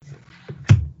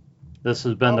 This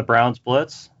has been the Browns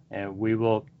Blitz, and we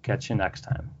will catch you next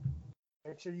time.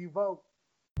 Make sure you vote.